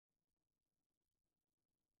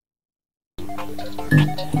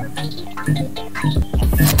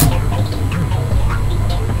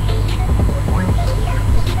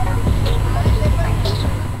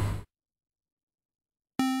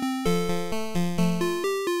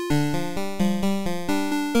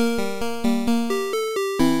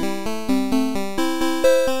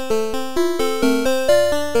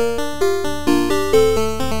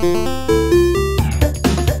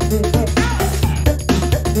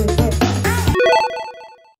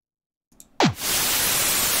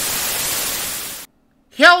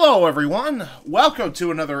Hello everyone, welcome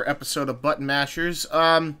to another episode of ButtonMashers.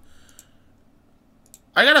 I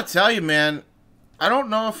gotta tell you, man, I don't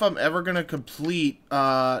know if I'm ever gonna complete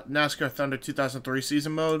NASCAR Thunder 2003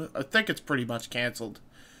 season mode. I think it's pretty much canceled,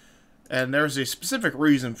 and there's a specific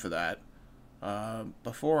reason for that.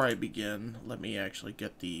 Before I begin, let me actually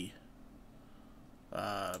get the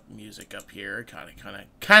music up here.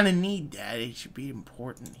 Kind of need that. It should be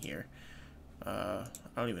important here. I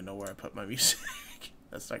don't even know where I put my music.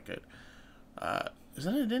 That's not good.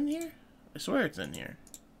 Isn't it in here? I swear it's in here.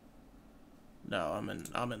 No, I'm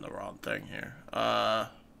in the wrong thing here.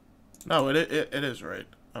 No, it is right.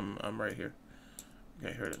 I'm right here.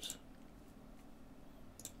 Okay, here it is.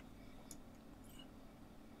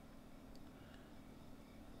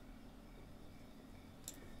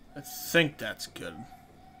 I think that's good.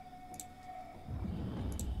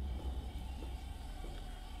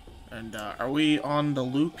 And are we on the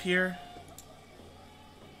loop here?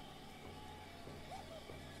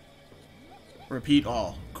 Repeat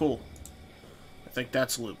all. Cool. I think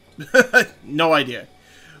that's loop. No idea.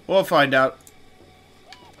 We'll find out.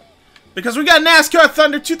 Because we got NASCAR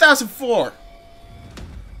Thunder 2004.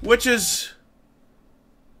 Which is...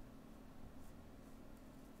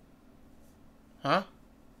 Huh?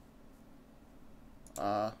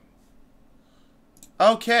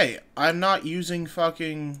 Okay. I'm not using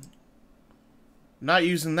fucking... Not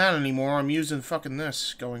using that anymore. I'm using fucking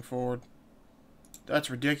this going forward. That's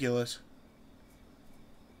ridiculous.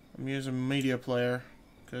 I'm using media player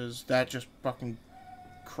because that just fucking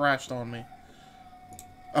crashed on me.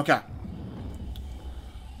 Okay.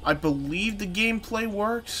 I believe the gameplay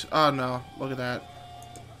works. Oh no, look at that.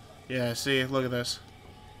 Yeah, see, look at this.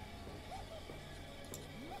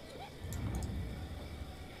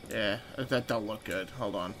 Yeah, that don't look good.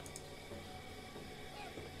 Hold on.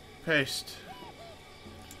 Paste.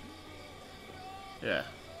 Yeah,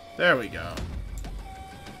 there we go.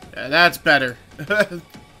 Yeah, that's better.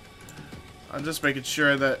 I'm just making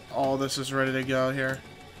sure that all this is ready to go here.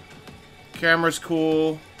 Camera's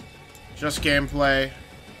cool. Just gameplay.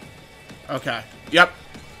 Okay. Yep.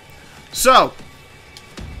 So,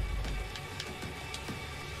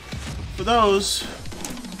 for those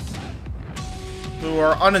who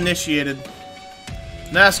are uninitiated,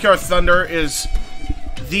 NASCAR Thunder is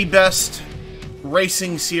the best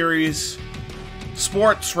racing series,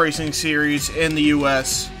 sports racing series in the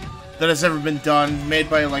US that has ever been done, made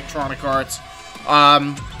by Electronic Arts.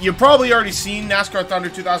 You've probably already seen NASCAR Thunder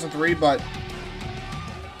 2003, but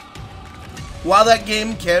while that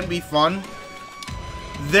game can be fun,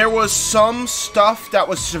 there was some stuff that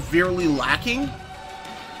was severely lacking.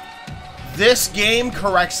 This game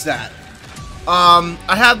corrects that.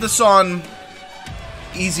 I have this on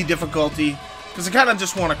easy difficulty, because I kind of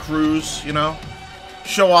just want to cruise, you know?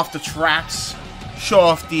 Show off the tracks, show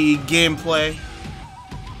off the gameplay.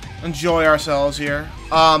 Enjoy ourselves here.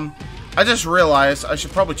 I just realized I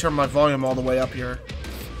should probably turn my volume all the way up here.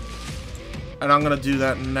 And I'm gonna do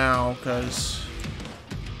that now, because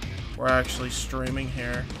we're actually streaming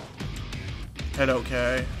here. Hit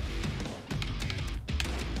OK.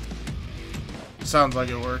 Sounds like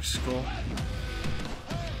it works. Cool.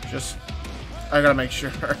 Just, I gotta make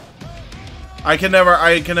sure. I can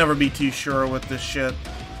never be too sure with this shit.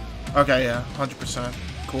 Okay, yeah, 100%.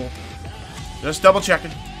 Cool. Just double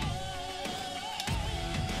checking.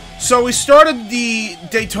 So we started the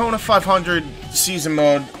Daytona 500 season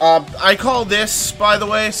mode. I call this, by the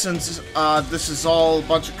way, since this is all a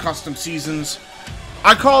bunch of custom seasons,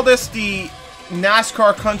 I call this the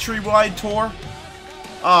NASCAR Countrywide Tour,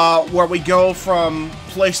 where we go from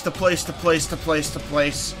place to place to place to place to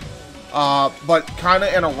place, but kind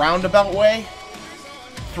of in a roundabout way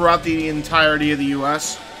throughout the entirety of the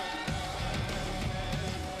US.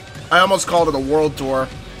 I almost called it a world tour,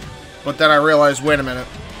 but then I realized, wait a minute.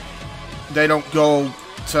 They don't go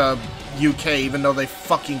to UK, even though they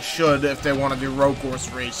fucking should if they want to do road course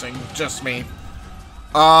racing. Just me.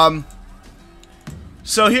 So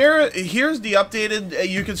here's the updated.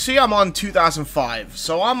 You can see I'm on 2005.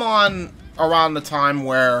 So I'm on around the time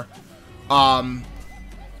where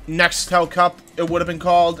Nextel Cup, it would have been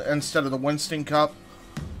called, instead of the Winston Cup.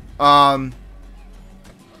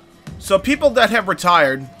 So people that have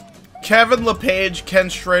retired, Kevin LePage, Ken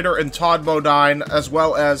Schrader, and Todd Bodine, as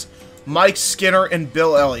well as Mike Skinner and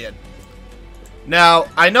Bill Elliott. Now,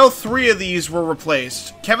 I know 3 of these were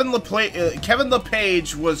replaced. Kevin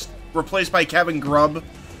LePage was replaced by Kevin Grubb.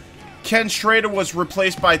 Ken Schrader was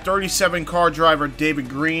replaced by 37 car driver David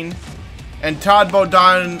Green. And Todd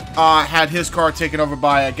Bodine had his car taken over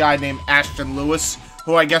by a guy named Ashton Lewis,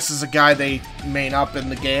 who I guess is a guy they main up in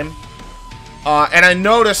the game. And I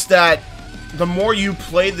noticed that the more you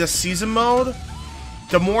play this season mode,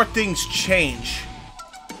 the more things change.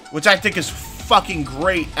 Which I think is fucking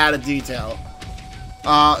great added detail.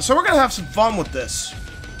 So we're gonna have some fun with this.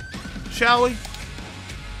 Shall we?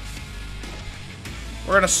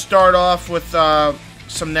 We're gonna start off with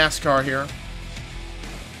some NASCAR here.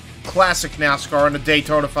 Classic NASCAR in the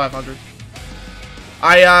Daytona 500.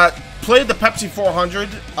 I played the Pepsi 400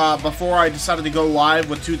 before I decided to go live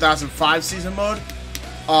with 2005 season mode.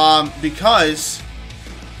 Because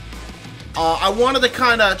I wanted to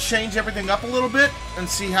kind of change everything up a little bit and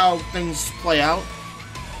see how things play out.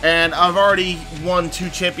 And I've already won 2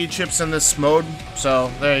 championships in this mode,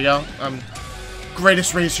 so there you go. I'm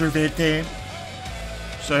greatest racer of all time.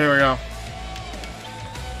 So here we go.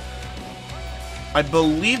 I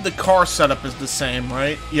believe the car setup is the same,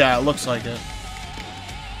 right? Yeah, it looks like it.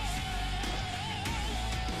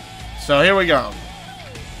 So here we go.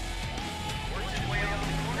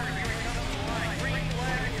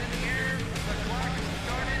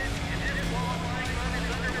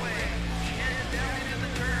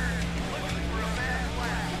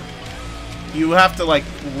 You have to, like,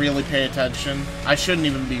 really pay attention. I shouldn't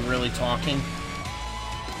even be really talking.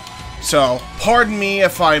 So, pardon me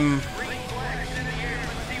if I'm...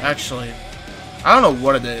 Actually, I don't know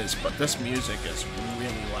what it is, but this music is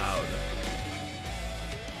really loud.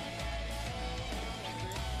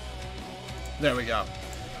 There we go.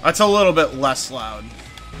 That's a little bit less loud.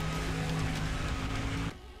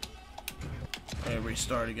 Okay,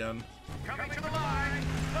 restart again. Coming to the line,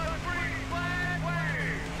 the green flag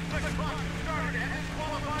wave. The clock started and his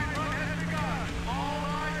qualifying run has begun. All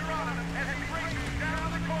eyes are on him as he races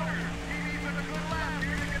down the corner. He needs a good lap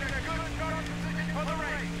here to get a good start position for the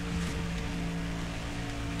race.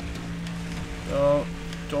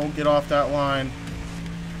 Don't get off that line.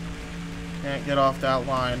 Can't get off that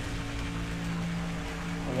line.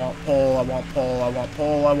 I want pole, I want pole, I want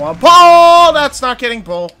pole, I want pole! That's not getting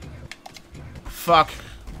pole. Fuck.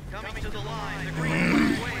 Coming to the line, the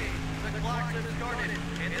green flag waves, the clock has started,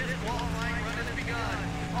 and this qualifying run has begun.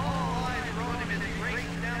 All eyes are on him as he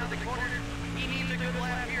races down to the corner. He needs a good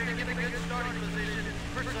lap here to get a good starting position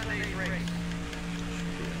for Sunday's race.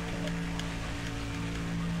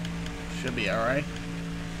 Should be alright.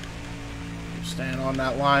 Stand on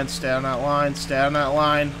that line, stay on that line, stay on that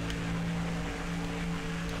line.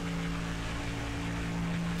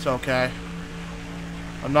 It's okay.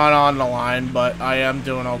 I'm not on the line, but I am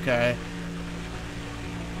doing okay.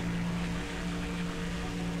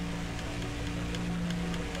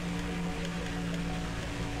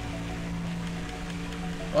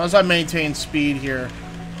 As long as I maintain speed here,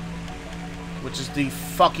 which is the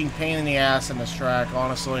fucking pain in the ass in this track,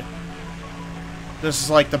 honestly. This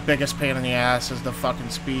is like the biggest pain in the ass, is the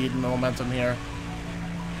fucking speed and momentum here.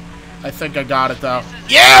 I think I got it though.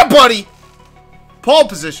 Yeah, buddy! Pole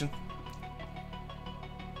position.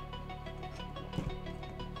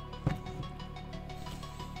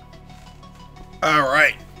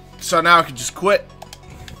 Alright. So now I can just quit.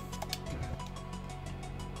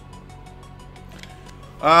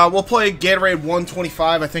 We'll play Gatorade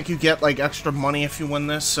 125. I think you get like extra money if you win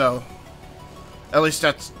this, so at least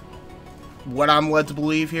that's what I'm led to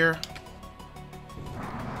believe here.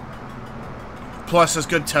 Plus, there's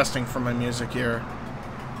good testing for my music here.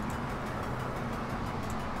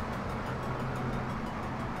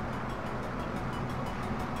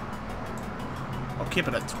 I'll keep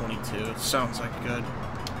it at 22. It sounds like good.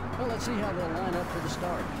 Well, let's see how they'll line up for the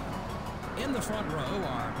start. In the front row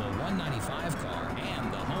are the 195 car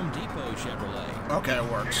and the Home Depot Chevrolet. Okay,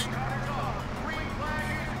 it works.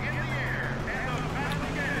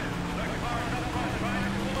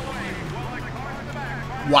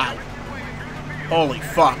 Wow. Holy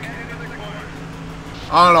fuck.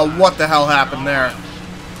 I don't know what the hell happened there.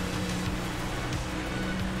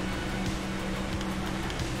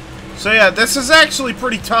 So yeah, this is actually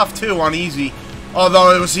pretty tough too on easy.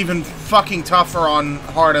 Although it was even fucking tougher on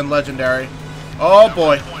hard and legendary. Oh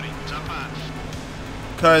boy.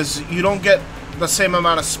 Because you don't get the same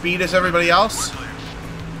amount of speed as everybody else.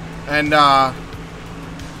 And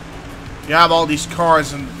you have all these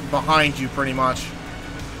cars behind you pretty much.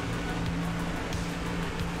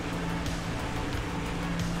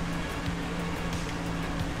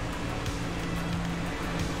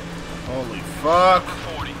 Holy fuck.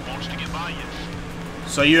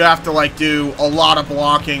 So you have to, like, do a lot of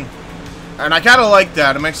blocking. And I kind of like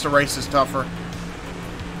that. It makes the races tougher.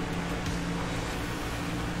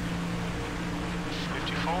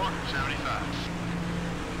 54.75.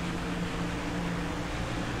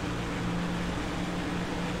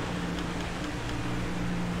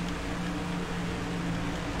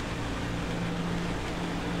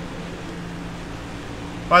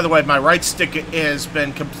 By the way, my right stick has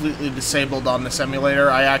been completely disabled on this emulator.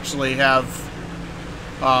 I actually have,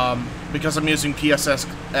 because I'm using PSX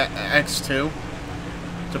X2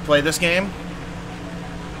 to play this game.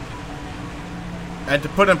 And to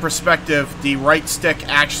put in perspective, the right stick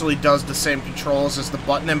actually does the same controls as the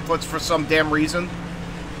button inputs for some damn reason.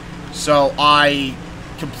 So I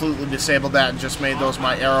completely disabled that and just made those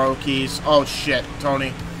my arrow keys. Oh shit,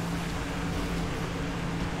 Tony.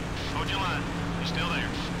 Hold your line. You're still there.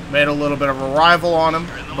 Made a little bit of a rival on him,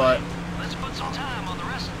 but Let's put some time on the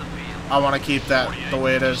rest of the field. I want to keep that the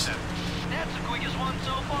way it is. That's the quickest one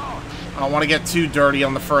so far. I don't want to get too dirty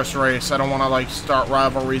on the first race. I don't want to, like, start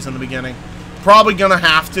rivalries in the beginning. Probably gonna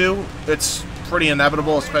have to. It's pretty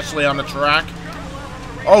inevitable, especially on the track.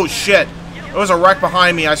 Oh shit! There was a wreck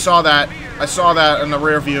behind me. I saw that. I saw that in the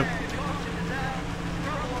rear view.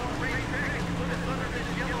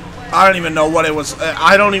 I don't even know what it was.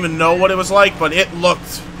 I don't even know what it was like, but it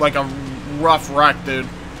looked like a rough wreck, dude.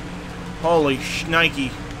 Holy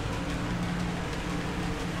shnikey.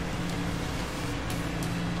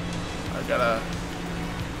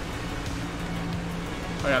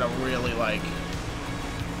 I gotta really, like...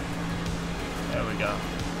 There we go.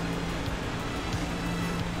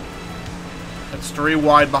 It's 3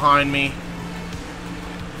 wide behind me.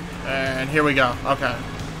 And here we go. Okay.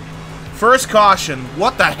 First caution.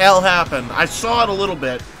 What the hell happened? I saw it a little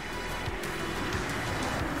bit.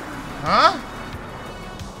 Huh?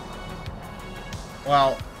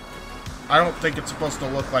 Well, I don't think it's supposed to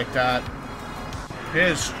look like that.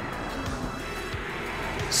 His...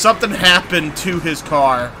 Something happened to his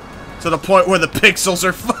car to the point where the pixels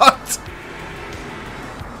are fucked.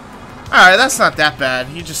 Alright, that's not that bad.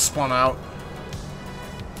 He just spun out.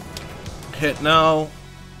 Hit no.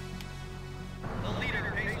 The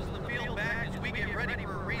leader paces the field back as we get ready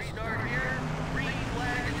for a restart here. Green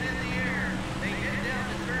flag is in the air. They head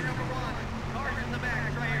down to turn number 1. Cars in the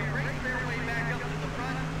back try to race their way back up to the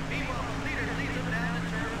front. Meanwhile, the leader leads them down to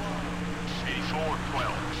turn 1.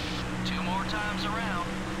 84-12. 2 more times around.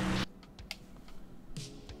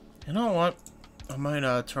 You know what? I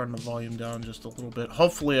might turn the volume down just a little bit.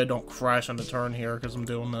 Hopefully I don't crash on the turn here because I'm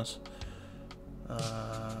doing this.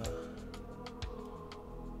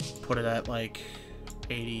 Put it at like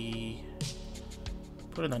 80.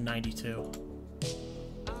 Put it at 92.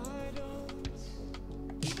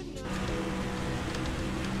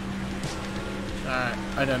 Alright,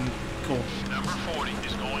 I done. Cool. Number 40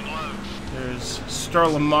 is going low. There's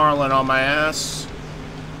Sterling Marlin on my ass.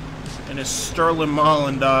 And his Sterling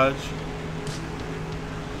Marlin Dodge.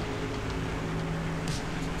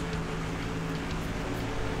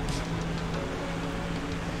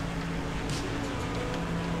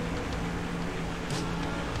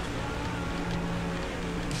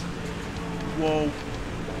 Whoa.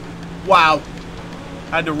 Wow.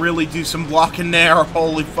 Had to really do some blocking there.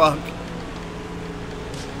 Holy fuck.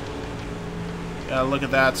 Yeah, look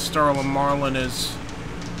at that. Sterling Marlin is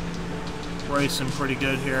racing pretty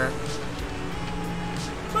good here.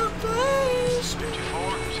 54-71.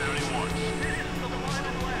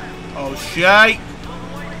 Oh shit. I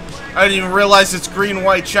didn't even realize it's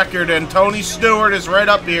green-white checkered and Tony Stewart is right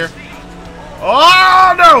up here.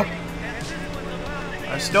 Oh no!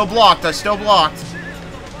 I still blocked. I still blocked.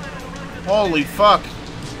 Holy fuck.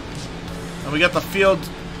 And we got the field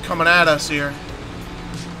coming at us here.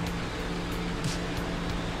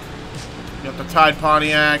 We got the Tide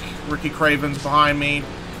Pontiac. Ricky Craven's behind me.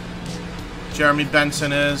 Jeremy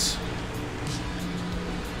Benson is.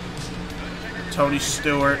 Tony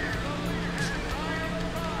Stewart.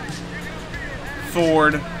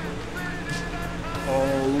 Ford.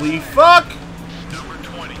 Holy fuck! Number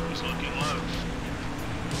 20 is looking low.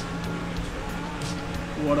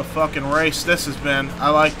 What a fucking race this has been. I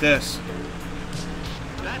like this.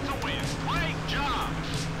 That's a win. Great job.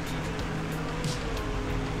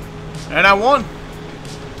 And I won.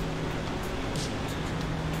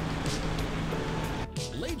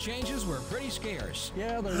 Late changes were pretty scarce.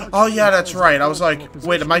 Oh yeah, that's right. I was like,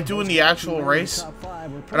 wait, am I doing the actual race?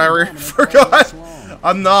 And I forgot.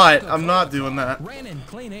 I'm not doing that. Ran in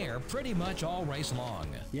clean air pretty much all race long.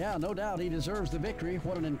 Yeah, no doubt he deserves the victory.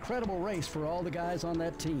 What an incredible race for all the guys on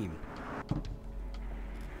that team.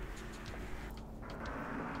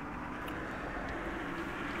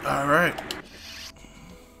 Alright.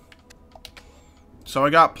 So I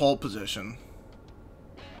got pole position.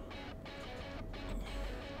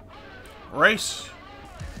 Race.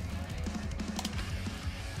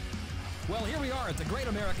 Well, here we are at the Great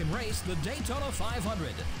American Race, the Daytona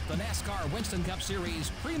 500, the NASCAR Winston Cup Series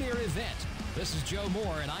premier event. This is Joe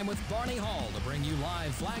Moore, and I'm with Barney Hall to bring you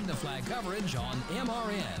live flag-to-flag coverage on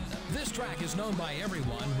MRN. This track is known by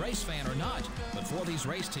everyone, race fan or not, but for these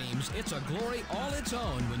race teams, it's a glory all its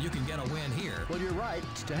own when you can get a win here. Well, you're right.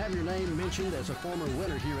 To have your name mentioned as a former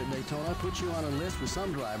winner here at Daytona puts you on a list with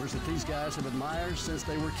some drivers that these guys have admired since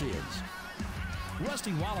they were kids.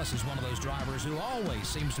 Rusty Wallace is one of those drivers who always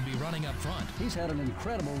seems to be running up front. He's had an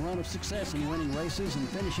incredible run of success in winning races and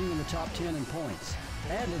finishing in the top 10 in points.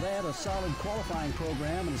 Add to that a solid qualifying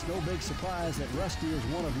program, and it's no big surprise that Rusty is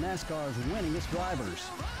one of NASCAR's winningest drivers.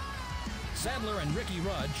 Sadler and Ricky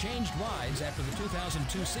Rudd changed rides after the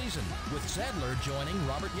 2002 season, with Sadler joining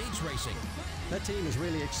Robert Yates Racing. That team is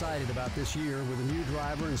really excited about this year. With a new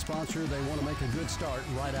driver and sponsor, they want to make a good start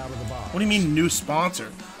right out of the box. What do you mean new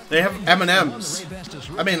sponsor? They have M&M's.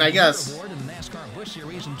 I mean, I guess. Award in the NASCAR Busch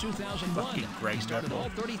Series in 2001. Fucking Greg He started Biffle. all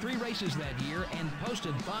 33 races that year and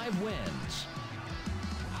posted 5 wins.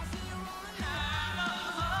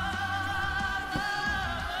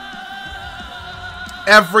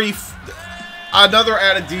 Another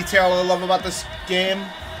added detail I love about this game,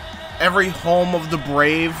 every home of the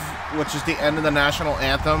brave, which is the end of the national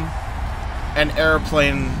anthem, an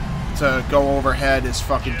airplane to go overhead is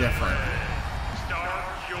fucking different.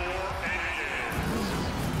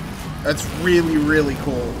 That's really, really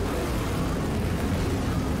cool.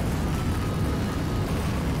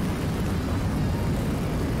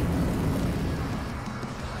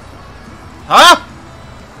 Huh?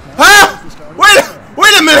 Huh?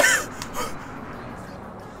 Wait a minute!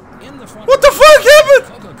 In the front What the fuck happened?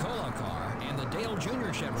 Coca-Cola car and the Dale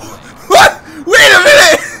Jr. Chevrolet. What? Wait a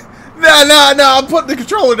minute! No, I'm putting the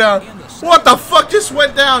controller down. What the fuck just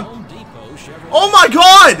went down? Home Depot Chevrolet. Oh my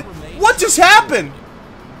god! What just happened?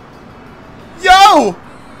 Yo!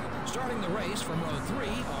 Starting the race from row 3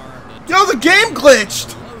 are the Yo, the game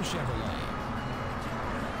glitched! Lowe Chevrolet.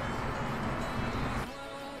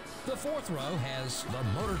 The 4th row has the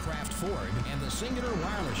Motorcraft Ford and the Singular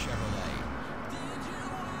Wireless Chevrolet.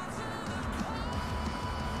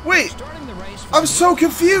 Wait, Starting the race from I'm so row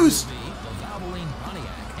confused. 2B, the Valvoline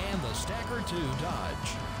Pontiac and the Stacker 2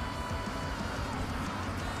 Dodge.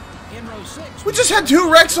 In row 6, We just had 2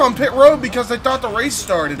 wrecks on pit road because they thought the race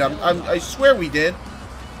started. I swear we did.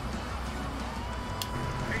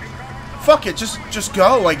 Fuck it, just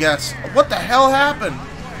go, I guess. What the hell happened?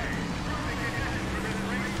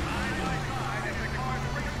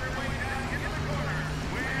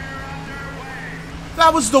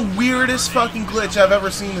 That was the weirdest fucking glitch I've ever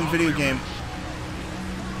seen in a video game.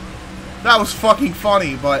 That was fucking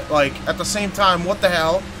funny, but, like, at the same time, what the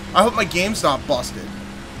hell? I hope my game's not busted.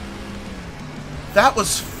 That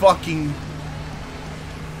was fucking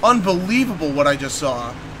unbelievable what I just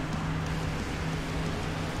saw.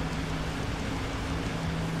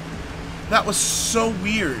 That was so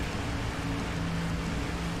weird.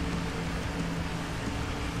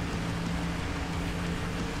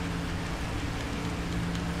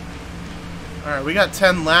 Alright, we got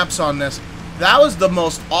 10 laps on this. That was the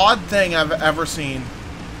most odd thing I've ever seen.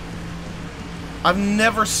 I've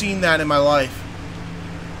never seen that in my life.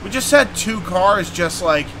 We just had 2 cars just,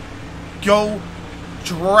 like, go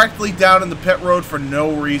directly down in the pit road for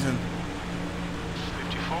no reason.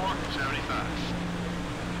 54.75.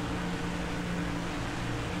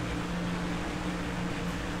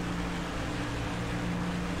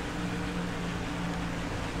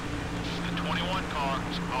 The 21 car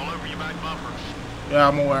is all over your back bumper. Yeah,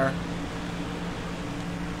 I'm aware.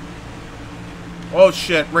 Oh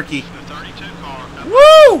shit, Ricky. The 32 car up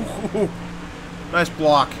Woo! Nice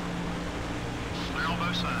block. clear on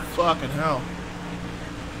both sides. Fucking hell.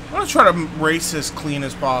 I'm gonna try to race as clean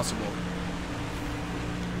as possible.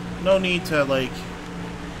 No need to, like,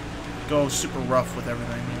 go super rough with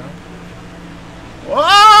everything, you know?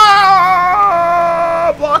 Whoa!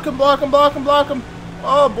 Block him, block him, block him, block him.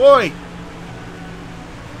 Oh, boy.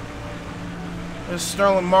 There's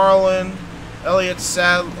Sterling Marlin, Elliott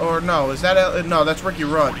Sadler, or no, is that, no, that's Ricky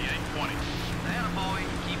Rudd. 48.20. Attaboy,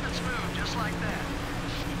 keep it smooth, just like that.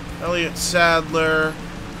 Elliott Sadler,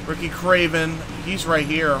 Ricky Craven, he's right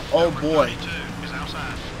here. Oh, boy. 32 is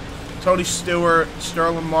outside. Tony Stewart,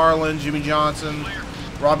 Sterling Marlin, Jimmy Johnson,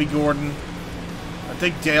 Robbie Gordon. I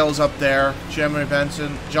think Dale's up there. Johnny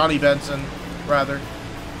Benson, rather.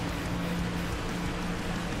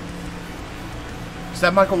 Is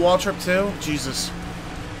that Michael Waltrip too? Jesus.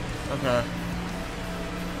 Okay.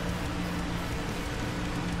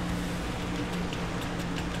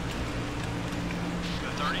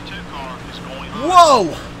 32 car is going home. Whoa!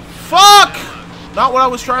 Fuck! Not what I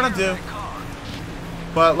was trying to do.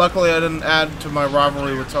 But luckily I didn't add to my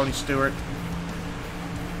rivalry with Tony Stewart.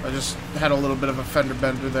 I just had a little bit of a fender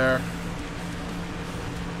bender there.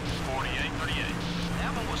 48-38.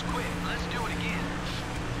 That one was quick. Let's do it again.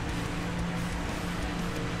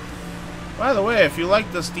 By the way, if you like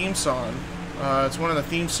this theme song, it's one of the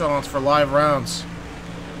theme songs for live rounds.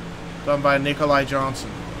 Done by Nikolai Johnson.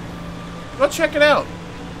 Go check it out.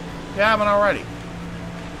 If you haven't already.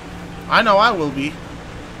 I know I will be.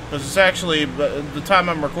 Because it's actually, the time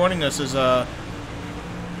I'm recording this is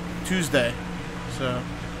Tuesday. So,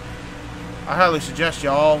 I highly suggest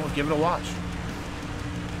y'all give it a watch.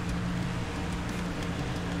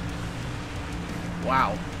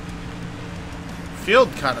 Wow.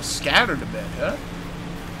 Field kind of scattered a bit, huh?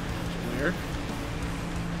 It's weird.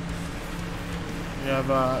 We have,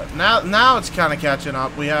 now it's kind of catching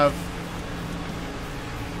up. We have...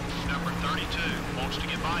 Number 32 wants to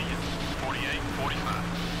get by you.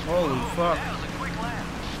 48-45. Holy fuck. That was a quick lap.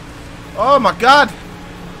 Oh my god!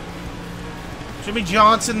 Jimmy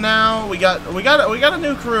Johnson now. We got a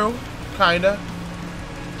new crew, kinda.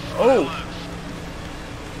 Oh.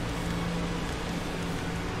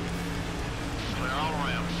 Clear all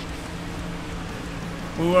around.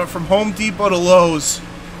 We went from Home Depot to Lowe's.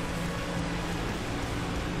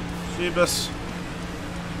 Jeebus.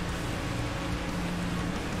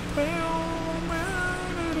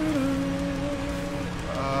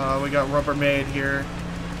 We got Rubbermaid here.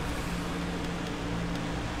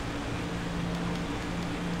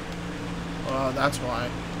 Oh, that's why.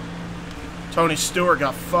 Tony Stewart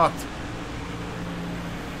got fucked.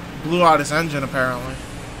 Blew out his engine, apparently.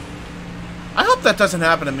 I hope that doesn't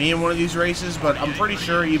happen to me in one of these races, but I'm pretty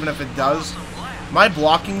sure even if it does, my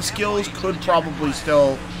blocking skills could probably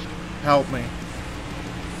still help me.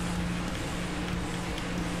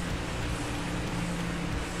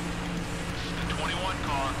 The 21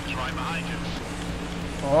 car is right behind you.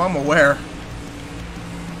 Oh, I'm aware.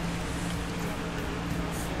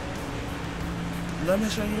 Let me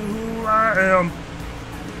show you who I am.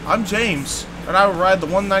 I'm James, and I will ride the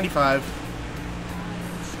 195.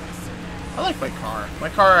 I like my car. My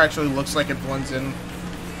car actually looks like it blends in,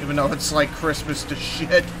 even though it's like Christmas to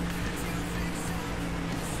shit.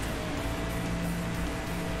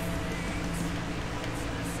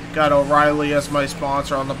 Got O'Reilly as my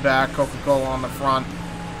sponsor on the back, Coca-Cola on the front.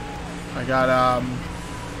 I got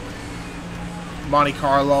Monte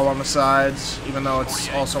Carlo on the sides, even though it's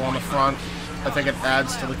also on the front. I think it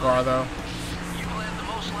adds to the car, though. You led the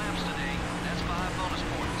most laps today. That's 5 bonus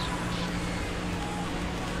points.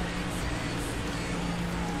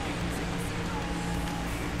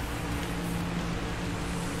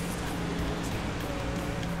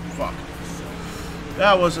 Fuck.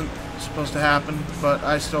 That wasn't supposed to happen, but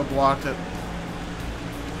I still blocked it.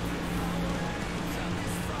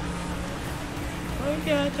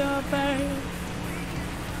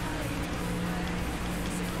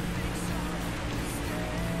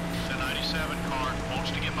 The 97 car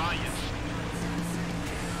wants to get by you.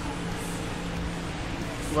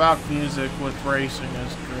 Rock music with racing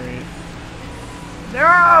is great.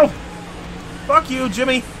 No! Fuck you,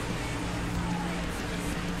 Jimmy!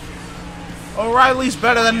 O'Reilly's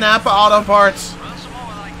better than Napa Auto Parts. Run some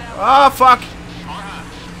more like that. Ah, fuck! Alright.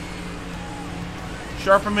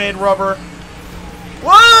 Sharper made rubber.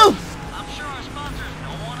 Whoa! I'm sure our sponsors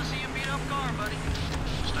don't want to see a beat up car, buddy.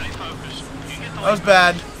 Stay focused. You get the That was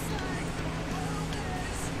bad.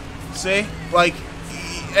 See? Like,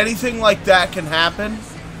 anything like that can happen.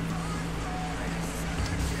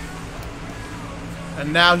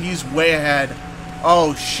 And now he's way ahead.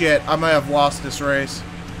 Oh, shit. I might have lost this race.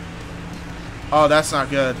 Oh, that's not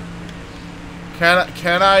good.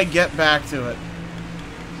 Can I get back to it?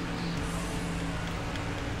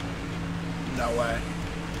 No way.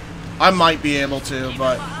 I might be able to,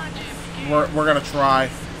 but we're gonna try.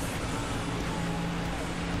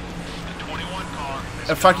 The 21 car is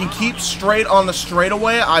If I can keep straight on the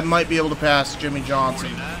straightaway, I might be able to pass Jimmy Johnson.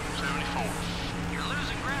 49-74. You're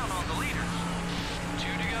losing ground on the leaders. 2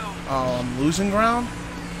 to go. Oh, I'm losing ground?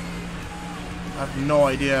 I have no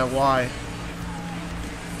idea why.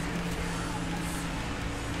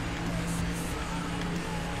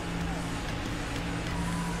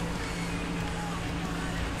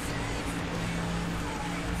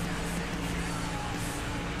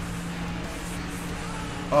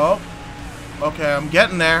 Oh, okay, I'm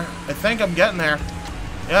getting there. I think I'm getting there.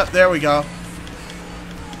 Yep, there we go.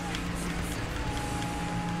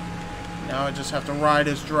 Now I just have to ride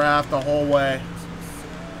his draft the whole way.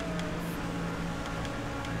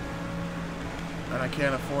 And I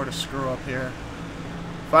can't afford to screw up here.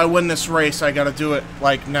 If I win this race, I gotta do it,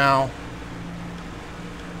 like, now.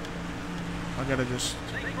 I gotta just...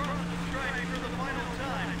 They crossed the stripe for the final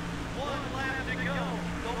time. 1 lap to go.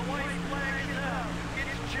 The white flag is out.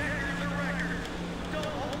 It's checkers the record. Don't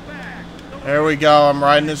hold back. There we go. I'm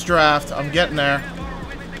riding this draft. I'm getting there. NASCAR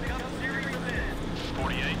Winston Cup Series event.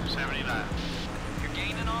 48-79. You're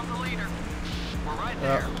gaining on the leader. We're right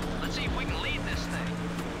there. Let's see if we can lead this thing.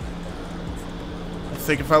 I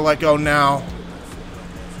think if I let go now...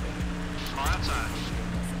 Car outside.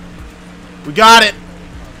 We got it!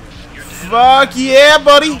 You're dead. Fuck yeah,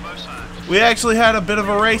 buddy! On both sides. We actually had a bit of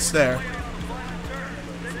a race there.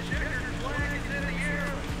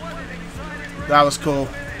 That was cool.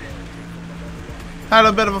 Had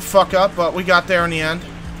a bit of a fuck up, but we got there in the end.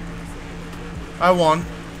 I won.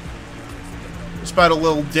 Despite a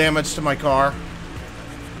little damage to my car.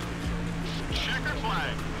 Checker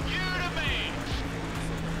flag. You to me.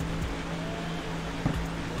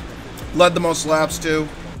 Led the most laps too.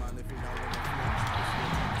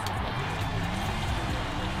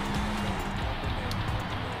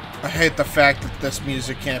 I hate the fact that this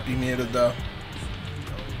music can't be muted though.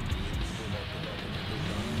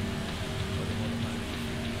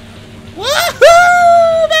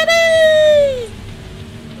 Woohoo, baby!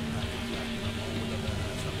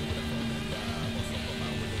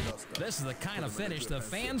 This is the kind of finish the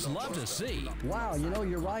fans love to see. Wow, you know,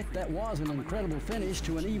 you're right. That was an incredible finish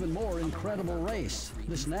to an even more incredible race.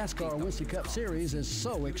 This NASCAR Winston Cup Series is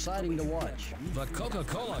so exciting to watch. The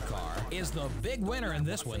Coca-Cola car is the big winner in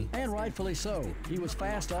this one. And rightfully so. He was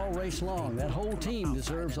fast all race long. That whole team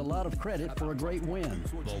deserves a lot of credit for a great win.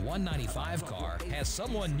 The 195 car has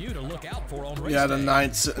someone new to look out for on race Yeah, the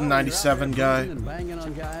day. 97 guy. And banging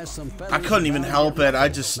on guys, some I couldn't even help it. I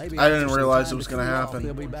didn't realize it was gonna They'll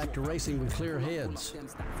happen. be back to racing with clear heads.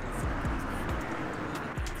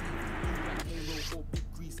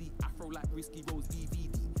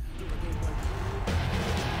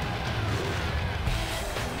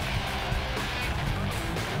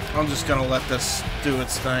 I'm just gonna let this do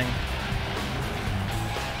its thing.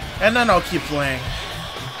 And then I'll keep playing.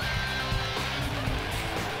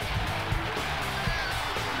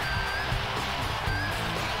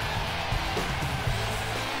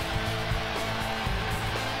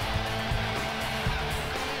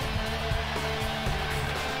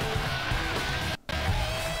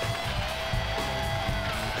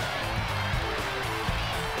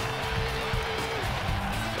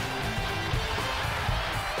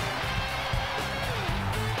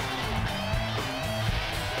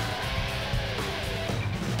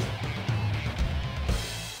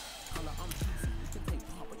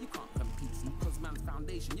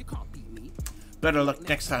 Better luck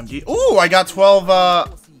next time, G. Ooh, I got 12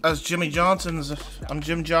 as Jimmy Johnson's. I'm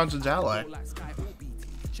Jim Johnson's ally.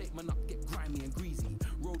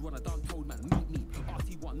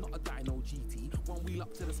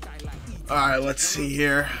 Alright, let's see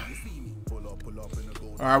here.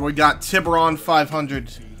 Alright, we got Tiburon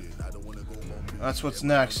 500. That's what's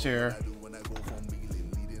next here.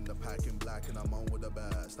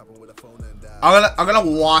 I'm gonna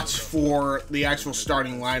watch for the actual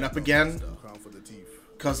starting lineup again,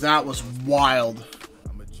 cause that was wild.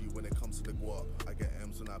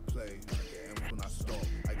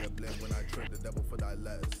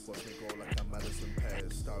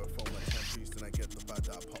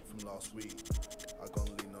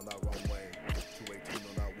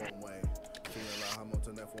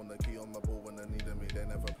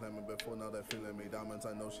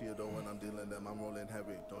 I know she adore when I'm dealing them. I'm rolling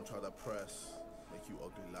heavy. Don't try to press. Make you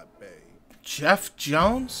ugly like babe. Jeff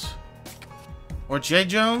Jones? Or Jay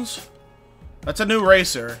Jones? That's a new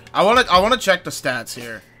racer. I wanna check the stats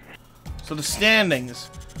here. So the standings.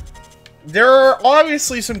 There are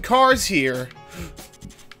obviously some cars here.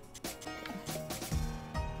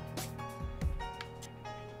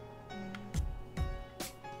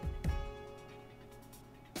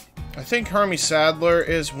 I think Hermie Sadler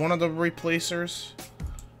is one of the replacers.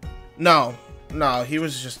 No, he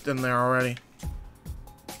was just in there already.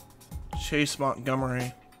 Chase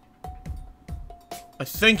Montgomery. I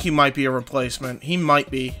think he might be a replacement. He might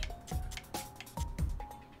be.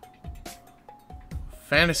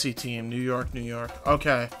 Fantasy team, New York, New York.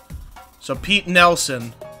 Okay. So Pete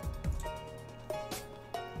Nelson.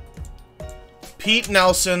 Pete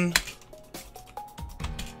Nelson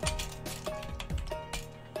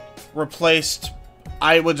replaced,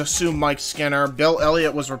 I would assume, Mike Skinner. Bill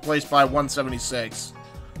Elliott was replaced by 176.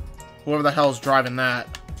 Whoever the hell's driving that.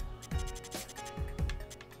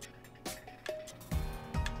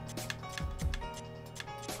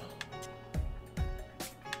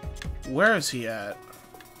 Where is he at?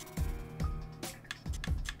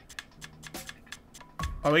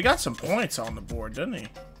 Oh, he got some points on the board, didn't he?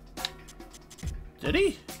 Did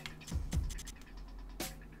he?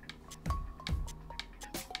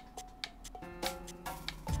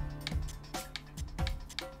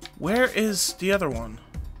 Where is the other one?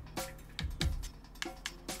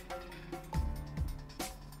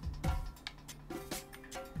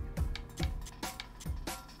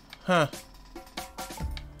 Huh.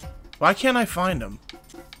 Why can't I find him?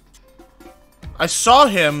 I saw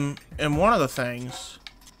him in one of the things.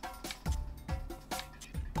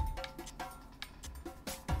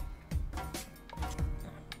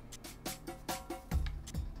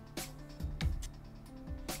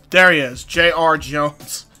 There he is, J.R.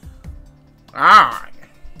 Jones. Ah,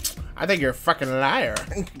 I think you're a fucking liar.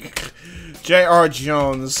 J.R.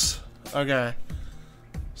 Jones. Okay.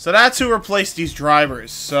 So that's who replaced these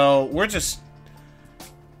drivers. So we're just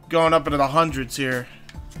going up into the hundreds here.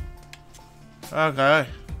 Okay.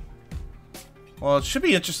 Well, it should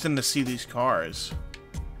be interesting to see these cars.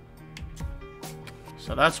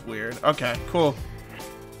 So that's weird. Okay, cool.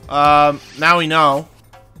 Now we know.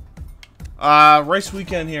 Race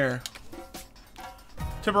weekend here.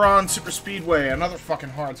 Tiburon Super Speedway, another fucking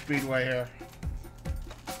hard speedway here.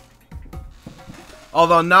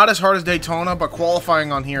 Although not as hard as Daytona, but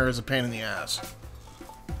qualifying on here is a pain in the ass.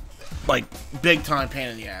 Like, big time pain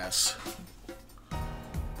in the ass.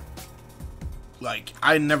 Like,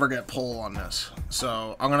 I never get pole on this.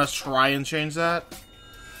 So, I'm gonna try and change that.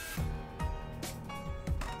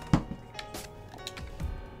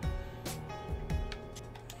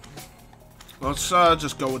 Let's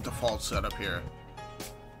just go with default setup here.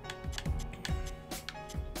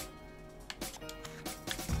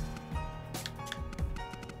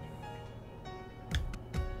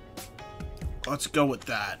 Let's go with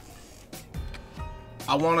that.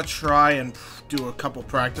 I want to try and do a couple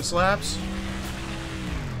practice laps.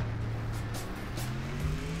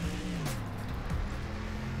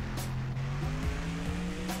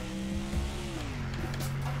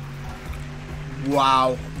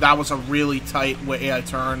 Wow, that was a really tight way I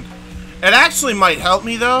turned. It actually might help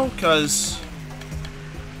me though, because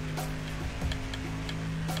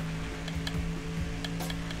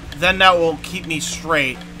then that will keep me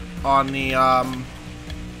straight on the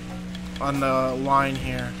line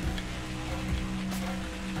here.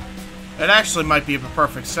 It actually might be a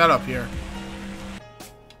perfect setup here,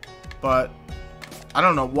 but I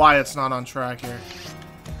don't know why it's not on track here.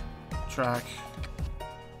 Track.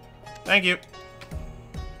 Thank you.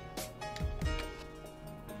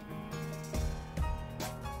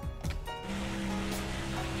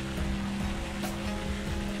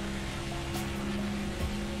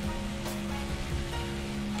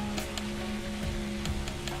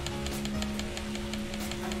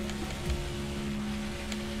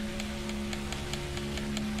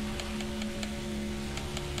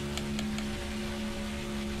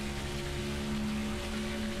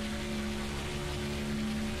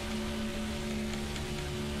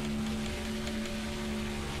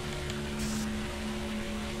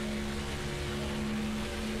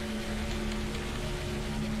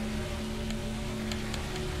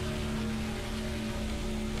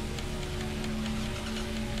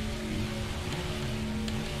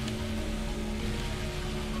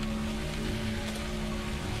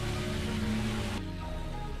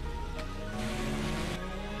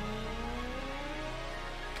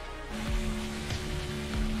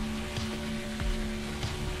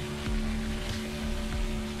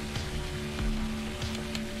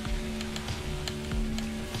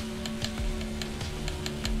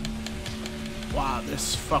 Wow,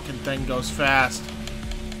 this fucking thing goes fast.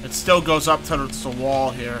 It still goes up to the wall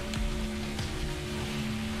here.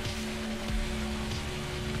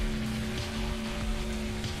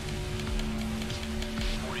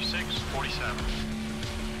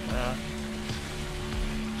 Yeah.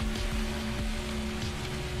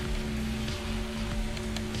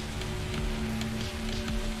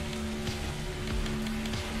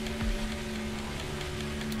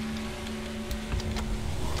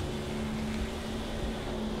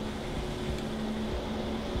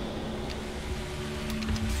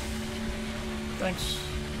 Thanks.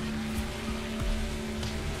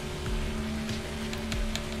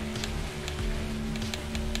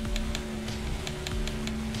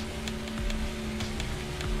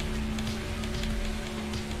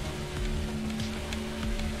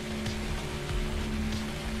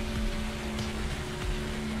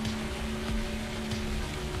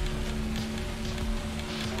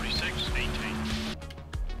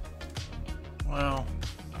 Well,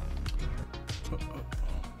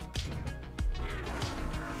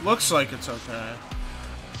 looks like it's okay.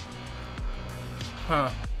 Huh.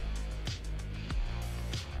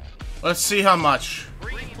 Let's see how much.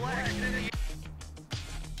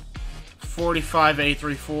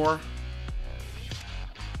 45,834.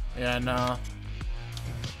 Yeah, no.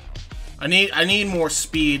 I need more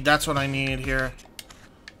speed. That's what I need here.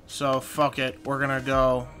 So fuck it. We're gonna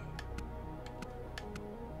go.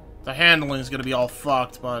 The handling is gonna be all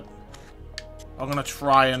fucked, but I'm gonna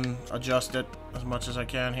try and adjust it as much as I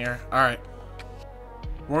can here. All right.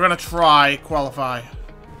 We're gonna try qualify.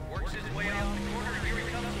 Works his way off the corner. Here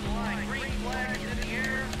he comes to the line. Green flag is in the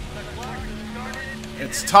air. The clock has started.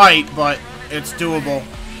 It's tight, but it's doable.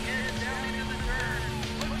 He headed down into the turn,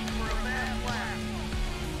 looking for a fast lap.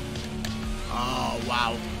 Oh,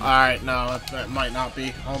 wow. Alright, no, that might not be.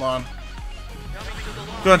 Hold on. Coming to the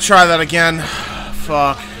line. Gonna try that again.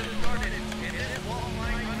 Fuck. Started it, and then it wall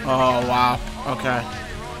line running Oh, wow. Okay. eyes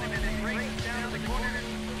are on him, and then races down the corner.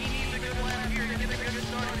 He needs a good lap here to get a good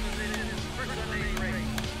starting position for Sunday's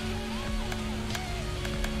race.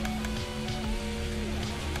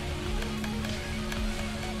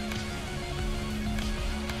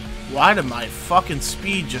 Why did my fucking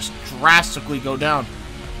speed just drastically go down?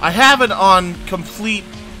 I have it on complete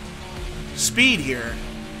speed here,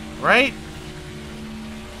 right?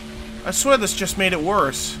 I swear this just made it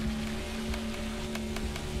worse.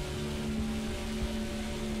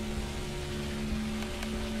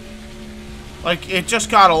 Like, it just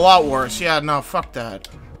got a lot worse. Yeah, no, fuck that.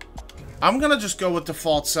 I'm gonna just go with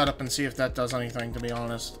default setup and see if that does anything, to be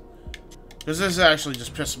honest. Because this is actually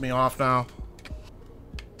just pissing me off now.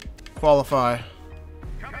 Qualify.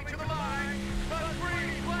 Coming to the line, the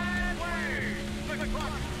green flag wave. The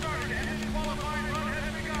clock started and the qualifying run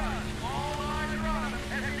has begun. All eyes are on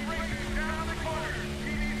him as he races down the corner.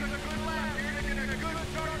 He needs a good lap here to get a good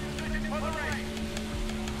starting position for the race.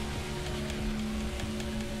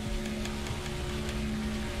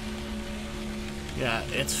 Yeah,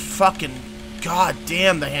 it's fucking... God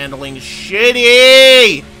damn, the handling is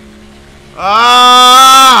shitty!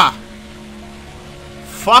 Ah!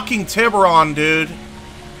 Fucking Tiburon, dude.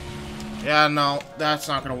 Yeah, no, that's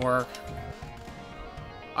not gonna work.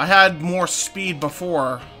 I had more speed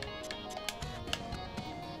before.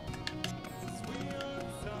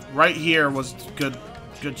 Right here was good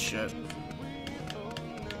shit.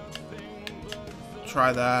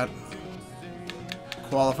 Try that.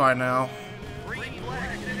 Qualify now. Green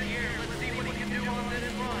flags in the air. Let's see what he can do on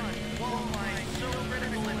this run. Qualifying so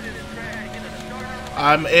critical at this track. Get a start out.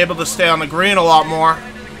 I'm able to stay on the green a lot more.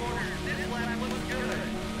 Into the corner. This lap looks good.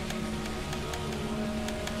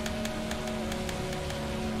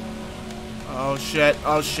 Oh shit,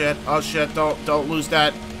 oh shit, oh shit, don't lose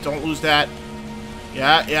that. Don't lose that.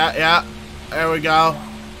 Yeah. There we go.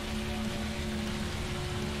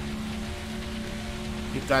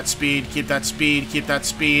 Keep that speed, keep that speed, keep that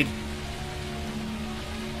speed.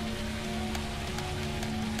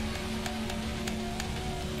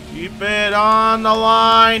 Keep it on the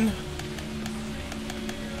line.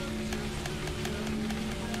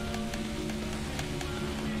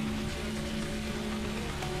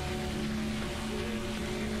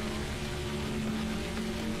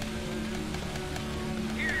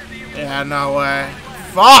 Yeah, no way.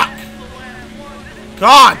 Fuck!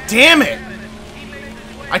 God damn it!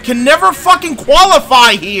 I can never fucking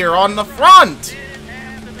qualify here on the front!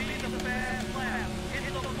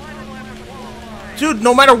 Dude,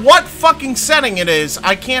 no matter what fucking setting it is,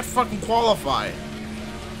 I can't fucking qualify.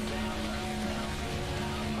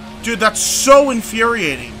 Dude, that's so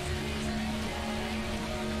infuriating.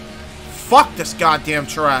 Fuck this goddamn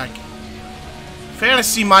track.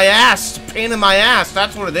 Fantasy my ass. It's a pain in my ass.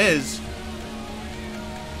 That's what it is.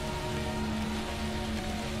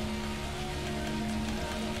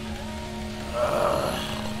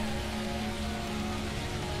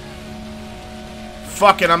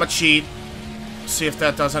 Fuck it, I'm a cheat. See if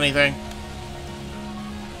that does anything.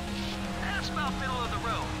 That's about middle of the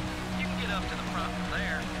road. You can get up to the front from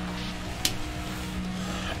there.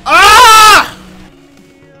 Ah!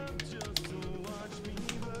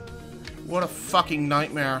 What a fucking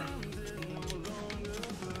nightmare.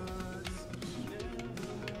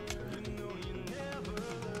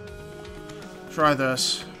 Try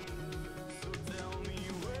this.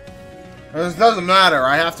 This doesn't matter.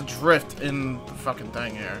 I have to drift in the fucking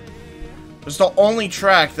thing here. It's the only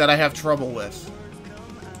track that I have trouble with.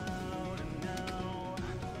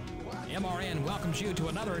 MRN welcomes you to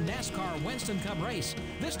another NASCAR Winston Cup race,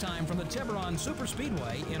 this time from the Tiburon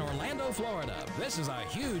Superspeedway in Orlando, Florida. This is a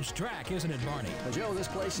huge track, isn't it, Barney? Now, Joe, this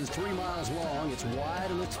place is 3 miles long, it's wide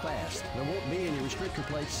and it's fast. There won't be any restrictor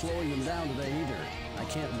plates slowing them down today either. I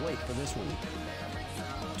can't wait for this one.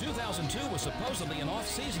 2002 was supposedly an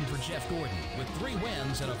off-season for Jeff Gordon, with 3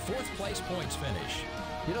 wins and a 4th-place points finish.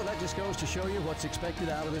 You know, that just goes to show you what's expected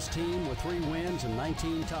out of this team. With 3 wins and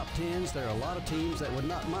 19 top 10s, there are a lot of teams that would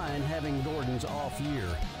not mind having Gordon's off year.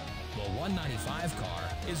 The 195 car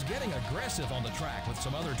is getting aggressive on the track with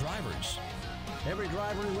some other drivers. Every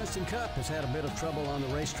driver in Winston Cup has had a bit of trouble on the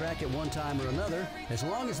racetrack at one time or another. As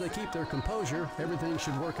long as they keep their composure, everything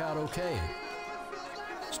should work out okay.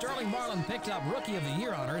 Sterling Marlin picked up Rookie of the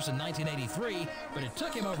Year honors in 1983, but it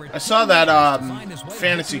took him over. I saw that to find his way to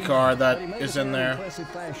fantasy victory. car that But he made is it in in there. impressive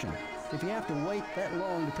fashion. If you have to wait that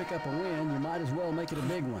long to pick up a win, you might as well make it a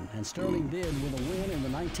big one. And Sterling did with a win in the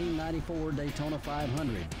 1994 Daytona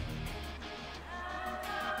 500.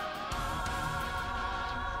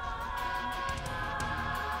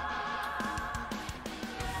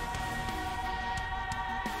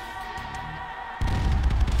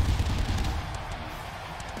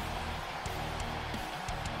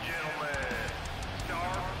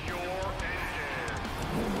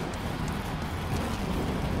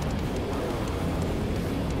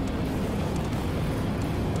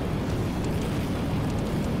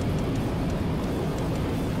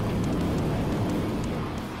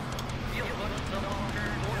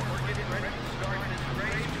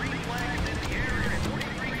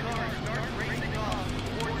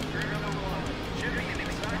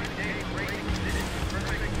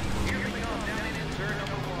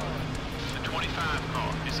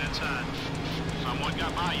 Someone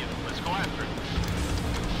got by you. Let's go after it.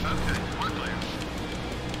 Okay, we're clear.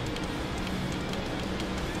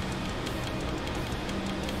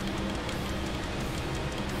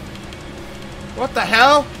 What the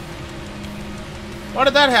hell? Why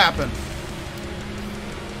did that happen?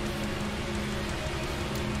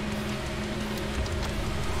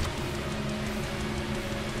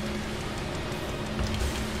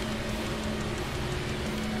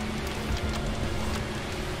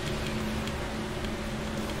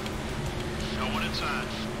 Going inside.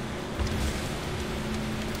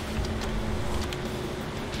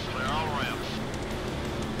 Clear all around.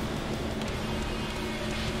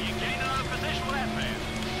 You gained another position with that man.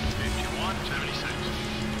 51-76.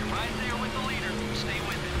 You're right there with the leader. Stay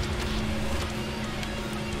with it.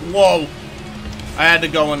 Whoa. I had to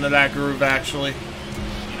go into that groove, actually.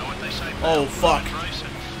 You know what they say? Oh, fuck. Racing.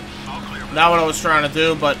 All clear. Not what I was trying to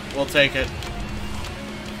do, but we'll take it.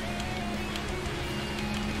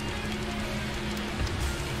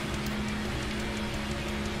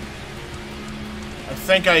 I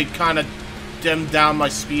think I kind of dimmed down my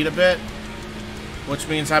speed a bit, which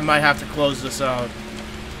means I might have to close this out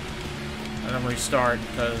and then restart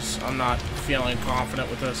because I'm not feeling confident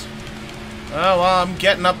with this. Oh, well, I'm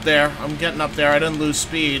getting up there. I'm getting up there. I didn't lose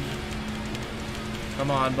speed.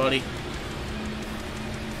 Come on, buddy.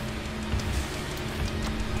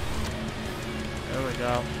 There we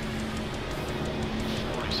go.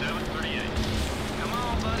 47-38. Come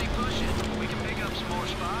on, buddy, push it. We can pick up some more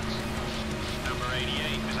spots. Number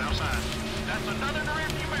 88 is outside. That's another in the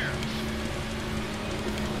rearview mirror.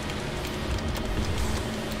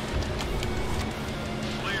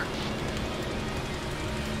 Clear.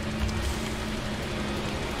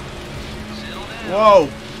 Settle down. Whoa!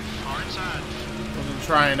 Car inside. Wasn't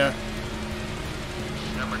trying to.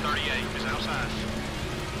 Number 38 is outside.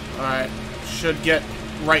 Alright. Should get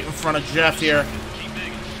right in front of Jeff here. Keep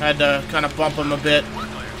digging. Had to kind of bump him a bit. We're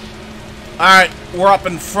clear. Alright, we're up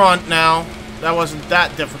in front now. That wasn't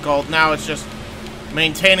that difficult. Now it's just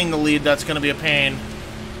maintaining the lead that's going to be a pain.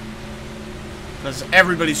 Because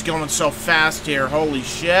everybody's going so fast here. Holy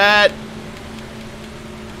shit.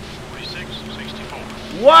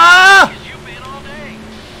 46-64. Whoa! You've been all day.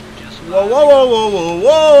 Just Whoa, whoa, whoa, whoa, whoa,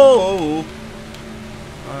 whoa.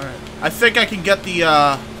 Alright. I think I can get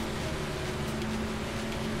the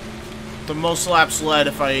most laps led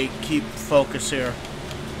if I keep focus here.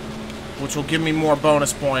 Which will give me more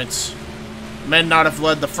bonus points. May not have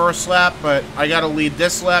led the first lap, but I gotta lead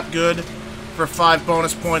this lap good for 5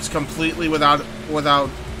 bonus points completely without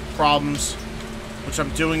problems. Which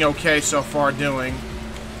I'm doing okay so far doing.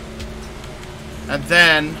 And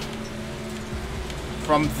then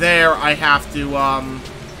from there I have to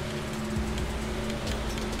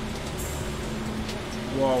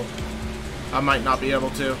whoa. I might not be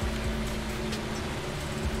able to.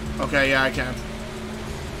 Okay, yeah, I can.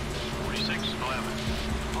 46-11.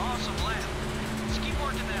 awesome lap. Just keep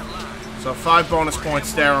working that line. So 5 bonus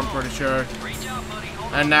points there, I'm pretty sure. Great job, buddy.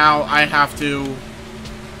 Hold And on. now I have to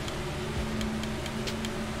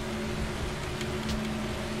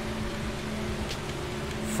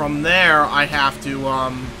from there I have to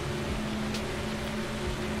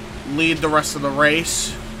lead the rest of the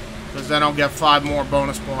race, because then I'll get 5 more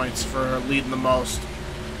bonus points for leading the most.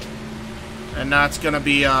 And that's gonna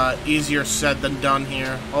be easier said than done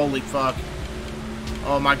here. Holy fuck.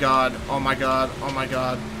 Oh my god. Oh my god. Oh my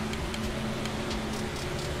god.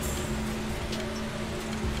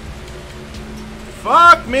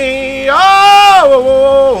 Fuck me!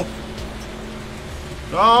 Oh!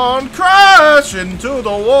 Don't crash into the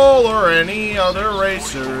wall or any other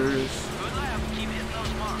racers. Good lap. Keep hitting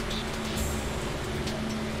those marks.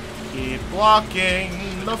 Keep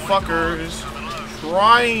blocking the fuckers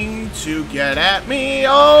trying to get at me.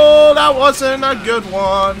 Oh, that wasn't a good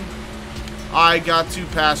one. I got to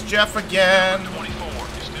pass Jeff again. 24, you're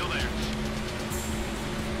still there.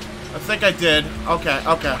 I think I did. Okay,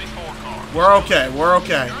 okay. 24 car. We're okay, we're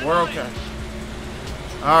okay, we're okay.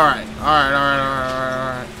 Alright, alright, alright, alright,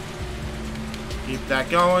 alright. Keep that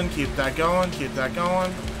going, keep that going, keep that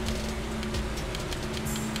going.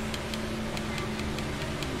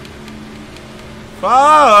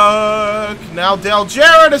 Fuck! Now Dale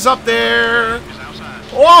Jarrett is up there! Is outside.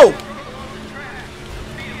 Whoa!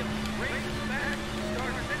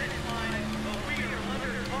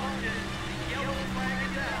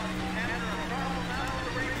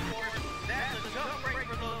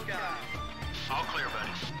 All clear,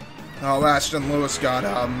 buddy. Oh, Ashton Lewis got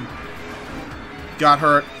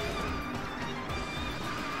hurt.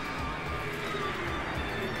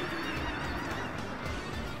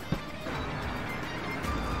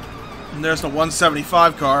 And there's the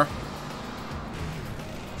 175 car.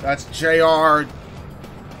 That's J.R.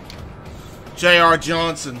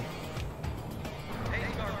 Johnson.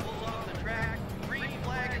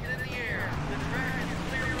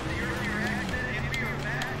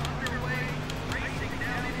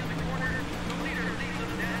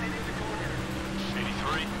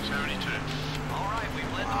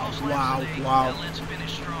 Wow, wow.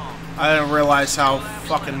 I didn't realize how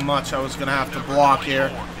fucking much I was gonna have to block here.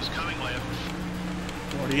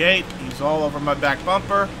 48, he's all over my back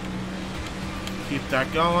bumper. Keep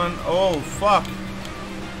that going. Oh, fuck.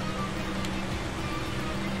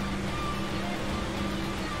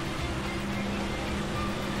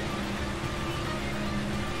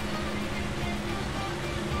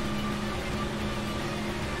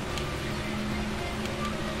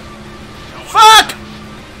 Fuck!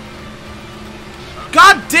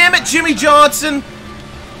 God damn it, Jimmy Johnson!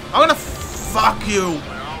 I'm gonna fuck you.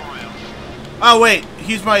 Oh, wait.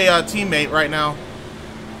 He's my teammate right now.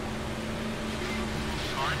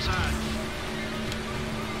 Car inside.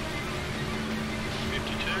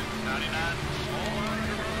 52, 99.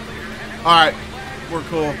 Alright. We're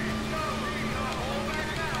cool.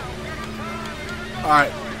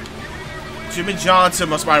 Alright. Jimmy Johnson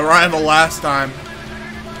was my rival last time.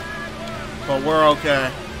 But we're okay.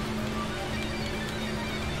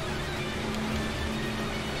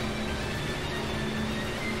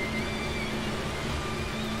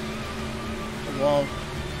 Well,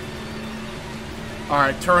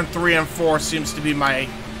 alright, turn 3 and 4 seems to be my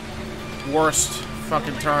worst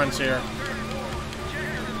fucking turns here.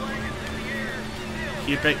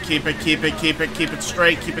 Keep it, keep it, keep it, keep it, keep it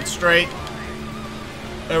straight, keep it straight.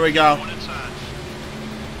 There we go.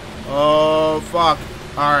 Oh, fuck.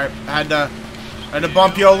 Alright, I had to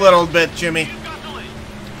bump you a little bit, Jimmy.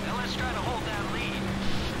 Let's try to hold that lead.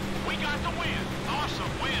 We got the win. Awesome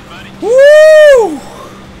win, buddy. Woo!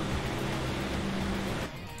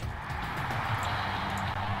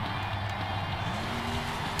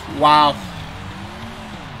 Wow.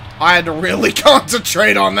 I had to really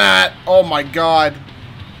concentrate on that. Oh my god.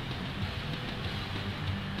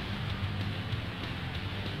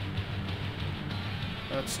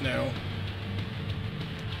 That's new.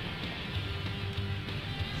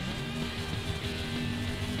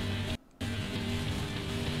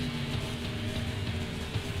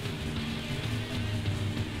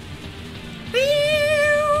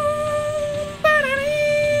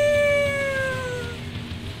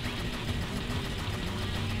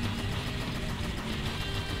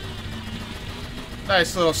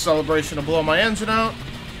 Nice little celebration to blow my engine out.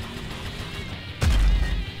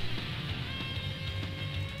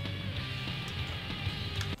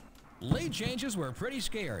 Lead changes were pretty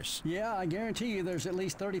scarce. Yeah, I guarantee you there's at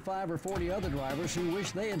least 35 or 40 other drivers who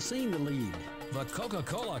wish they had seen the lead. The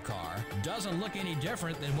Coca-Cola car doesn't look any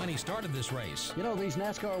different than when he started this race. You know, these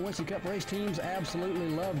NASCAR Winston Cup race teams absolutely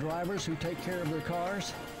love drivers who take care of their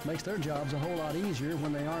cars. Makes their jobs a whole lot easier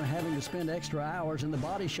when they aren't having to spend extra hours in the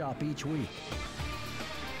body shop each week.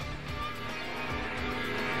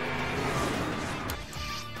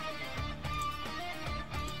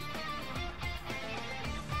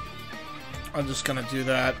 I'm just gonna do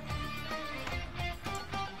that.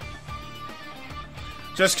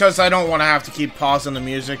 Just because I don't want to have to keep pausing the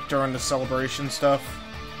music during the celebration stuff.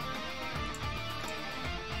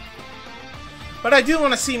 But I do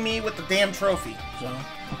want to see me with the damn trophy, so...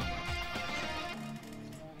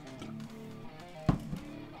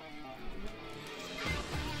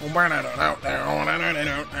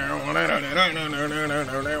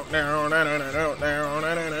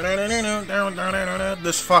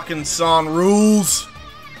 This fucking song rules.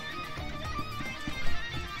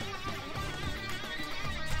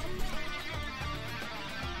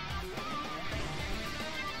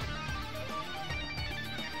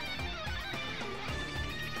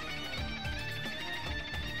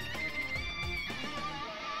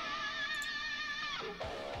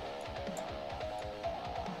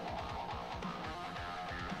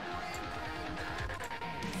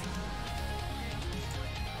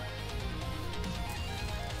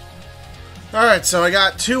 Alright, so I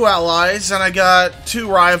got 2 allies, and I got 2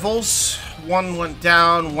 rivals. One went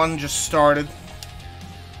down, one just started.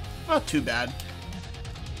 Not too bad.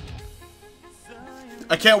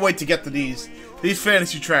 I can't wait to get to these. These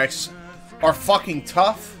fantasy tracks are fucking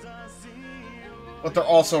tough, but they're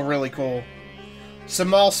also really cool.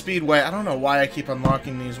 Samal Speedway, I don't know why I keep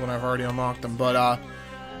unlocking these when I've already unlocked them, but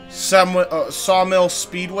Sawmill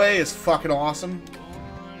Speedway is fucking awesome.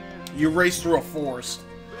 You race through a forest.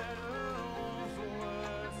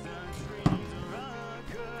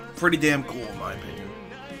 Pretty damn cool, in my opinion.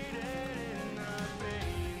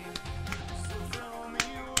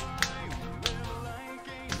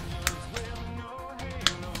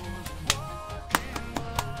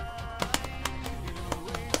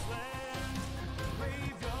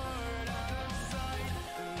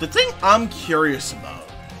 The thing I'm curious about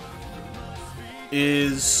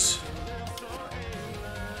is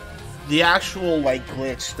the actual, like,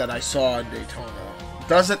 glitch that I saw in Daytona.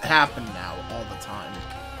 Does it happen now all the time?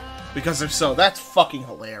 Because if so, that's fucking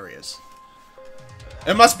hilarious.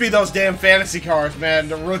 It must be those damn fantasy cars, man.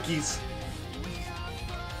 The rookies.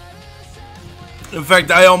 In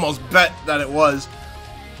fact, I almost bet that it was.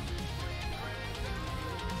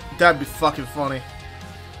 That'd be fucking funny.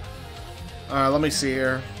 Alright, let me see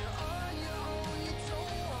here.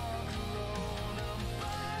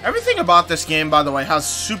 Everything about this game, by the way, has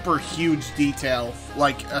super huge detail.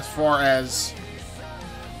 Like, as far as...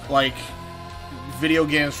 like... video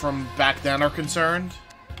games from back then are concerned.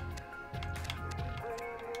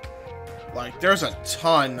 Like, there's a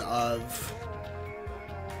ton of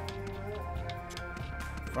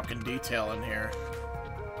fucking detail in here.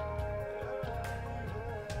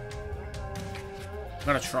 I'm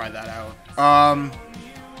gonna try that out.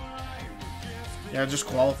 Yeah, just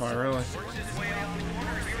qualify, really.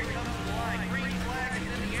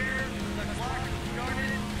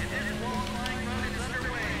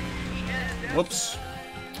 Whoops.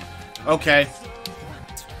 Okay.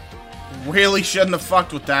 Really shouldn't have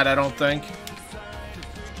fucked with that, I don't think.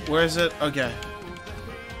 Where is it? Okay.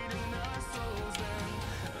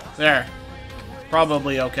 There.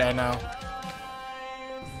 Probably okay now.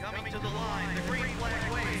 Coming to the line, the green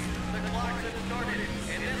flag waves. The clocks have started,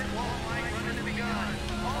 and this qualifying run has begun.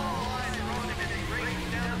 All eyes are on him as he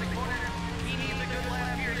races down the corner. He needs a good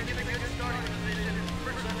lap here to get a good starting position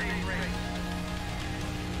for Sunday's race.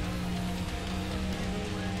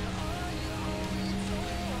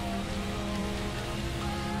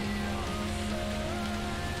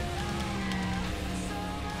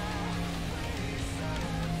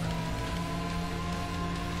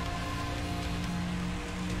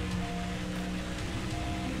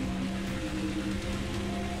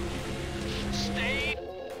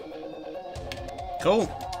 Cool.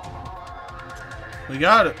 We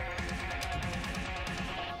got it.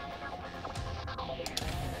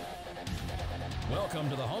 Welcome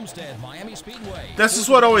to the Homestead Miami Speedway. This is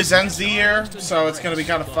what always ends the year, so it's gonna be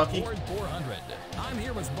kind of fucky. Ford 400. I'm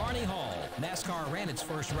here with Barney Hall. NASCAR ran its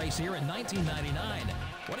first race here in 1999.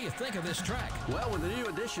 What do you think of this track? Well, with the new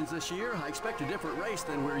additions this year, I expect a different race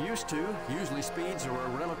than we're used to. Usually speeds are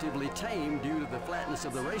relatively tame due to the flatness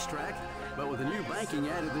of the racetrack. But with the new banking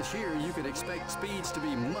added this year, you can expect speeds to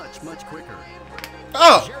be much, much quicker.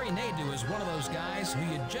 Oh! Jerry Nadeau is one of those guys who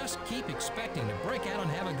you just keep expecting to break out and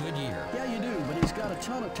have a good year. Yeah, you do, but he's got a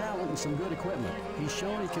ton of talent and some good equipment. He's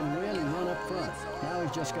shown he can win and run up front. Now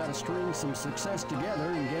he's just got to string some success together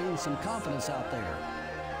and gain some confidence out there.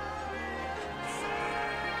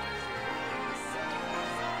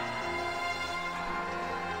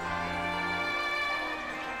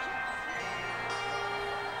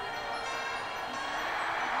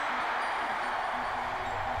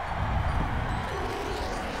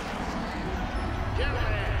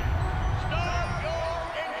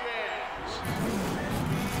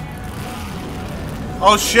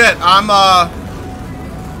 Oh shit, I'm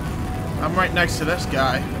right next to this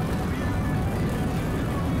guy.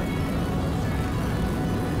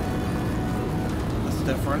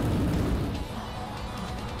 different.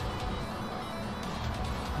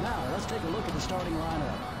 Now, let's take a look at the starting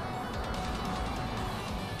lineup.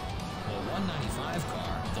 The 195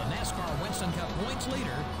 car, the NASCAR Winston Cup points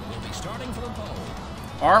leader, will be starting for the pole.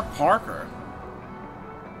 R. Parker.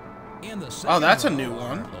 In the Oh, that's a row new are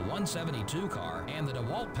one. The 172 car and the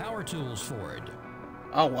DeWalt Power Tools Ford.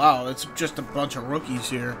 Oh, wow. It's just a bunch of rookies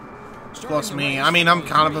here. Starting Plus the me. race I mean, I'm for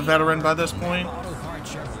kind of a three veteran by are this point. Auto Part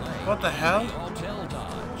Chevrolet What the hell? and the Autel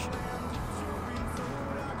Dodge.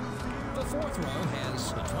 The fourth row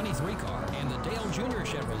has the 23 car and the Dale Jr.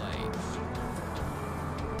 Chevrolet.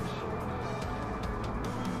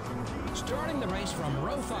 Starting the race from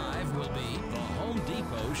row 5 will be the Home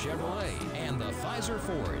Depot Chevrolet and the Pfizer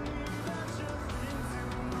Ford.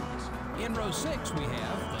 In row 6, we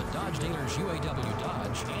have the Dodge Dealers UAW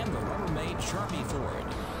Dodge and the Rubbermaid Sharpie Ford.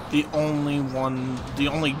 The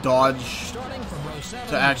only Dodge Starting from row 7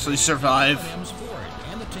 to actually survive. M&M's Ford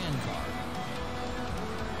and the 10 car.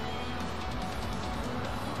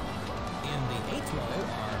 In the 8th row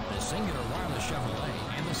are the Singular Wireless Chevrolet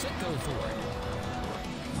and the Citgo Ford.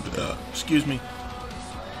 Excuse me.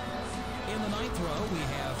 In the 9th row, we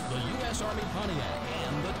have the U.S. Army Pontiac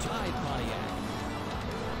and the Tide Pontiac.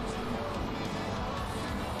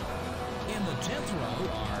 In the 10th row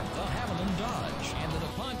are the Haviland Dodge and the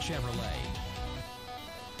DuPont Chevrolet.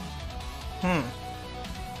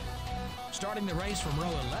 Starting the race from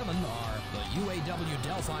row 11 are the UAW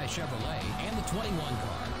Delphi Chevrolet and the 21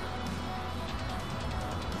 car.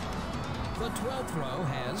 The 12th row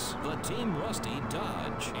has the Team Rusty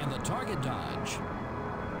Dodge and the Target Dodge.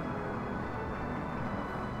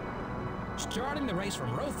 Starting the race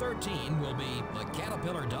from row 13 will be the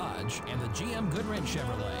Caterpillar Dodge and the GM Goodwrench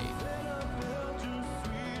Chevrolet.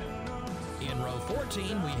 In row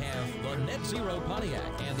 14, we have the Net Zero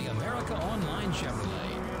Pontiac and the America Online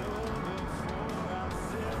Chevrolet.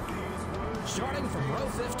 Starting from row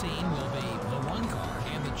 15 will be the 1 car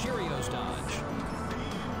and the Cheerios Dodge.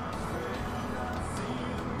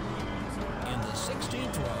 In the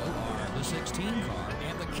 16th row are the 16 car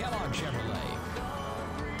and the Kellogg Chevrolet.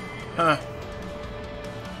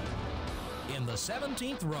 In the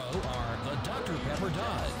 17th row are the Dr. Pepper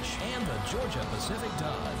Dodge and the Georgia Pacific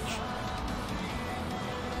Dodge.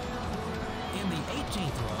 In the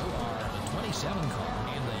 18th row are the 27 car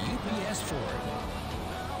and the UPS Ford.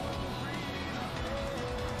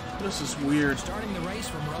 This is weird. Starting the race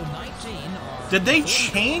from row 19 are Did they the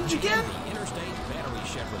change again? the Interstate Battery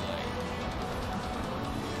Chevrolet.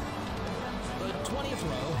 The 20th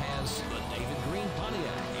row has the David Green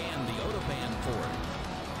Pontiac and the Otopan Ford.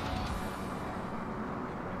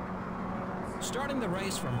 Starting the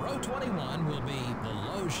race from row 21 will be the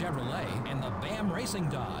Lowe Chevrolet and the BAM Racing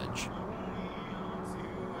Dodge.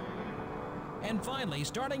 And finally,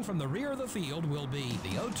 starting from the rear of the field will be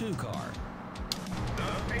the O2 car.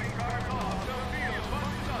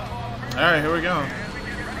 All right, here we go.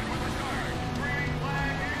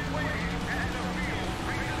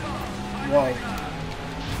 Whoa.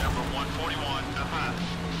 Number 141, up high.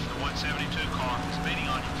 The 172 car is speeding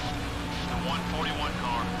on you. The 141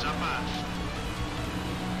 car is up high.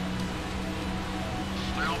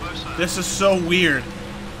 Clear on both sides. This is so weird.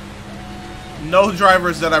 No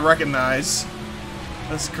drivers that I recognize.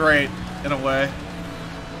 That's great, in a way.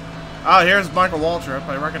 Oh, here's Michael Waltrip.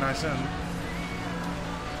 I recognize him.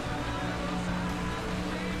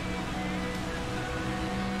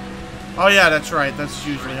 Oh yeah, that's right. That's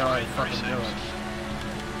usually how I fucking do it.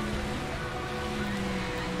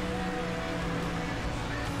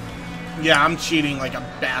 Yeah, I'm cheating like a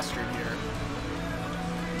bastard here.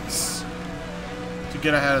 To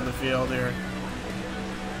get ahead of the field here.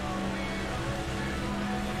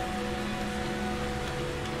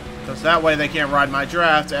 Because that way they can't ride my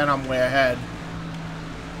draft and I'm way ahead.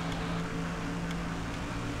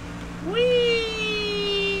 Whee!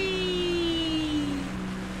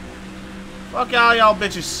 Fuck all y'all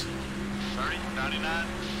bitches. 30-99.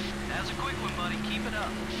 That's a quick one, buddy. Keep it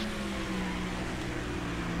up.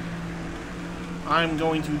 I'm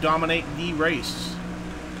going to dominate the race.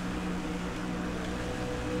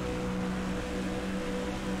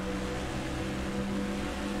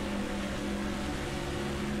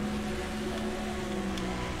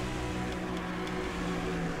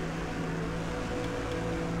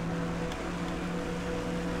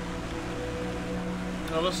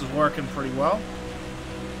 Well, this is working pretty well.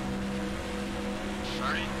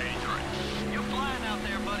 30-83. You're flying out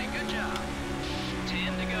there, buddy. Good job.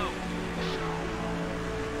 10 to go.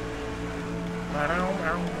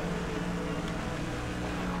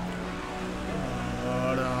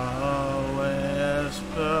 What a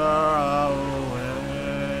whisper away.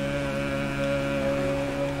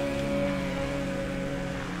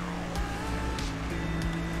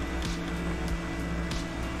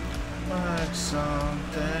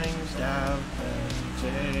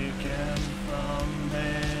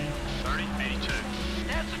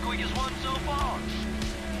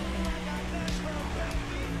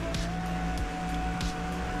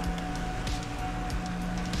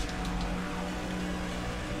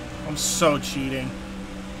 I'm so cheating.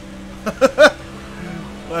 But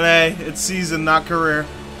hey, it's season, not career.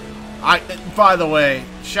 By the way,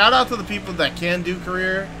 shout out to the people that can do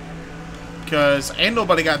career, because ain't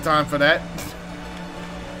nobody got time for that.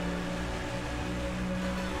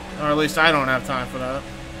 Or at least I don't have time for that.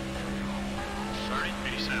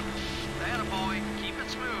 30-87. Attaboy, keep it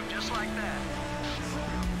smooth, just like that.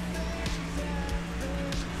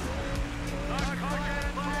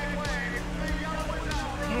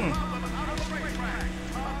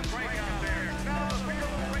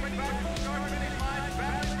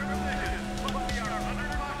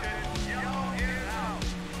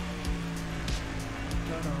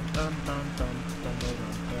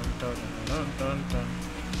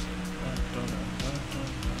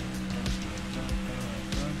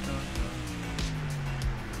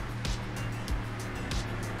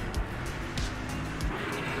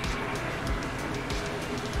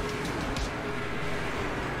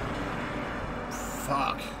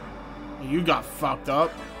 Fuck. You got fucked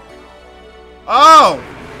up. Oh!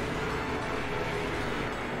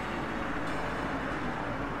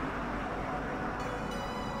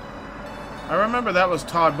 I remember that was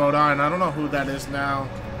Todd Bodine. I don't know who that is now.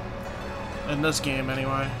 In this game,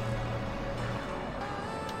 anyway.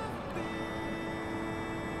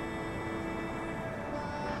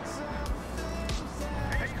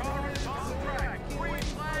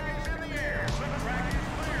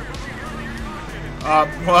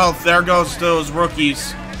 Well, there goes those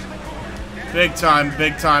rookies. Big time,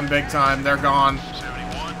 big time, big time. They're gone.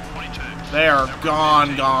 71-22. They are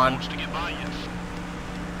gone. Wants to get by you.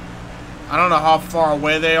 I don't know how far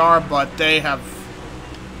away they are, but they have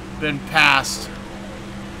been passed.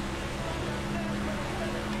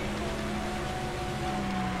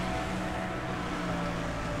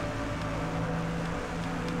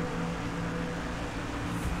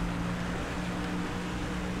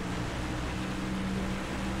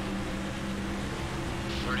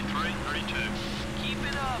 Keep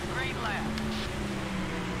it up, great lap.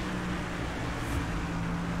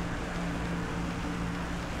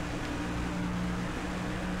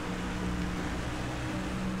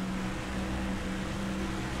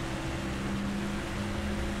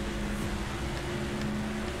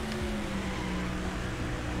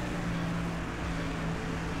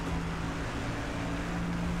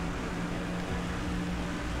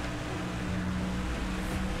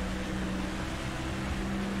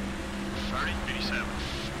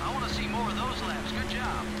 I want to see more of those laps. Good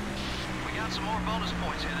job. We got some more bonus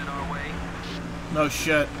points headed our way. No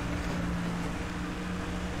shit.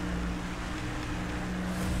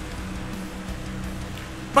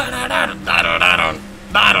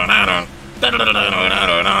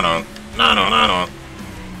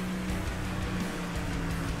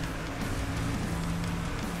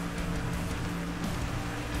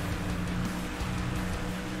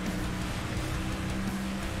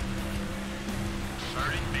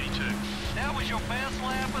 That was your best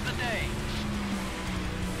lap of the day.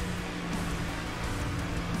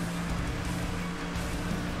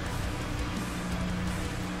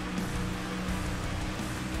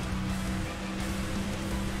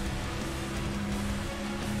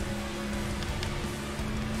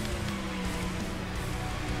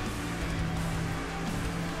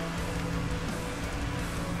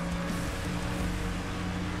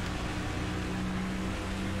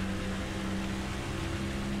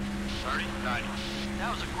 That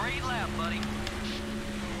was a great lap, buddy.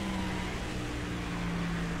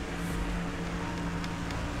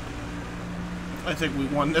 I think we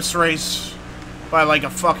won this race by like a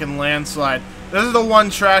fucking landslide. This is the one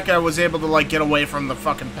track I was able to like get away from the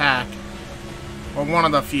fucking pack. Or one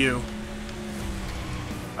of the few.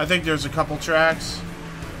 I think there's a couple tracks.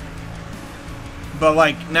 But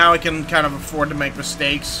like now I can kind of afford to make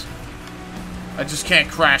mistakes. I just can't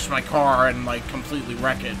crash my car and like completely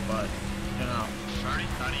wreck it, but you know.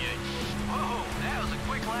 30-98. Whoa, that was a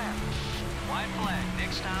quick lap. White flag,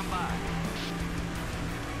 next time by.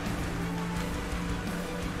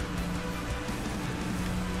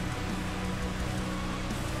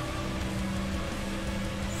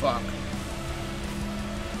 Fuck.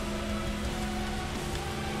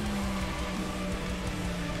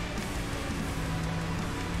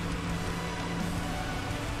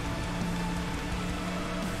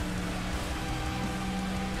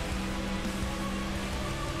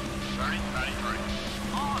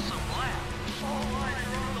 Awesome lap. All right,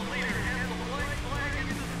 from the leader as the white flag is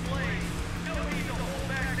displayed. No need to hold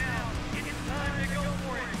back now. It's time to go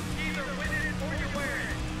for it. Either win it or you wear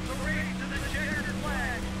it. The race to the checkered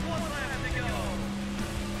flag. One lap to go.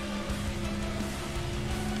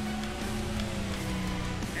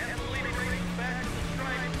 And the leader races back to the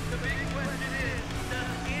stripe to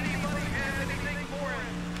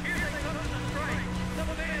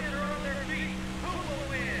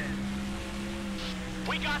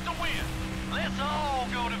got the win. Let's all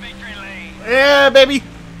go to victory lane. Yeah, baby.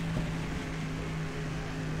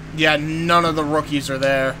 Yeah, none of the rookies are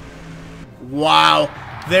there. Wow.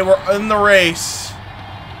 They were in the race.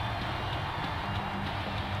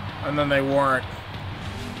 And then they weren't.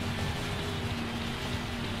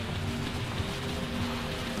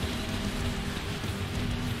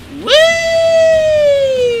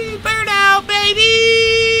 Whee! Burnout,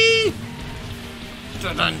 baby!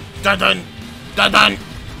 Dun dun dun dun dun dun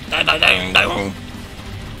dun dun dun.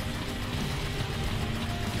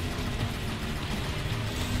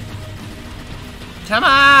 Come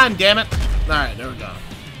on, damn it! All right, there we go.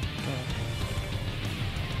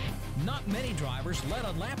 Not many drivers led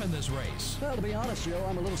a lap in this race. Well, to be honest, Joe,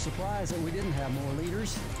 I'm a little surprised that we didn't have more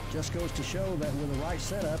leaders. Just goes to show that with the right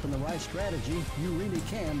setup and the right strategy, you really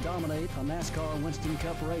can dominate a NASCAR Winston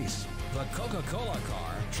Cup race. The Coca-Cola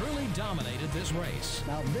car truly dominated this race.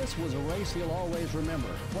 Now, this was a race he'll always remember.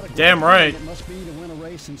 What a great Damn right. feeling it must be to win a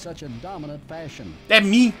race in such a dominant fashion. That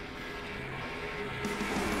me.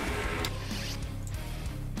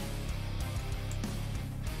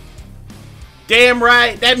 Damn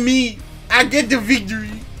right, that me. I get the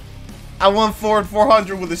victory. I won Ford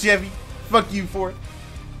 400 with a Chevy. Fuck you, Ford.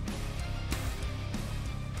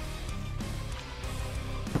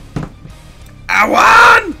 I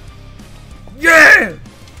won! Yeah!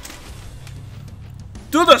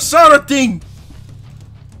 Do the soda thing!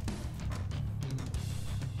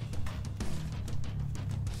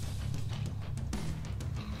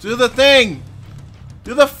 Do the thing!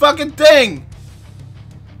 Do the fucking thing!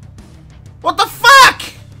 What the fuck?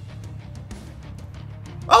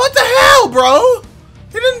 Oh, what the hell, bro?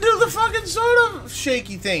 He didn't do the fucking soda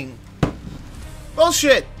shaky thing.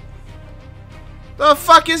 Bullshit. The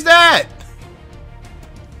fuck is that?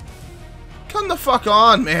 Come the fuck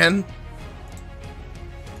on, man.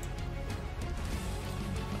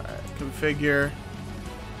 Alright, configure.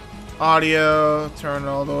 Audio. Turn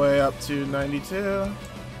all the way up to 92.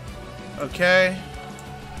 Okay.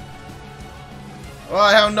 Well,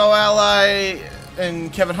 I have no ally in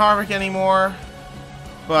Kevin Harvick anymore,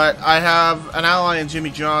 but I have an ally in Jimmy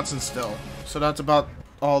Johnson still. So that's about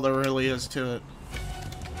all there really is to it.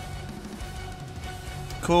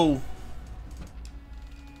 Cool.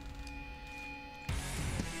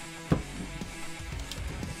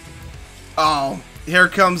 Oh, here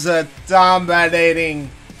comes a dominating.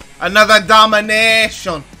 Another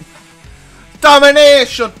domination.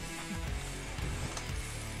 Domination.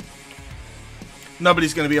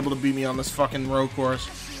 Nobody's gonna be able to beat me on this fucking road course.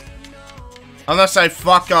 Unless I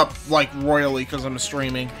fuck up, like, royally because I'm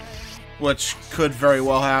streaming. Which could very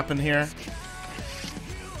well happen here.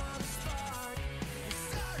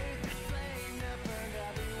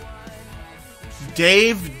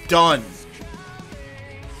 Dave Dunn.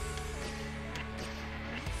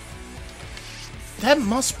 That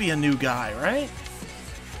must be a new guy, right?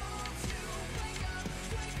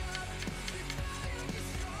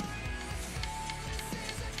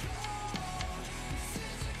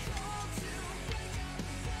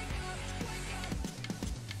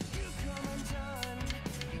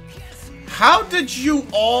 How did you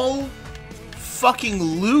all fucking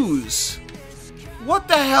lose? What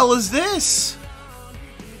the hell is this?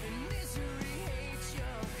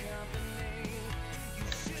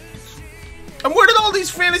 And where did all these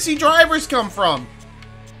fantasy drivers come from?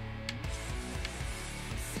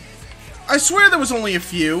 I swear there was only a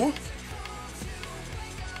few.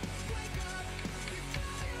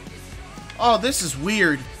 Oh, this is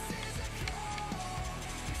weird.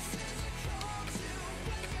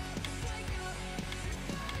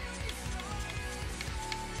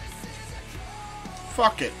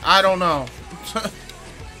 Fuck it. I don't know.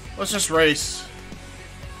 Let's just race.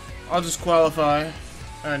 I'll just qualify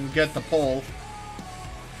and get the pole.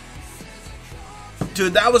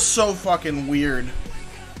 Dude, that was so fucking weird.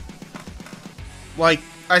 Like,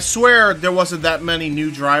 I swear there wasn't that many new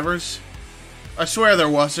drivers. I swear there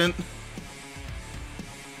wasn't.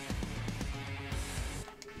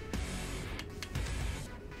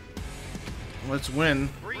 Let's win.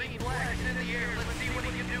 Green flags in the air. Let's see what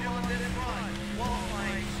he can do on this run.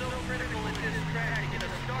 Qualifying so critical at this track to get a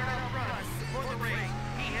start up front for the race.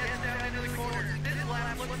 He heads down into the corner. This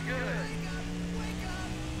lap looks good.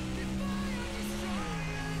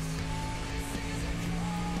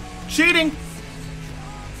 Cheating!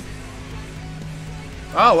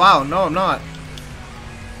 Oh wow, no I'm not.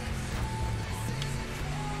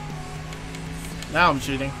 Now I'm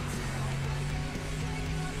cheating.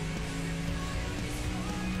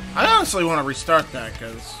 I honestly want to restart that,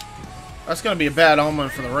 because that's going to be a bad omen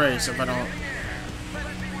for the race if I don't.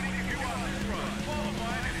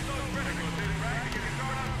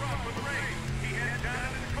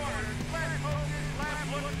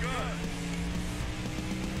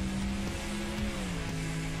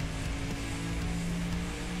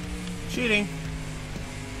 Cheating.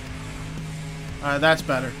 Alright, that's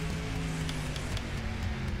better.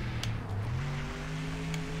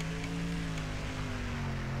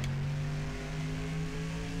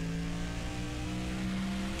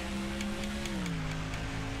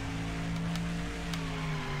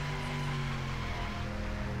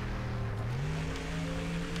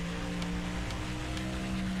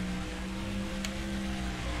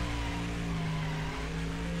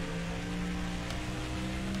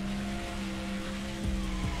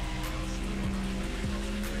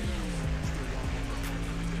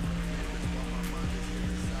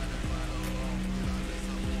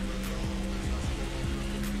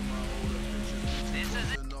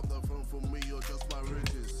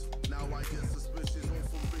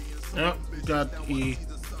 Yep, got the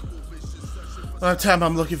tab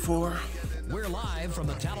I'm looking for. We're live from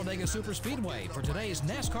the Talladega Superspeedway for today's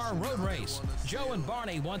NASCAR road race. Joe and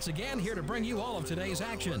Barney once again here to bring you all of today's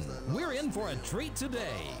action. We're in for a treat today.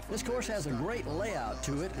 This course has a great layout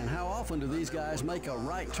to it, and how often do these guys make a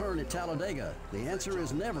right turn at Talladega? The answer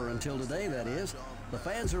is never, until today, that is. The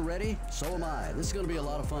fans are ready, so am I. This is going to be a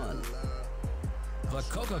lot of fun. The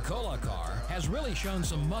Coca-Cola car has really shown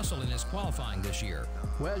some muscle in its qualifying this year.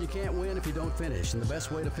 Well, you can't win if you don't finish, and the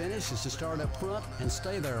best way to finish is to start up front and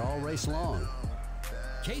stay there all race long.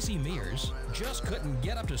 Casey Mears just couldn't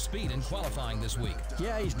get up to speed in qualifying this week.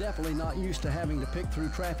 Yeah, he's definitely not used to having to pick through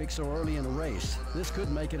traffic so early in a race. This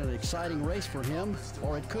could make it an exciting race for him,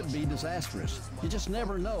 or it could be disastrous. You just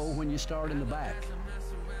never know when you start in the back.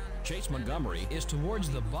 Chase Montgomery is towards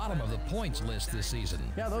the bottom of the points list this season.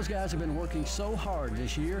 Yeah, those guys have been working so hard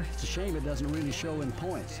this year. It's a shame it doesn't really show in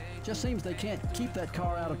points. Just seems they can't keep that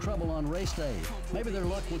car out of trouble on race day. Maybe their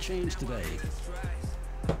luck will change today.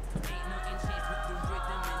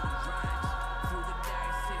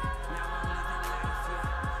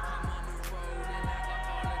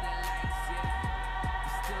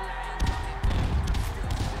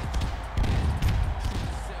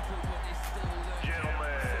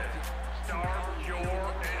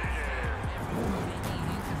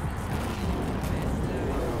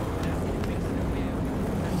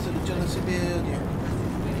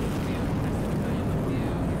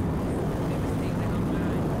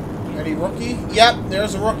 Any rookie? Yep,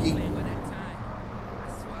 there's a rookie.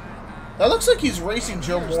 That looks like he's racing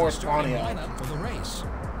Joe Moore's Pontiac. For the race.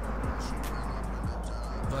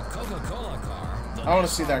 The Coca-Cola car, I want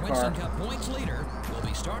to see that car. Cup points leader, will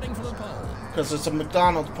be starting for the pole. Because it's a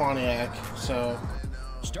McDonald's Pontiac, so.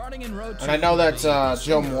 Starting in row 2, and I know that's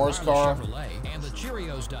Joe Moore's car. And the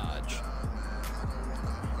Cheerios Dodge.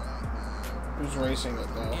 Who's racing it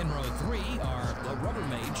though? In row 3 are the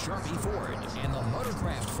Rubbermaid Sharpie Ford and the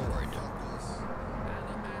Motorcraft Ford.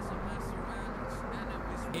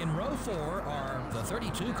 In row 4 are the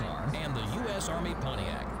 32 car and the U.S. Army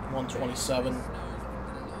Pontiac. 127.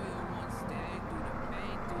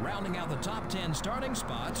 Rounding out the top 10 starting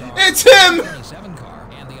spots are it's him! the 27 car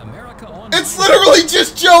and the America Online. It's literally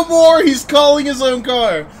just Joe Moore. He's calling his own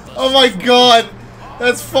car. Oh my god.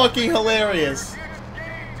 That's fucking hilarious.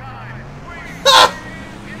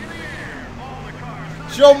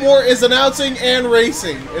 Joe Moore is announcing and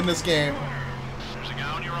racing in this game. There's a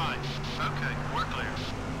guy on your right. Okay, we're clear.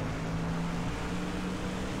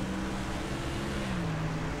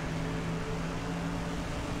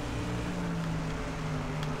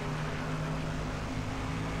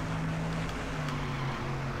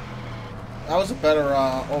 That was a better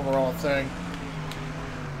overall thing.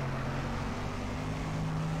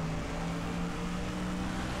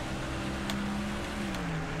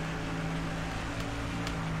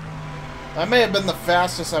 That may have been the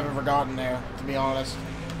fastest I've ever gotten there, to be honest.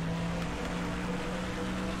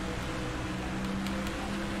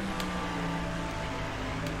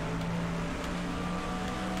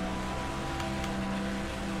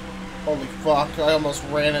 Holy fuck, I almost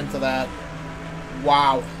ran into that.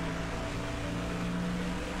 Wow.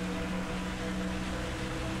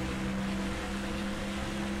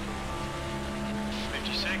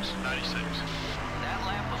 That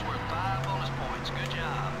lap was worth 5 bonus points. Good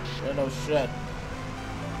job. Yeah, no shit.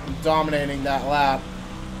 I'm dominating that lap.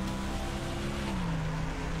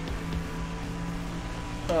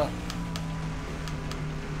 Huh.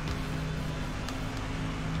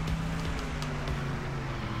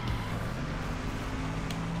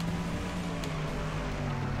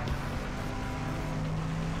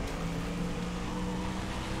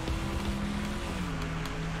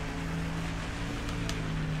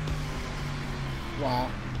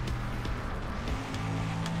 Wow.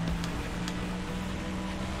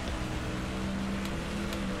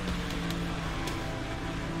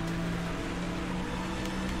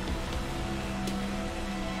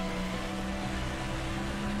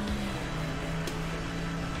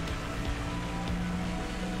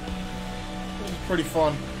 pretty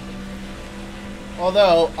fun.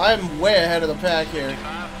 Although, I'm way ahead of the pack here. 55.81.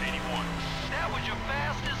 That was your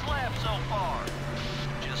fastest lap so far.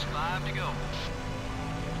 Just 5 to go.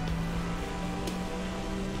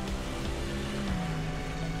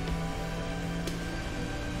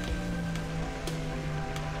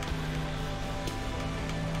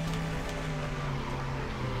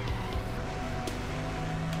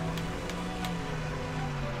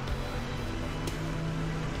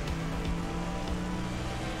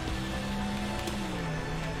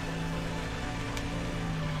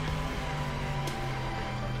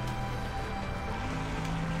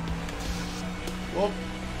 We'll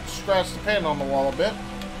scratch the paint on the wall a bit.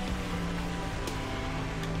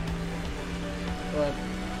 But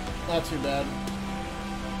not too bad.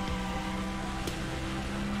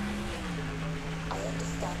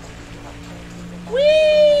 Whee!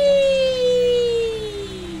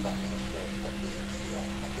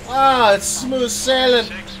 Ah, it's smooth sailing.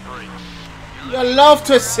 6-3. You love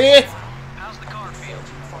to see it. How's the car feel?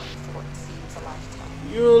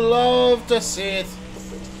 You love to see it.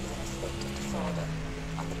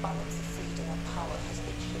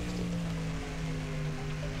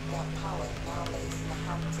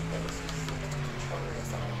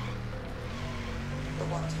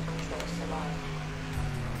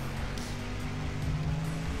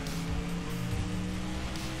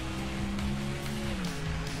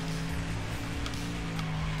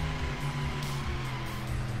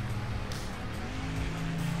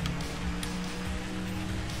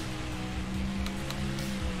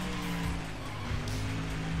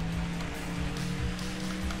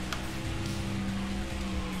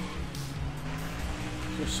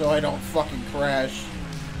 Just so I don't fucking crash.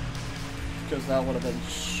 Because that would have been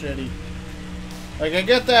shitty. Like, I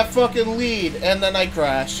get that fucking lead, and then I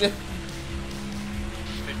crash.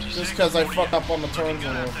 Just because I fuck up on the turns a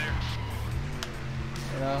little.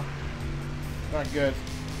 You know? Not good.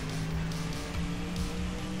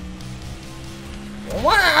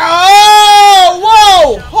 Wow!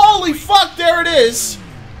 Whoa! Holy fuck, there it is!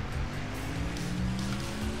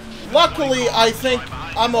 Luckily, I think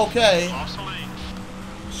I'm okay.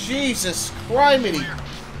 Jesus criminy.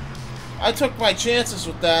 I took my chances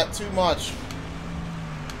with that too much.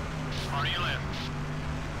 Part of your left.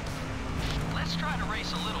 Let's try to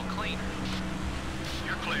race a little cleaner.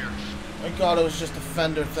 You're clear. Thank God it was just a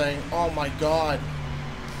fender thing. Oh my God.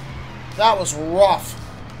 That was rough.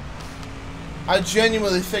 I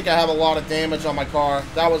genuinely think I have a lot of damage on my car.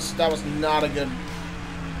 That was not a good...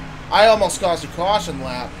 I almost caused a caution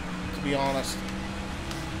lap, to be honest.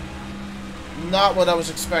 Not what I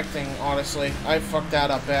was expecting, honestly. I fucked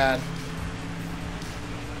that up bad.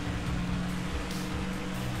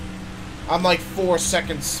 I'm like 4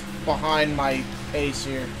 seconds behind my pace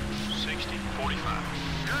here. 60.45.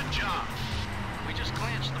 Good job. We just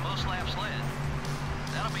clinched the most laps led.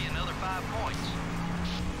 That'll be another 5 points.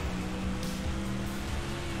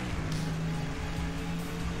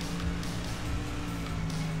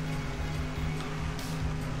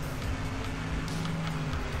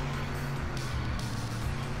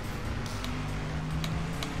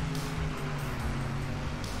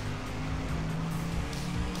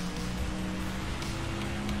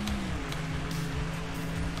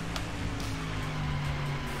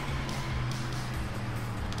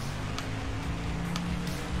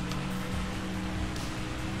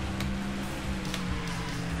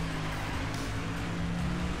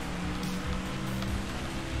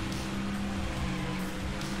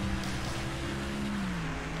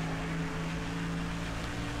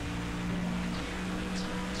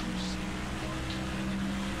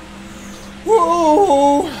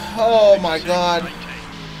 Whoa! Oh my God.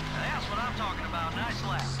 That's what I'm talking about. Nice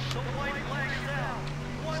lap. The white flag is out.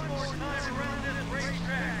 One more time around this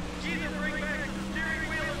racetrack. Either bring back the steering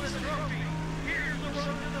wheel of the trophy. Here's the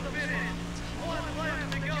road to the finish. 1 lap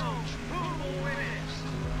to go. Who will win it?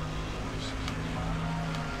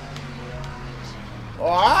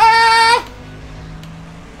 Ah!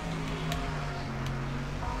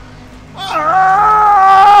 Ah!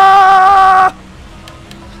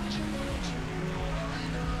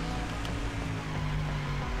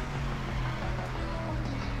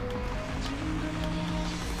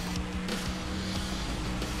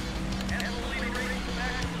 As the leader races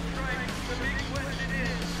back to the stripe, the big question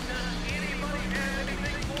is, does anybody have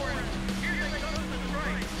anything for him? Here comes the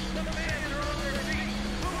stripe. The fans are on their feet.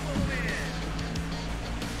 Who will win it?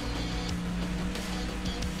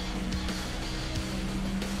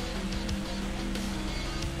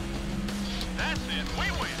 That's it. We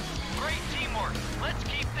win. Great teamwork. Let's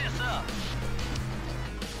keep this up.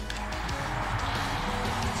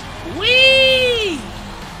 Whee!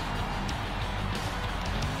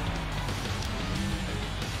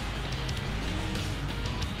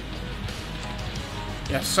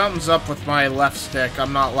 Yeah, something's up with my left stick.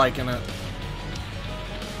 I'm not liking it.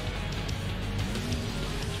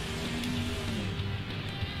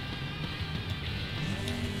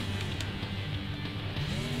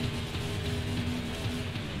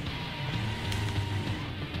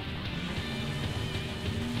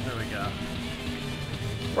 There we go.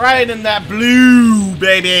 Right in that blue,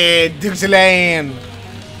 baby! Dixieland!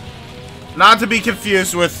 Not to be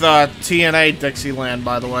confused with TNA Dixieland,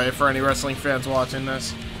 by the way, for any wrestling fans watching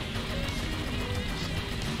this.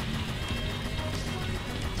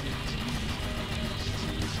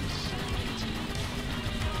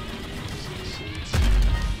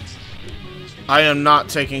 I am not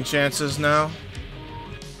taking chances now.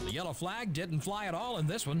 The yellow flag didn't fly at all in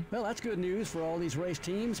this one. Well, that's good news for all these race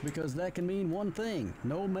teams because that can mean one thing: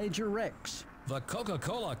 no major wrecks. The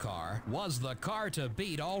Coca-Cola car was the car to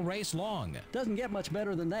beat all race long. Doesn't get much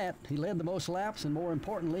better than that. He led the most laps, and more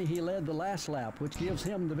importantly, he led the last lap, which gives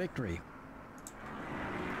him the victory.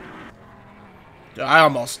 I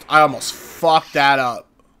almost fucked that up.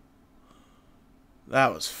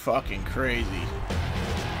 That was fucking crazy.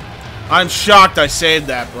 I'm shocked I saved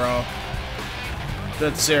that, bro.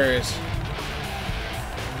 That's serious.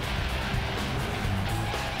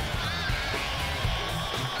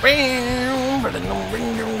 I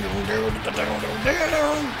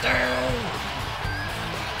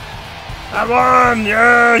won!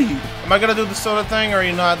 Yay! Am I gonna do the soda thing, or are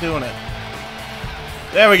you not doing it?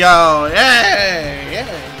 There we go! Yay! Yay!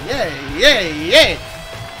 Yay! Yay! Yay!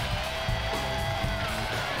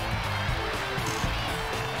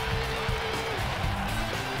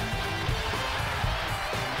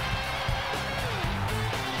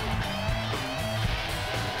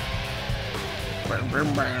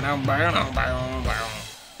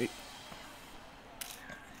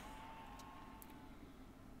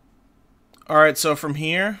 Alright, so from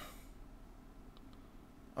here,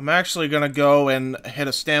 I'm actually going to go and hit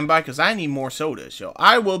a standby because I need more sodas. So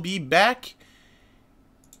I will be back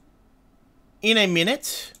in a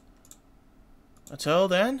minute. Until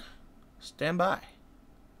then, stand by.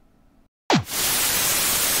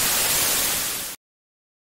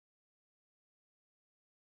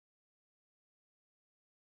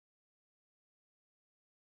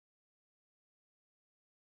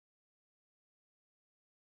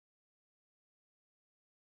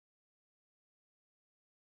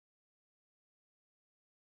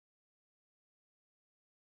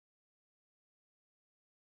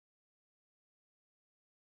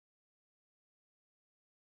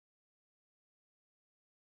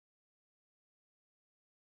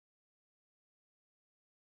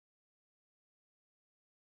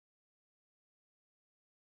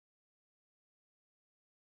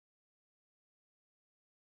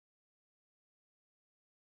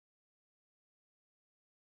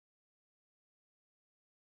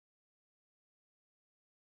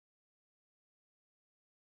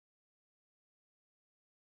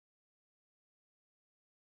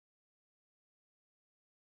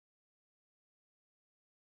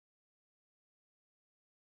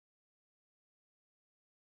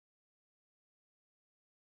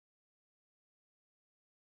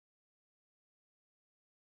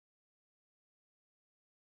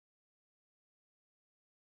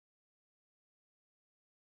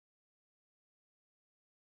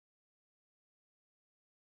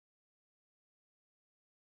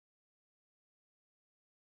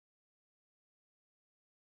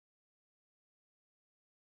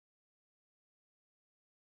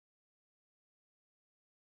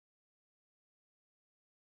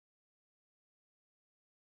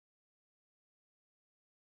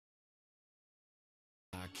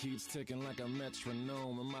 Keeps ticking like a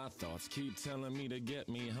metronome, and my thoughts keep telling me to get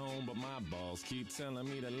me home, but my balls keep telling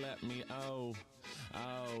me to let me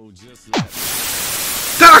just let me.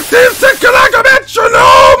 Doc keeps ticking like a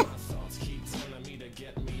metronome!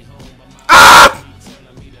 Ah!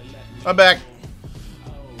 I'm back.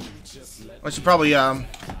 I should probably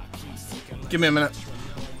give me a minute.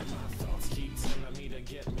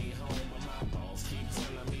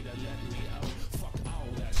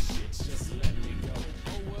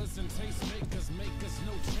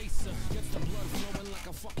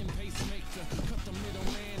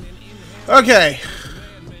 Okay.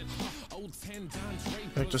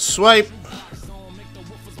 Back to swipe.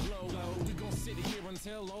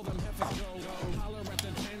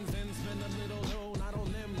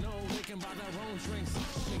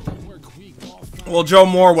 Well, Joe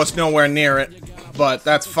Moore was nowhere near it, but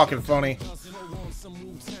that's fucking funny.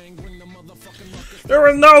 There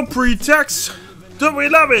was no pretext. Do we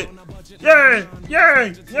love it? Yay!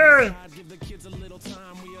 Yay! Yay!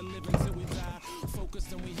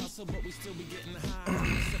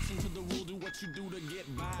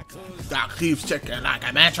 That keeps ticking like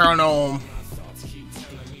a metronome.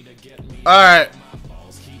 Alright.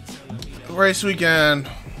 Race weekend.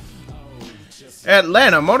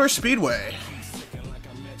 Atlanta Motor Speedway.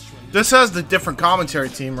 This has the different commentary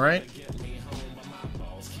team, right?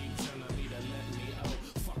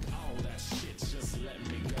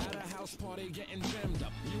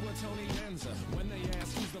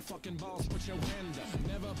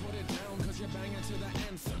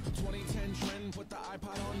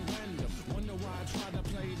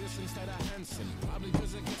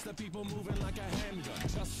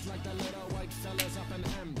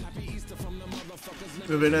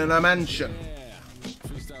 Living in a mansion.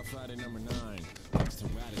 Freestyle Friday number 9. Thanks to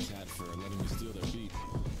Ratatat for letting me steal their beat.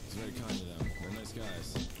 It's very kind of them. They're nice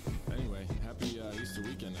guys. Anyway, happy Easter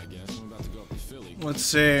weekend, I guess. I'm about to go up to Philly. Let's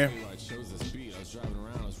see. I chose this beat. I was driving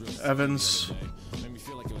around. I was real Evans. Made me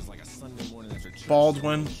feel like it was like a Sunday morning after church.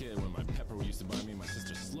 Baldwin. Kid, when my pepper used to buy me and my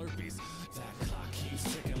sister Slurpees. That clock keeps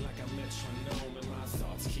ticking like a metronome, and my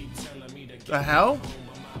thoughts keep telling me to get The hell? home,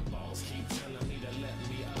 but my balls keep telling me to let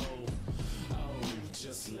me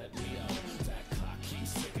just let me that clock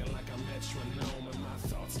keeps ticking like a metronome, and my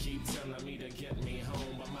thoughts keep telling me to get me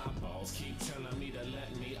home, but my balls keep telling me to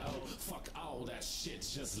let me fuck all that shit,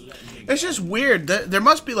 just let me It's just weird. There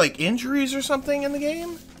must be like injuries or something in the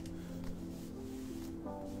game.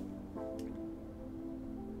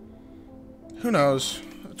 Who knows?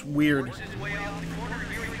 It's weird.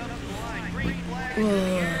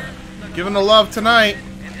 Giving the love tonight.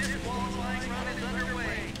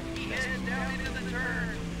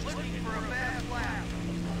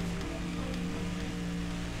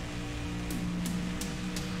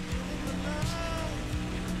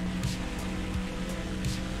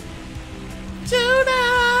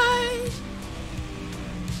 Tonight.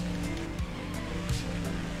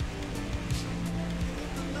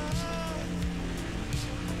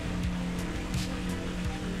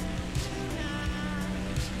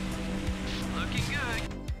 Looking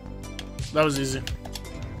good. That was easy.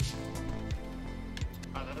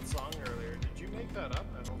 I had a song earlier. Did you make that up?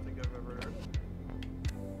 I don't think I've ever heard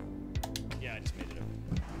it. Yeah, I just made it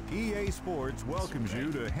up. EA Sports welcomes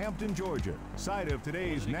you to Hampton, Georgia, site of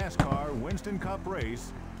today's NASCAR Winston Cup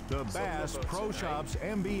race, the Bass Pro Shops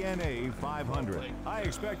MBNA 500. I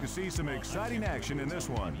expect to see some exciting action in this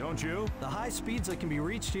one, don't you? The high speeds that can be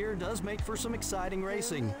reached here does make for some exciting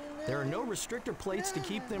racing. There are no restrictor plates to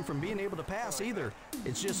keep them from being able to pass either.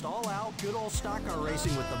 It's just all out, good old stock car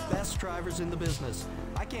racing with the best drivers in the business.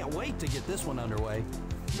 I can't wait to get this one underway.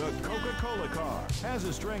 The Coca-Cola car has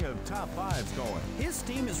a string of top 5s going. His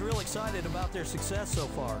team is real excited about their success so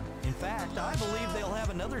far. In fact, I believe they'll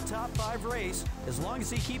have another top 5 race as long as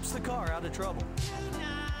he keeps the car out of trouble.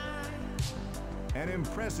 An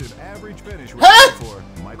impressive average finish Huh?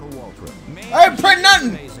 for Michael Waltrip. Man, I didn't print nothing.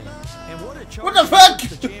 amazing. And what a charge What the fuck?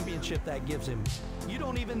 the championship that gives him. You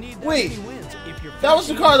don't even need that Wait, many wins if you're that was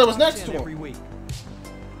the finishing car in that was top next 10 to him. every week.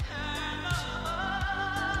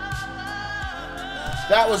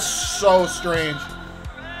 That was so strange.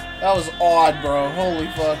 That was odd, bro. Holy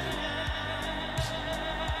fuck.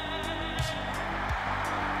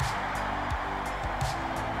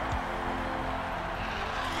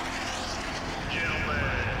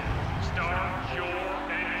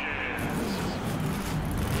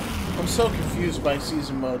 I'm so confused by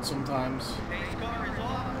season mode sometimes. Pace car is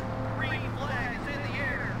off. Green flag is in the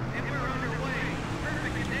air, and we're underway.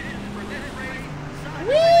 Perfect conditions for this race. Side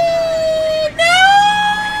by side.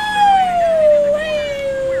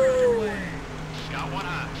 We're underway. Got one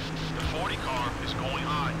eye. The 40 car is going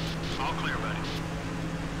high. All clear, buddy.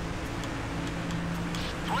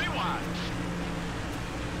 3 wide.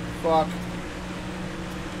 Fuck.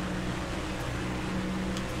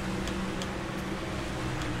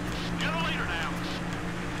 You're the leader now.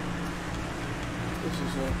 This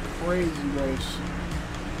is a crazy race.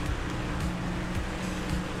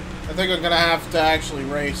 I think I'm gonna have to actually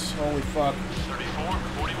race. Holy fuck. 34,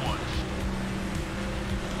 41.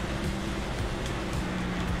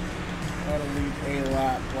 Gotta lead a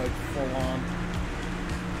lap, like, full on.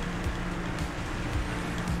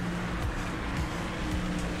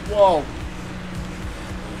 Whoa.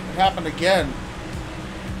 It happened again.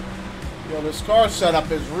 Yo, this car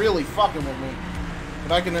setup is really fucking with me.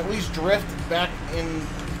 But I can at least drift back in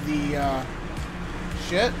the,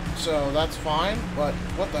 shit, so that's fine. But,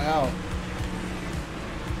 what the hell?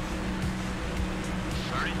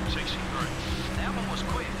 30, 63. That one was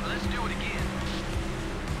quick. Let's do it again.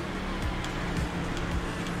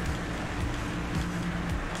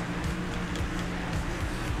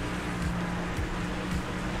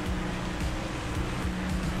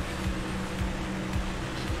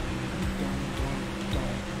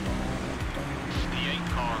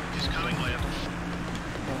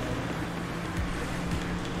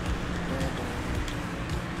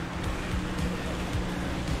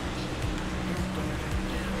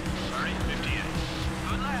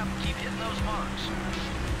 those marks.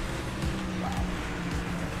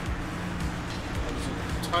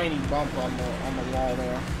 There's a tiny bump on the wall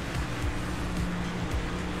there.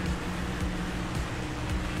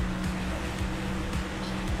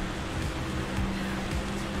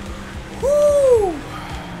 Woo!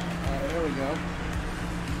 Alright, there we go.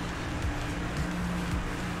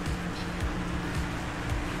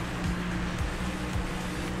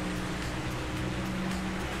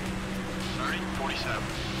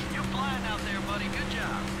 You're flying out there, buddy. Good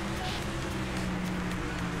job.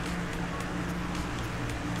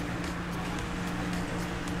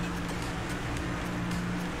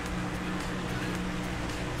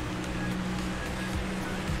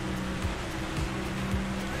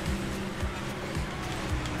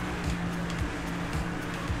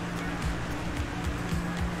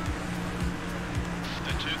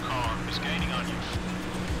 The 2 car is gaining on you.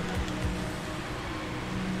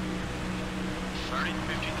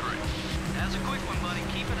 30-53. That's a quick one, buddy.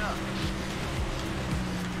 Keep it up.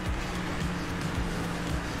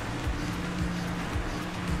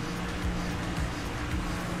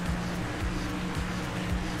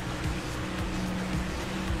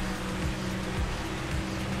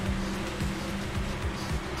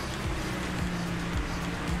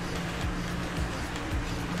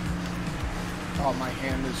 Oh, my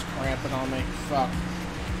hand is cramping on me. Fuck.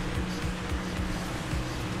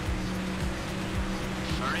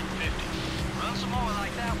 30-50. Run some more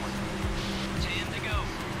like that one. 10 to go.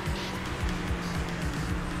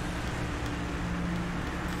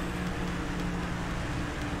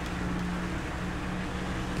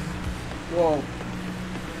 Whoa.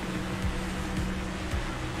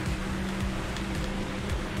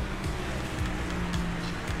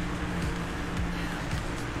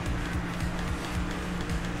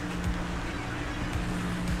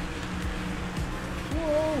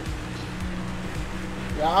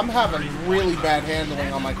 Yeah, I'm having really bad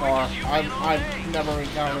handling on my car. I've never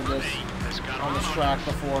encountered this on this track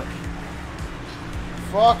before.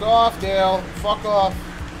 Fuck off, Dale. Fuck off.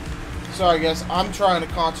 Sorry, guys. I'm trying to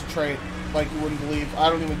concentrate like you wouldn't believe.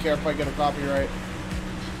 I don't even care if I get a copyright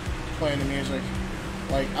playing the music.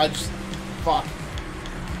 Like, I just... Fuck.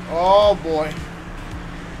 Oh, boy.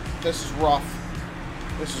 This is rough.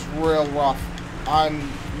 This is real rough.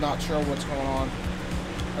 I'm not sure what's going on.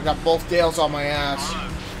 I got both Dales on my ass.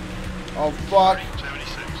 Oh, fuck.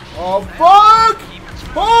 Oh, fuck!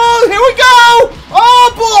 Oh, here we go!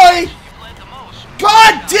 Oh, boy!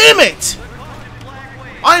 God damn it!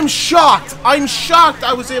 I'm shocked. I'm shocked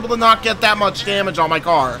I was able to not get that much damage on my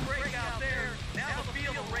car.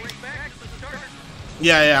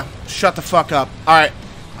 Yeah. Shut the fuck up. Alright.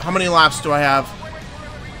 How many laps do I have?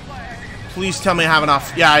 Please tell me I have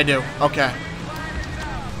enough. Yeah, I do. Okay.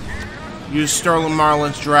 Use Sterling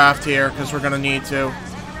Marlin's draft here, because we're going to need to.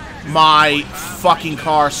 My fucking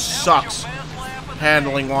car sucks.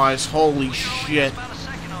 Handling-wise. Holy shit.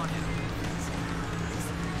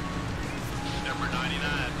 Number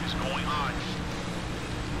 99 is going on.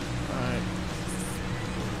 Alright.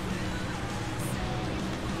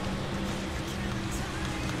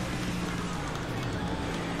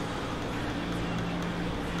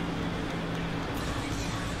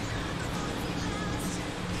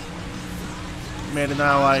 Made an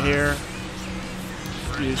ally here.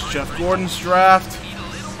 Use Jeff Gordon's draft.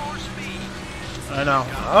 I know.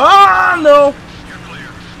 Ah, no!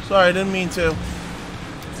 Sorry, I didn't mean to.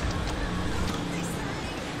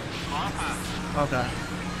 Okay.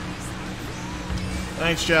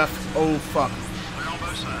 Thanks, Jeff. Oh, fuck. Clear on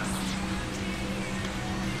both sides.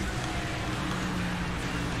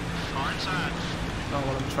 Car inside. Not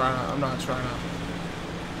what I'm not trying to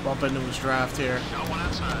bump into his draft here. Got one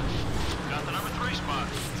outside. Got the number 3 spot.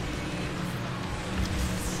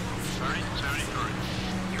 30-73.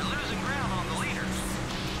 You're losing ground on the leaders.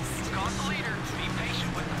 Caught the leader. Be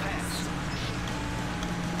patient with the pass.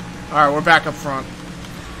 Alright, we're back up front.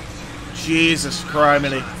 Jesus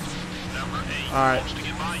criminy. Alright.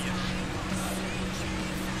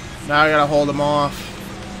 Now I gotta hold him off.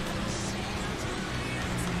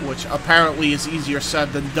 Which apparently is easier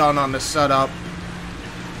said than done on this setup.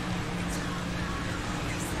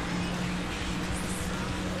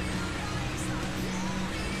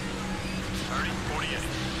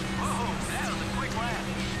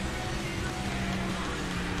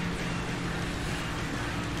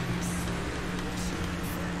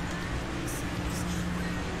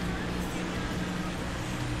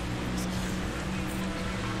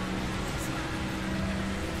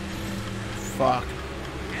 Fuck.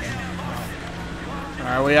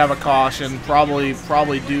 Alright, we have a caution. Probably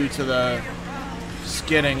due to the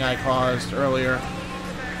skidding I caused earlier.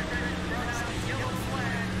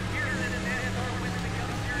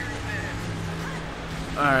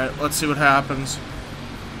 Alright, let's see what happens.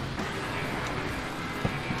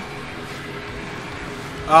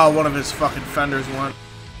 Oh, one of his fucking fenders went.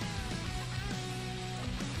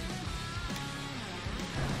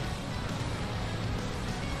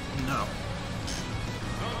 No.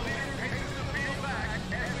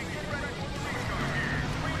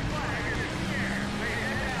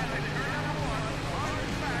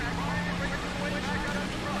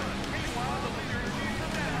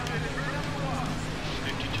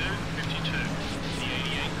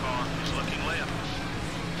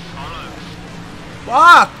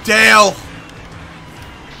 Fuck, Dale!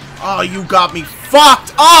 Oh, you got me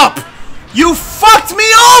fucked up! You fucked me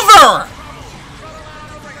over!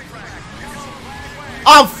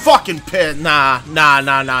 I'm fucking pissed. Nah.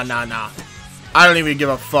 I don't even give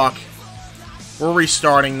a fuck. We're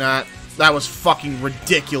restarting that. That was fucking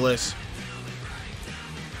ridiculous.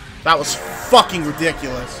 That was fucking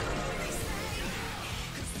ridiculous.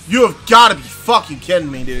 You have got to be fucking kidding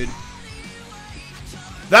me, dude.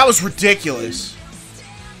 That was ridiculous.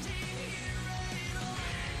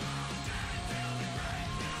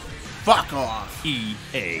 Fuck off.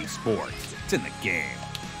 EA Sports. It's in the game.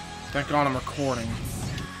 Thank God I'm recording.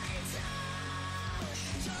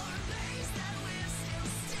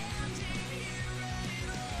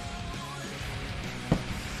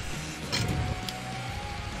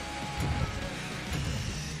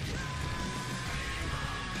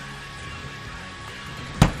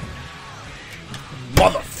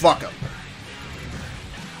 Motherfucker.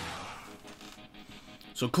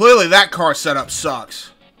 So clearly that car setup sucks.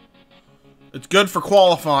 It's good for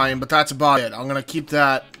qualifying, but that's about it. I'm gonna keep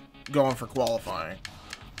that going for qualifying.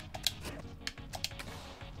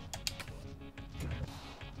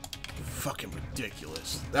 Fucking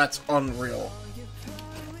ridiculous. That's unreal.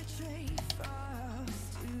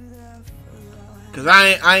 Cause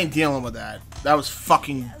I ain't dealing with that. That was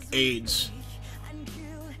fucking AIDS.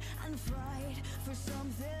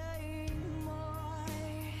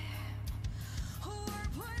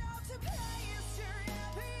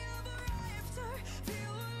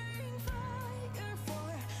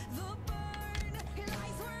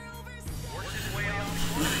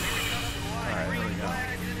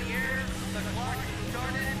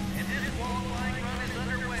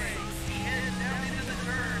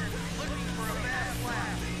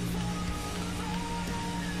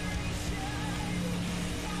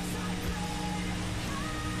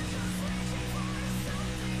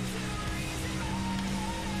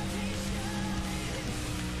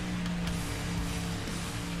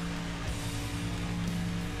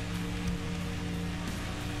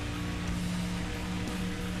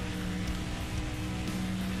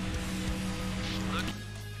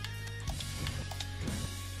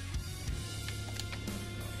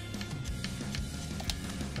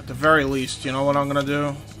 At the very least, you know what I'm gonna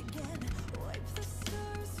do?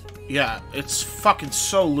 Yeah, it's fucking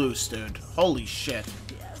so loose, dude. Holy shit.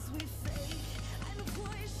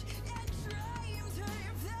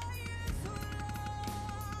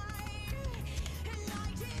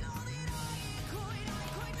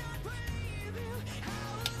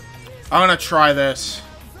 I'm gonna try this.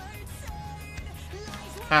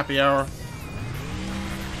 Happy hour.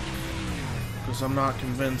 Because I'm not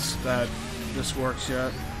convinced that this works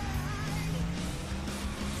yet.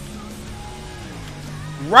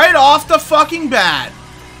 Right off the fucking bat.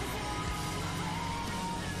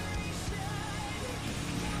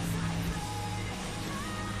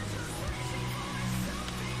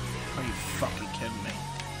 Are you fucking kidding me?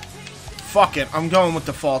 Fuck it, I'm going with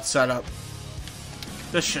default setup.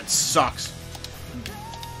 This shit sucks.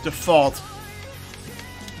 Default.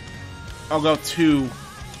 I'll go 2.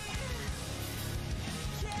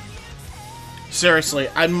 Seriously,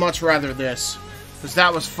 I'd much rather this. Because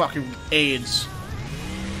that was fucking AIDS.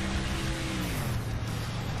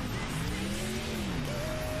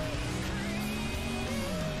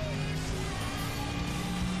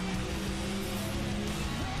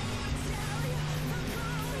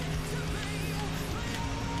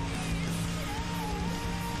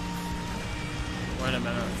 Wait a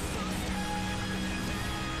minute.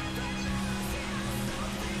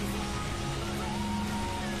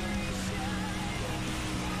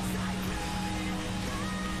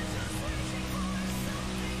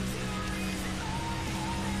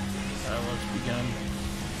 Let's begin.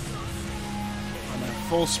 I'm at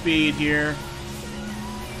full speed here.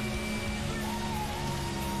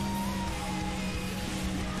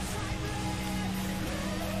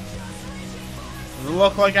 Doesn't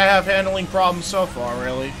look like I have handling problems so far,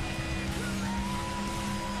 really.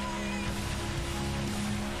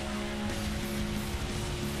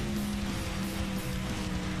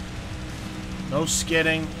 No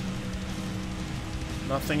skidding.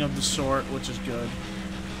 Nothing of the sort, which is good.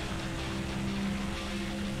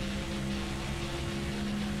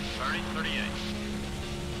 30-38.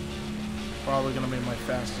 Probably gonna be my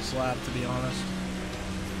fastest lap, to be honest.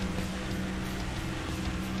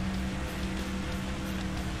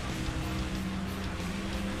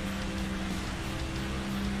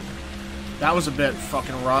 That was a bit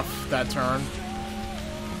fucking rough, that turn.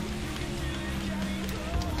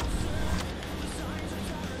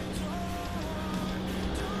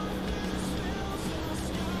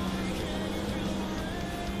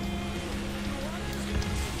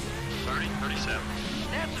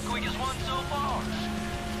 That's the quickest one so far.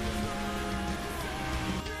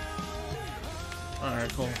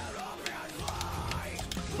 Alright, cool.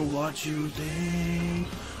 So what you think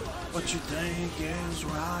is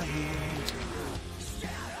right.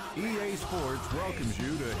 EA Sports welcomes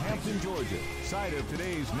you to Hampton, Georgia, site of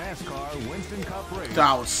today's NASCAR Winston Cup race.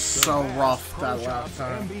 That was so rough, that last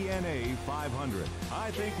time. MBNA 500.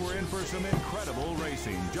 I think we're in for some incredible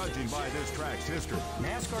racing, judging by this track's history.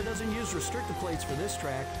 NASCAR doesn't use restrictor plates for this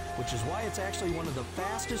track, which is why it's actually one of the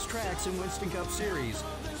fastest tracks in Winston Cup Series.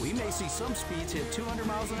 We may see some speeds hit 200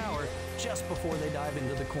 miles an hour just before they dive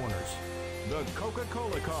into the corners. The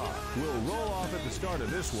Coca-Cola car will roll off at the start of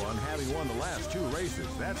this one, having won the last 2 races.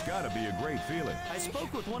 That's got to be a great feeling. I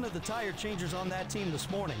spoke with one of the tire changers on that team this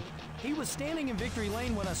morning. He was standing in victory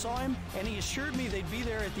lane when I saw him, and he assured me they'd be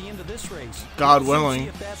there at the end of this race. God We'll willing. see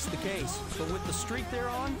if that's the case, but with the streak they're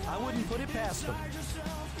on, I wouldn't put it past them.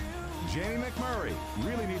 Jamie McMurray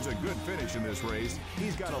really needs a good finish in this race.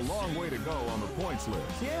 He's got a long way to go on the points list.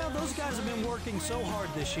 Yeah, those guys have been working so hard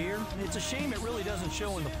this year. It's a shame it really doesn't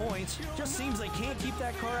show in the points. Just seems they can't keep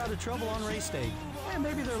that car out of trouble on race day. And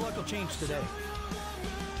maybe their luck will change today.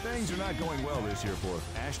 Things are not going well this year for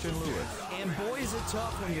Ashton Lewis. And boy, is it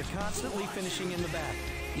tough when you're constantly finishing in the back.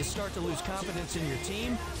 You start to lose confidence in your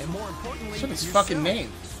team, and more importantly, What's his yourself. fucking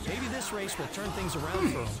name? Maybe this race will turn things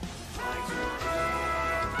around for him.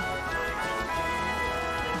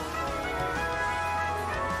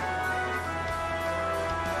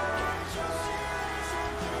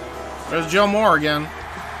 There's Joe Moore again.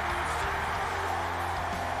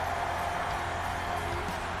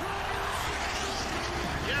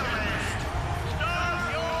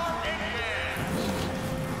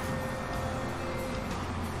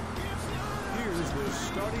 Here's the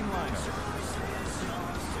starting lineup.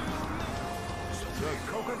 The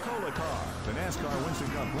Coca-Cola car. The NASCAR Winston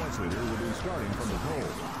Cup points leader will be starting from the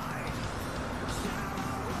pole.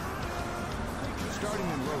 Starting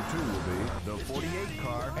in row 2 will be the 48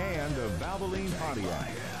 car and the Valvoline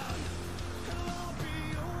Pontiac.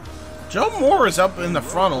 Joe Moore is up in the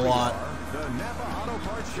front a lot. The Napa Auto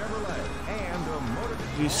Parts Chevrolet and the Motor.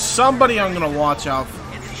 He's somebody I'm gonna watch out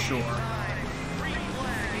for sure.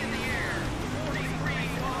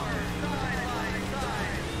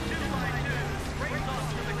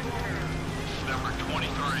 Number 23,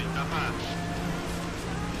 up high.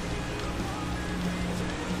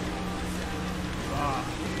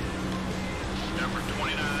 Number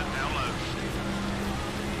 29, down low.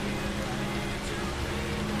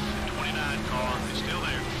 The 29 car is still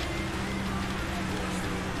there.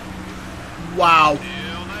 Wow.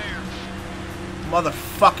 Still there.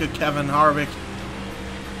 Motherfucker, Kevin Harvick.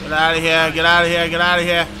 Get out of here, get out of here, get out of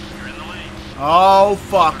here. You're in the lead. Oh,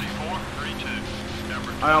 fuck. 34, 32.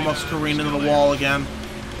 Number I almost 29 careened into still the there. wall again.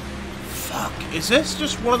 Fuck. Is this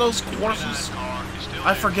just one of those 29 courses? car is still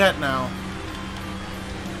I there. forget now.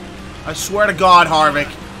 I swear to God, Harvick.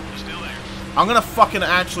 He's still there. I'm gonna fucking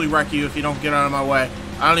actually wreck you if you don't get out of my way.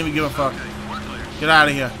 I don't even give a fuck. Okay, we're clear. Get out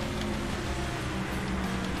of here.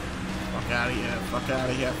 Fuck out of here. Fuck out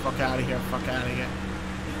of here. Fuck out of here. Fuck out of here.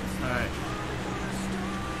 Alright.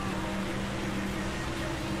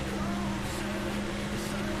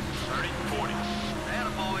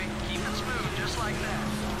 Attaboy, keep it smooth just like that.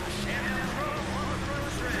 And now from on the front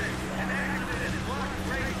stretch, an accident has blocked the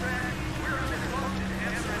racetrack. We're in disruption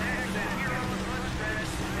after an accident here on the front stretch,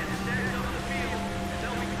 and the steps over the field, and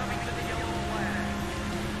they'll be coming to the yellow flag.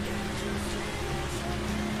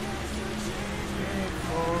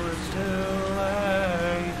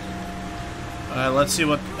 Alright, let's see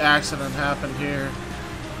what accident happened here.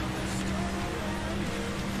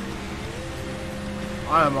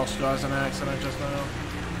 I almost caused an accident just now.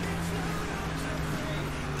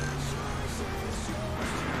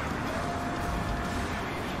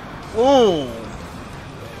 Ooh.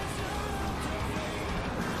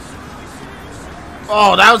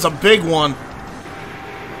 Oh, that was a big one.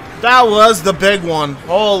 That was the big one.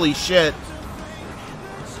 Holy shit.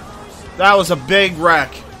 That was a big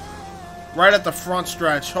wreck. Right at the front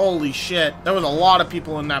stretch. Holy shit. There was a lot of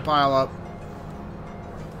people in that pileup.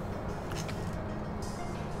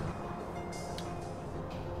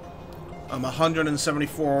 I'm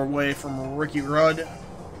 174 away from Ricky Rudd.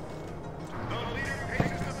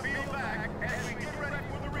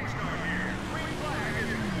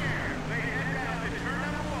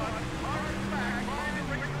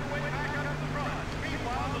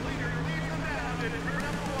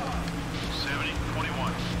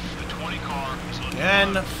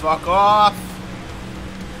 Again, fuck off.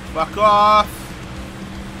 Fuck off.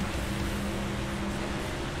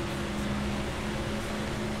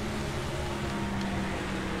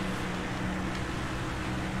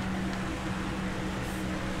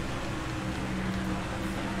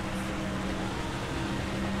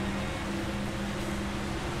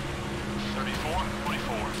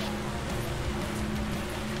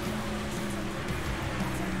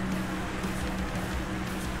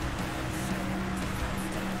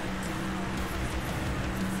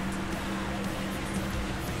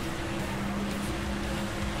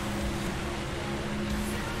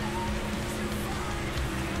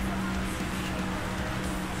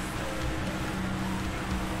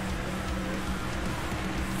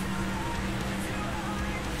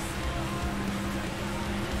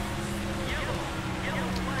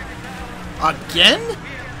 Again?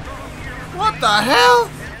 What the hell?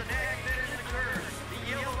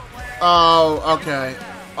 Oh, okay.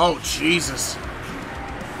 Oh, Jesus.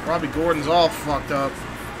 Robbie Gordon's all fucked up.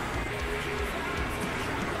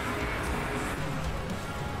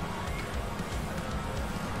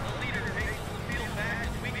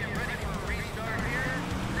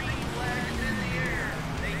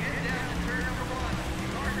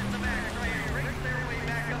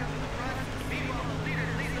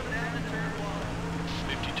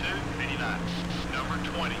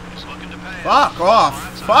 Fuck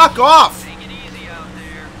off! Fuck off!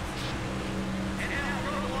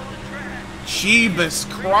 Jeebus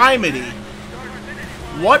criminy!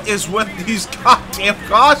 What is with these goddamn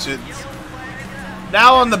cautions?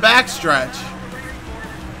 Now on the backstretch.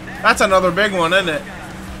 That's another big one, isn't it?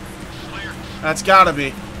 That's gotta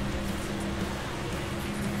be.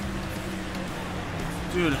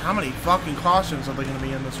 Dude, how many fucking cautions are they gonna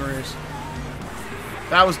be in this race?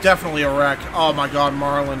 That was definitely a wreck. Oh my god,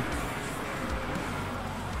 Marlon.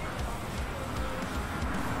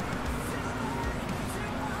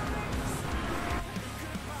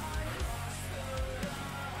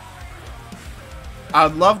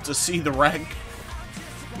 I'd love to see the rank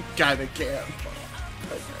guy that can.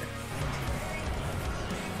 Okay.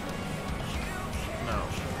 No.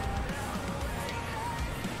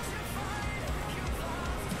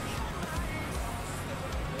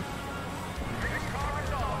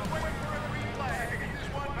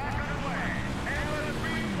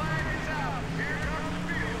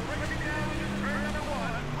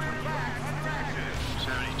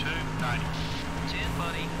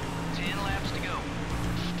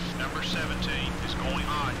 Number 17 is going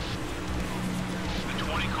high. The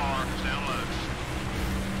 20 car is down low.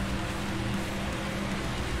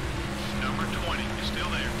 Number 20 is still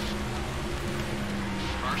there.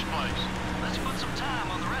 First place. Let's put some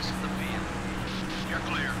time on the rest of the field. You're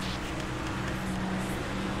clear.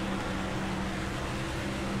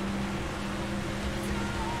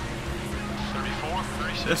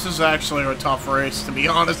 This is actually a tough race, to be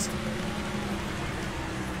honest.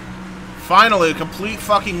 Finally, a complete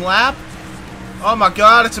fucking lap? Oh my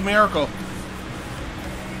god, it's a miracle.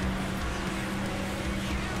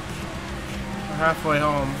 We're halfway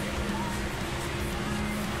home.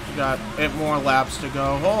 We got 8 more laps to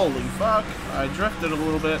go. Holy fuck. I drifted a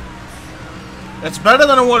little bit. It's better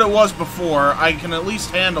than what it was before. I can at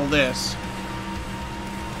least handle this.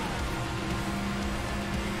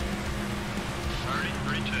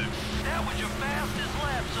 30-32. That was your fastest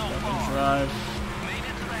lap so far. Drive. Made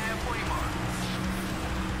it to the halfway mark.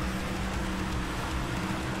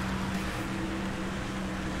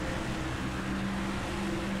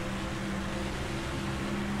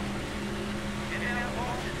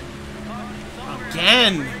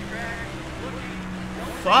 Again!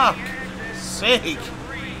 Fuck! Sake!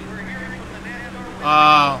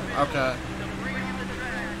 Oh, okay.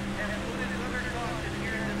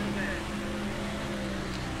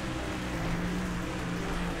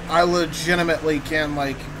 I legitimately can,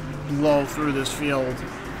 like, blow through this field,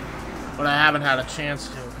 but I haven't had a chance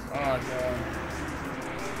to. Oh, God.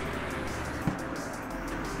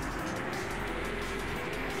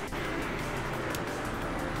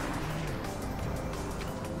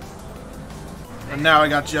 And now I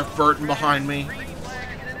got Jeff Burton behind me.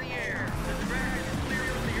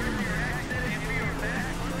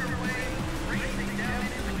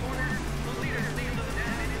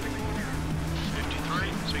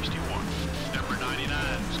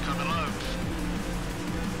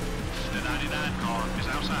 99 car is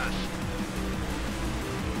outside.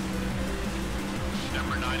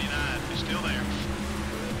 Number 99 is still there.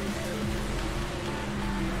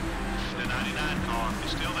 The 99 car is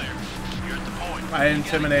still there. You're at the point. I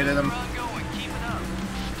intimidated him. Okay,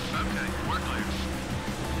 we're clear.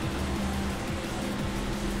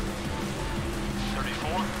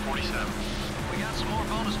 34, 47. We got some more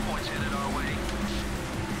bonus points headed our way.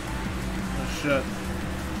 Oh shit.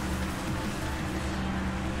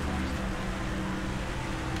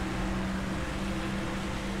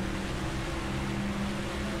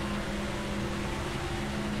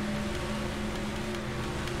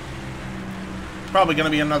 Probably gonna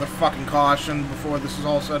be another fucking caution before this is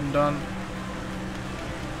all said and done.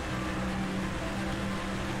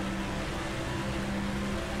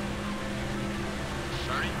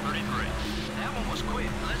 That one was quick.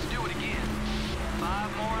 Let's do it again.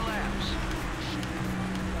 5 more laps.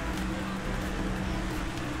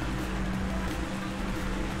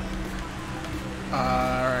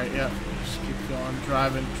 Alright, yeah. Just keep going.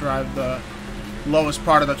 Drive the lowest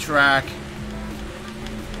part of the track.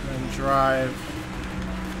 And drive.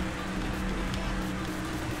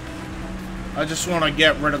 I just want to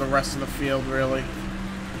get rid of the rest of the field, really.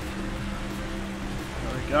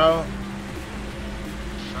 There we go.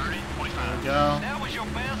 30, 25. There we go. That was your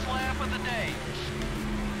best lap of the day.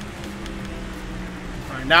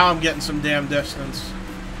 Alright, now I'm getting some damn distance.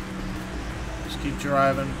 Just keep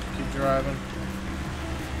driving. Keep driving.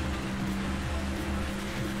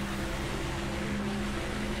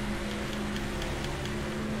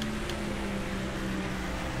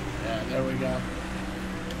 Yeah, there we go.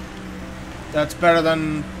 That's better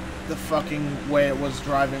than the fucking way it was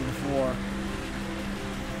driving before.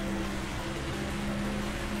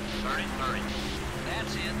 30, 30.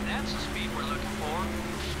 That's it. That's the speed we're looking for.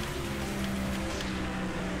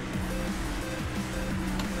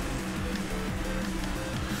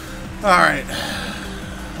 Alright.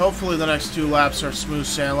 Hopefully the next 2 laps are smooth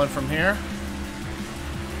sailing from here.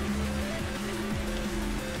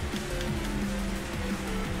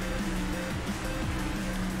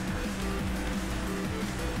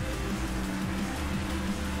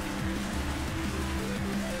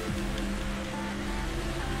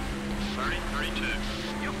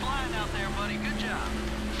 You're flying out there, buddy. Good job.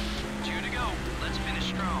 2 to go. Let's finish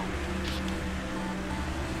strong.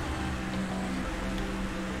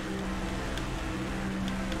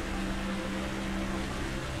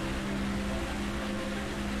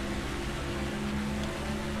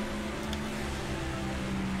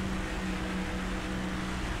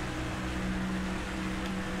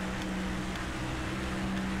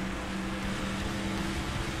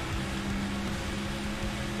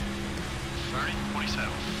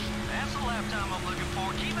 That's the lap time I'm looking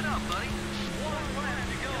for. Keep it up, buddy. 1 lap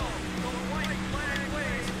to go. The white flag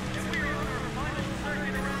waves, and we are on our final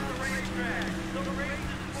circuit around the racetrack. The race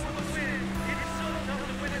is for the win. It is so tough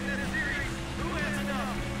to win in this series. Who has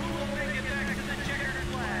enough? Who will make it back to the checkered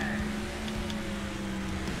flag?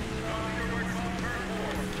 Your work on turn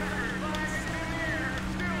 4. Checkered flag is in the air.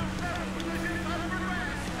 Still 7 positions up for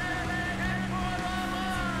grabs. And they head for the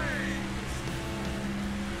line.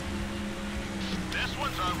 This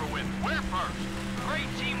one's over with. We're first. Great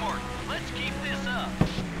teamwork. Let's keep this up.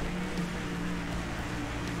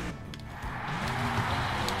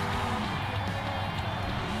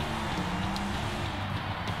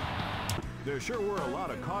 There sure were a lot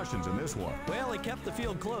of cautions in this one. Well, it kept the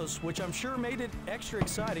field close, which I'm sure made it extra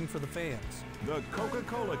exciting for the fans. The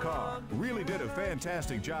Coca-Cola car really did a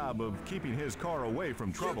fantastic job of keeping his car away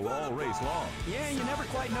from trouble all race long. Yeah, you never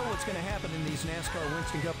quite know what's going to happen in these NASCAR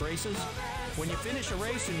Winston Cup races. When you finish a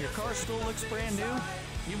race and your car still looks brand new,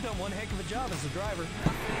 you've done one heck of a job as a driver.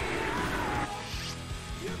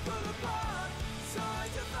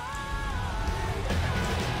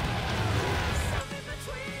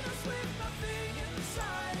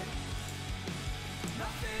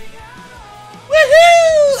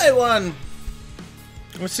 Woohoo! I won!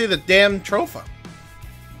 Let's see the damn trophy.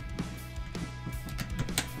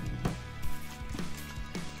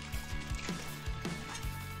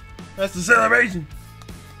 That's the celebration.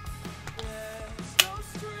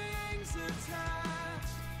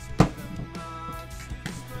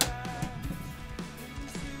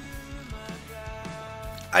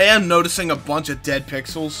 I am noticing a bunch of dead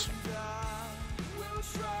pixels.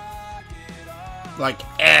 Like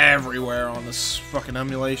everywhere on this fucking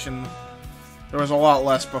emulation. There was a lot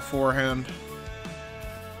less beforehand.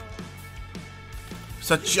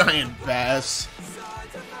 It's a giant bass.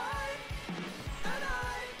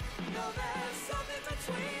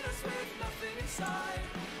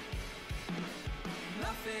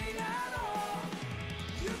 Nothing at all.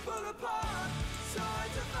 You put apart.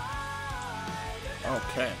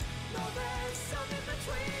 Okay.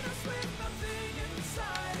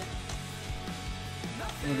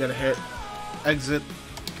 We gotta hit exit.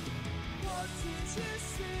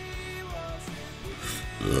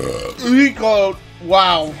 Recode.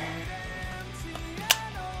 Wow.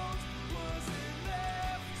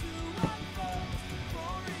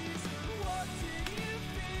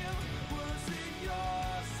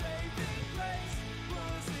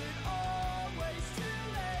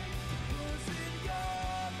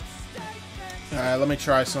 Alright, let me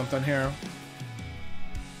try something here.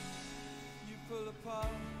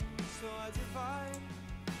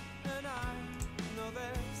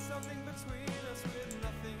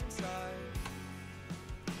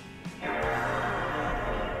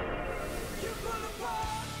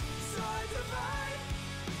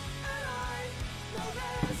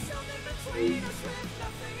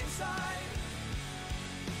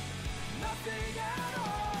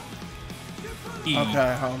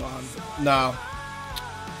 Okay, hold on. No.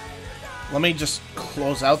 Let me just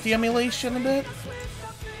close out the emulation a bit.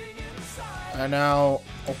 And now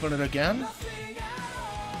open it again.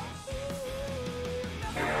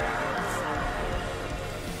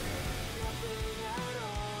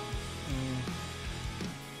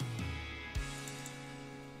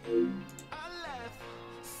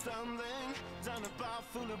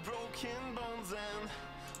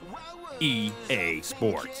 EA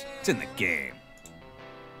Sports. It's in the game.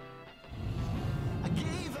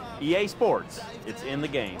 EA Sports. It's in the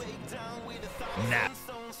game. Now.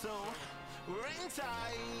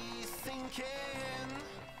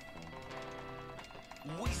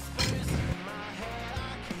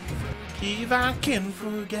 If I can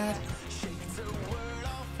forget.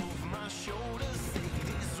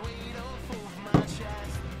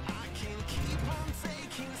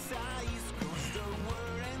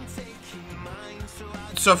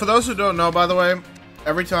 So for those who don't know, by the way,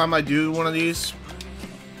 every time I do one of these,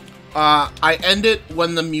 I end it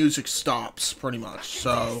when the music stops, pretty much.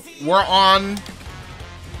 So we're on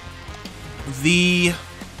the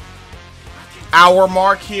hour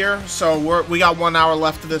mark here, so we got 1 hour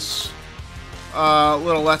left of this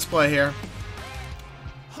little let's play here.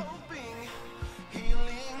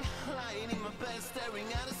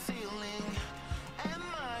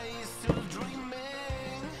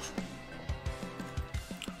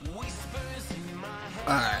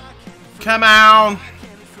 Alright. Come on!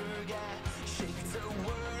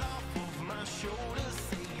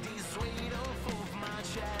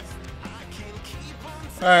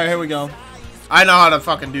 Alright, here we go. I know how to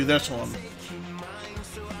fucking do this one.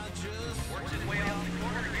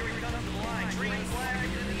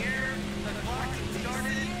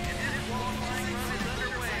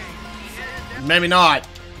 Maybe not.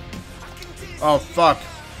 Oh, fuck.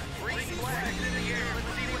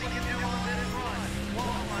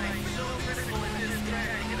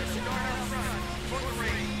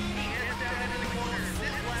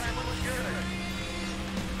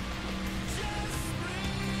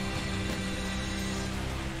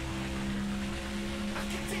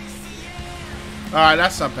 Alright,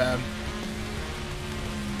 that's not bad.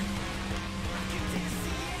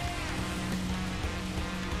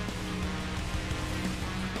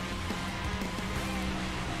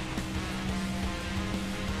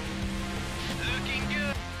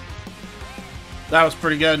 That was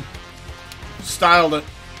pretty good. Styled it.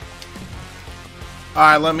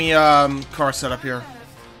 Alright, let me car setup here.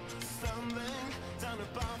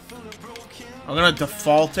 I'm gonna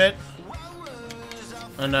default it.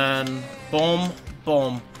 And then boom,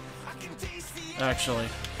 boom. Actually.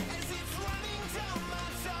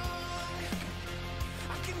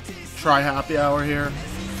 Try happy hour here.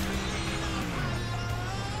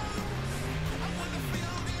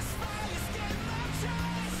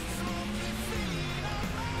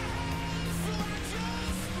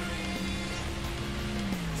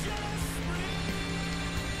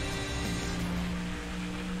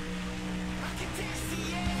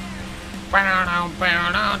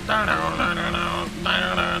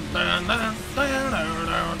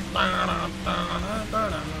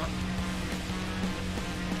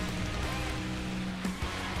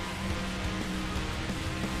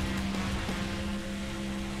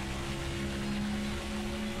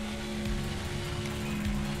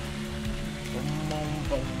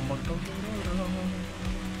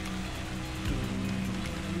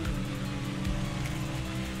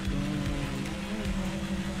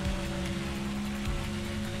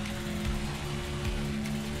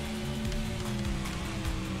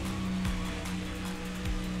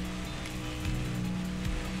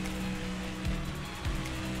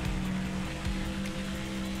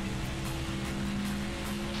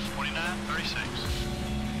 49-36.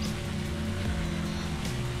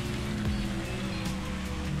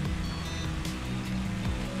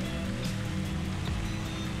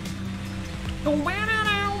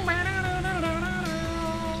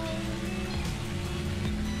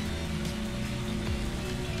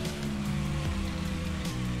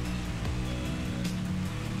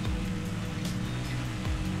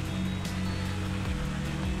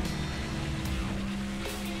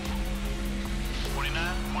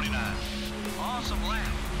 Awesome lap.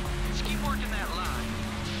 Let's keep working that line.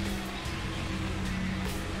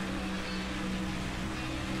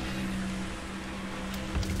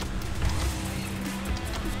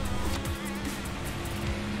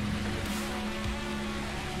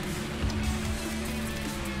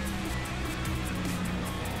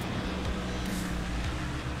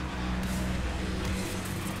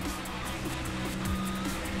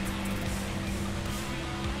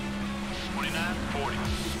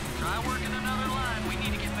 Try working another line. We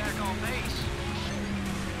need to get back on pace.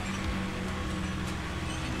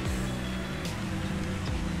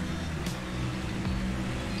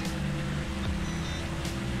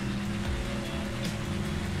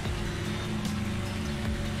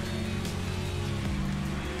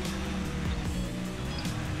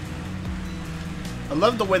 I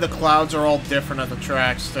love the way the clouds are all different at the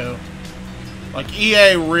tracks, too. Like,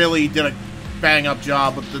 EA really did a bang-up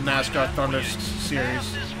job with the NASCAR Thunder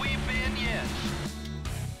series.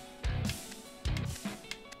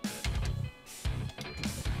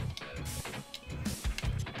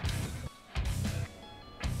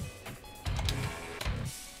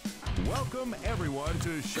 Welcome everyone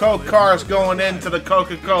to Coke cars going into the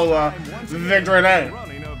Coca-Cola Victory Lane.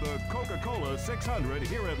 Running of the Coca-Cola 600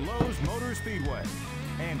 here at Lowe's Motor Speedway.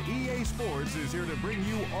 And EA Sports is here to bring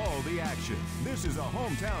you all the action. This is a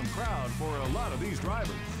hometown crowd for a lot of these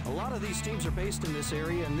drivers. A lot of these teams are based in this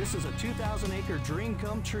area, and this is a 2,000-acre dream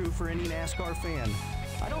come true for any NASCAR fan.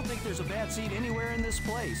 I don't think there's a bad seat anywhere in this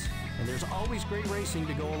place, and there's always great racing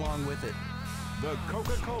to go along with it. The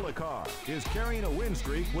Coca-Cola car is carrying a win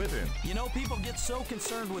streak with him. You know, people get so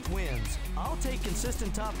concerned with wins. I'll take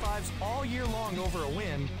consistent top fives all year long over a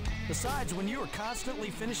win. Besides, when you are constantly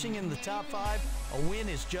finishing in the top five, a win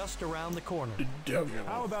is just around the corner.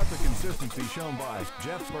 How about the consistency shown by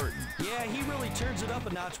Jeff Burton? Yeah, he really turns it up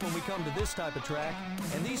a notch when we come to this type of track,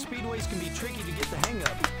 and these speedways can be tricky to get the hang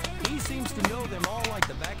of. He seems to know them all like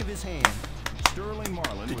the back of his hand. Sterling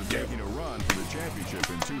Marlin was making a run for the championship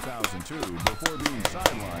in 2002 before being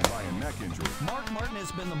sidelined by a neck injury. Mark Martin has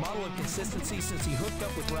been the model of consistency since he hooked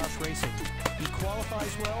up with Roush Racing. He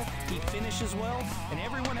qualifies well, he finishes well, and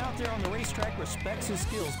everyone out there on the racetrack respects his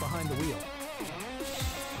skills behind the wheel.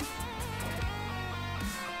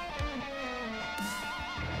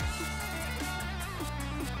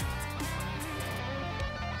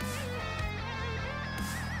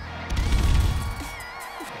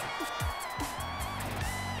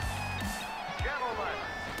 Gentlemen,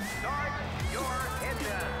 start your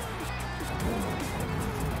engine.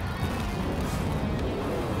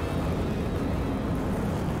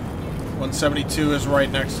 172 is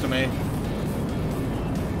right next to me.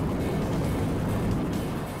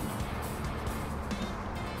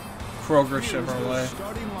 Kroger Chevrolet.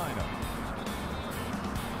 Starting lineup.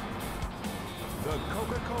 The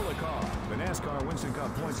Coca-Cola car. The NASCAR Winston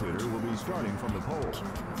Cup points leader will be starting from the pole.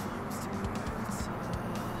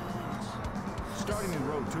 Starting in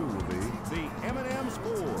row 2 will be the M&M's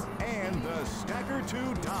 4 and the Stacker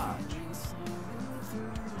 2 Dodge.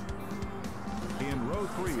 In row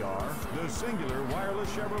 3 are the Singular Wireless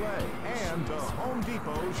Chevrolet and the Home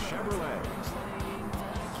Depot Chevrolet.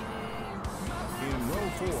 In row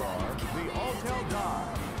 4 are the Altel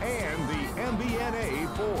Dodge and the MBNA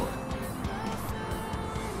Ford.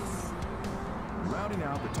 Rounding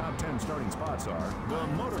out the top 10 starting spots are the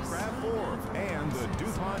Motorcraft Ford and the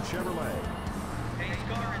DuPont Chevrolet. Pace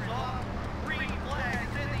car is off. Green flag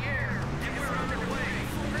is in the air. And we're underway.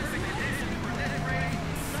 Perfect conditions for this race.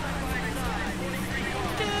 Side by side, 43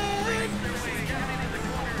 cars race their way down into the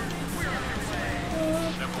corner. We're underway.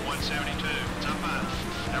 Number 172, top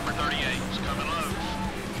 5. Number 38 is coming low.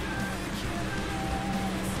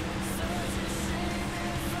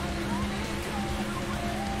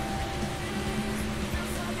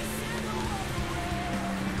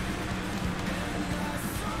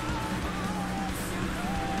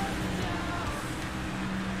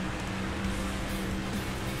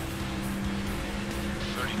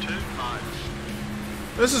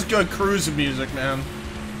 This is good cruising music, man.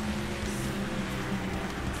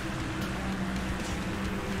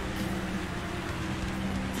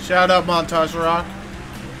 Shout out Montage Rock.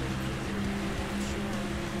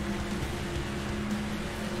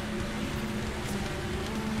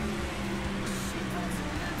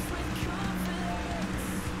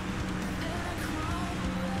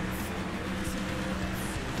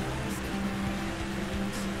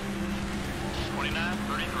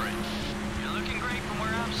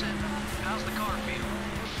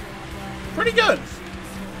 Pretty good.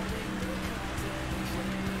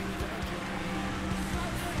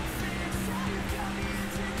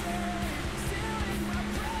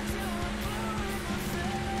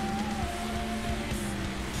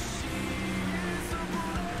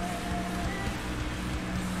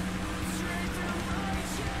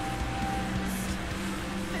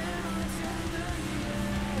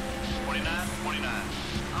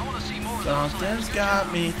 Something's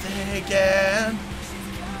got me thinking.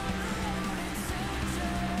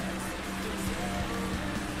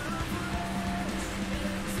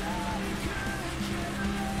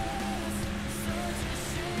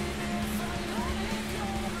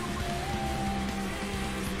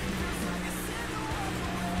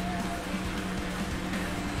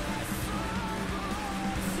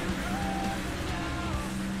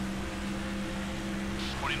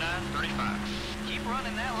 Keep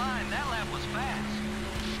running that line. That lap was fast.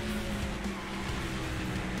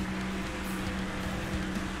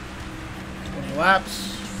 Laps.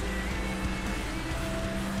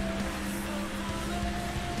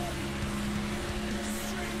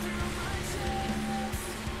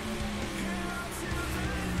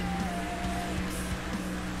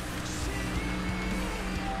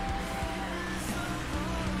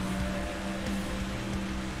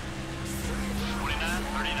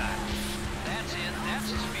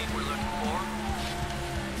 That's the speed we're looking for.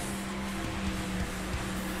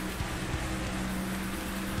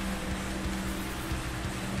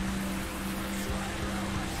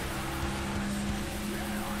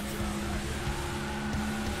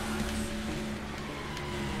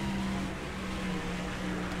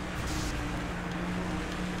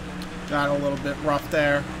 Got a little bit rough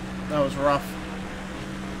there. That was rough.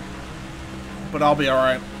 But I'll be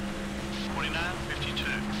alright. 29.52.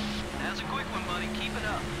 That's a quick one, buddy. Keep it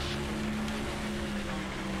up.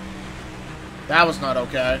 That was not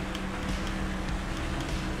okay.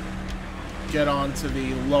 Get on to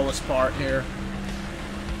the lowest part here.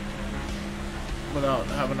 Without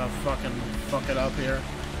having to fucking fuck it up here.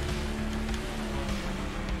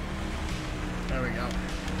 There we go.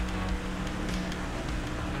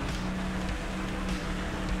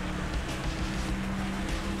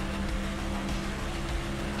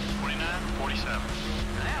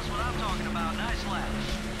 That's what I'm talking about. Nice lap.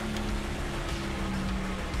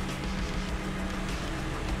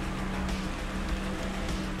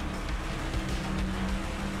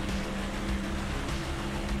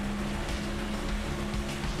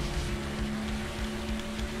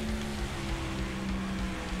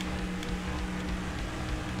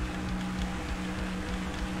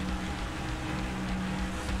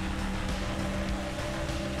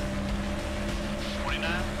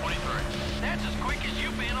 That's as quick as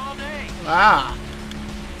you've been all day. Ah.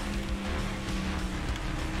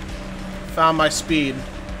 Found my speed.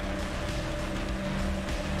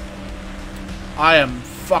 I am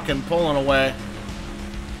fucking pulling away.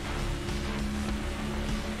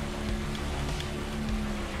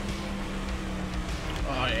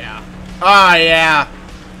 Oh yeah. Oh yeah.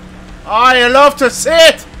 Oh, you love to see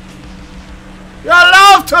it. You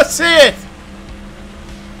love to see it.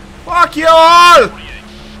 Fuck you all.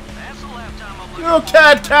 You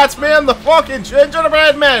can't catch me in the fucking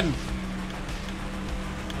gingerbread man!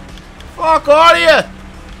 Fuck all of you!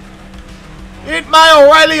 Eat my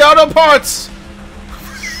O'Reilly Auto Parts!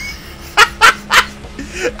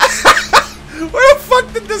 Where the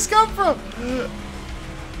fuck did this come from?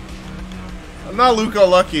 I'm not Luco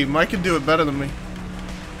Lucky. Mike can do it better than me.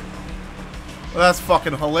 Well, that's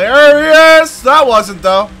fucking hilarious! That wasn't,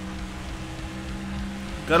 though.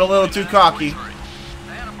 Got a little too cocky.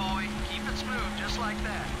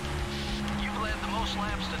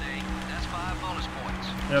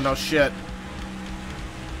 Yeah, no shit.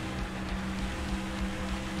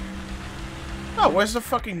 Oh, where's the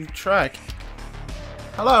fucking track?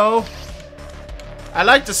 Hello? I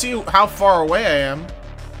like to see how far away I am.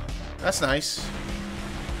 That's nice.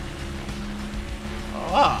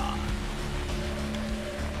 Ah.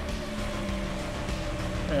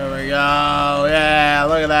 There we go. Yeah,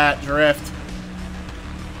 look at that drift.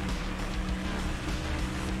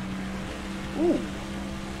 Ooh.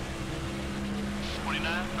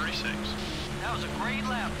 29.36. That was a great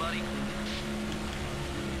lap, buddy.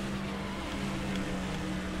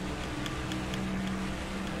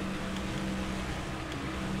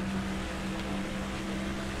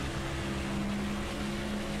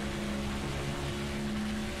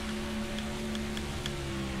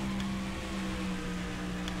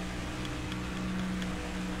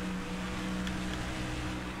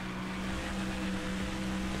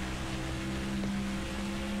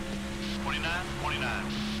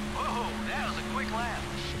 Whoa, that was a quick lap.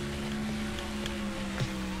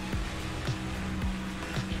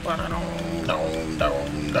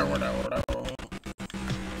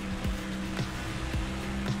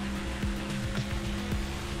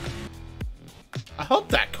 I hope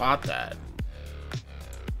that caught that.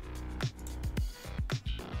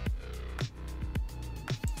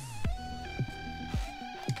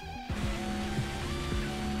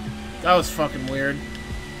 That was fucking weird.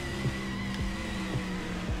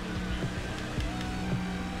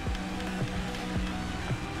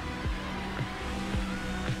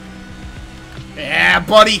 Yeah,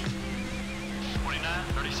 buddy.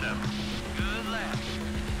 29:37. Good lap.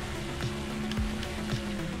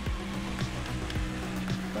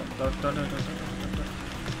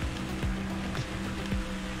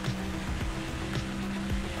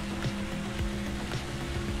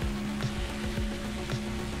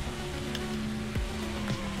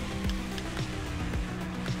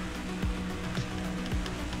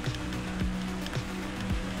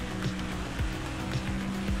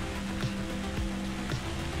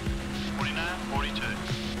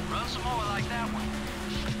 Run some more like that one.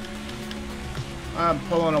 I'm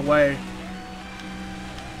pulling away.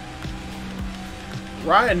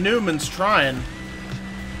 Ryan Newman's trying.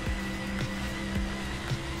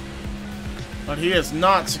 But he is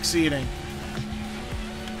not succeeding.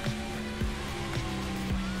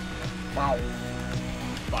 Bow.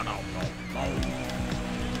 Bow. Bow.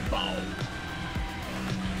 Bow.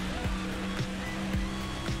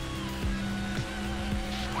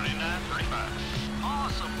 29:35.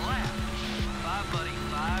 Awesome lap. 5, buddy.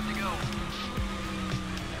 5 to go.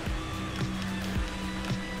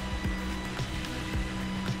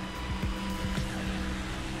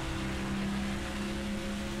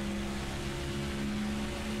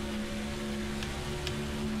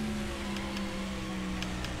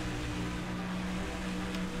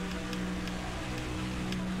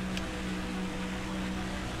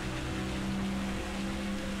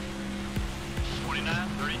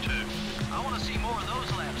 I want to see more of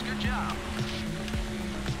those laps. Good job.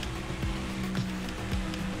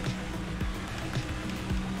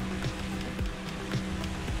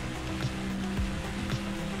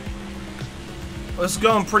 This is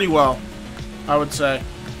going pretty well, I would say.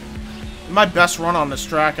 My best run on this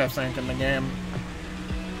track, I think, in the game.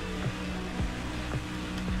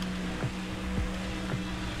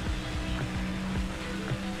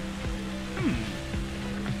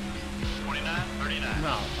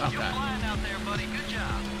 No, okay. You're flying out there, buddy. Good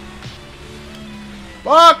job.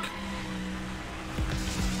 Fuck!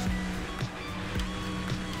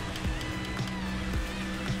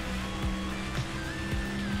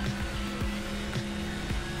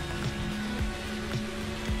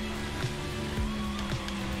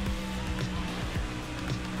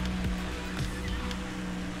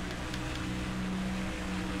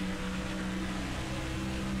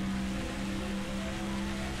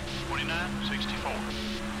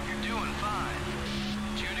 You're doing fine.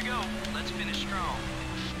 2 to go. Let's finish strong.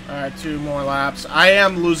 Alright, 2 more laps. I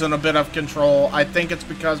am losing a bit of control. I think it's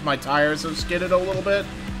because my tires have skidded a little bit.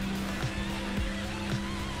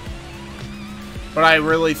 But I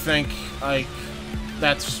really think, like,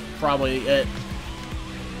 that's probably it.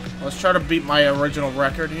 Let's try to beat my original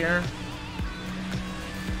record here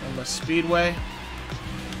on the speedway.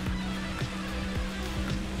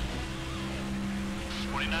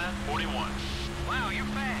 29:41. Wow, you're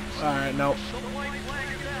fast. Alright, nope. The white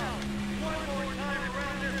flag is out. One more time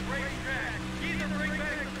around this racetrack. Either bring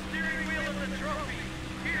back the steering wheel and the trophy.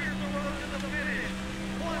 Here's the road to the finish.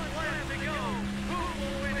 1 lap to go. Who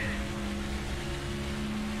will win it?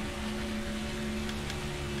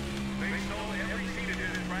 They stole every seat of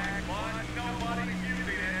this track, but nobody's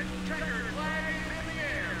using it. Checker flag is in the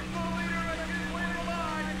air. The leader has been win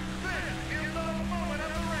alive. This is the moment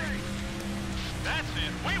of the race. That's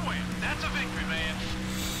it. We win. That's a victory, man.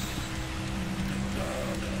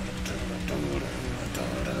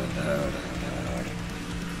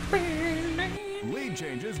 Lead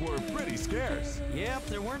changes were pretty scarce. Yep,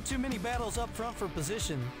 there weren't too many battles up front for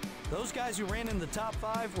position. Those guys who ran in the top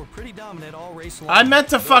 5 were pretty dominant all race long. I meant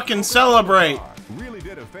to fucking celebrate. Really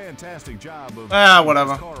did a fantastic job of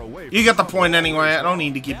whatever. You get the point anyway. I don't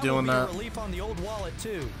need to keep doing that. Relief on the old wallet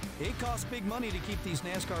too. It costs big money to keep these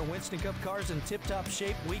NASCAR Winston Cup cars in tip-top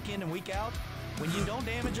shape week in and week out. When you don't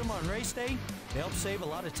damage them on race day, it helps save a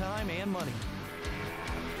lot of time and money.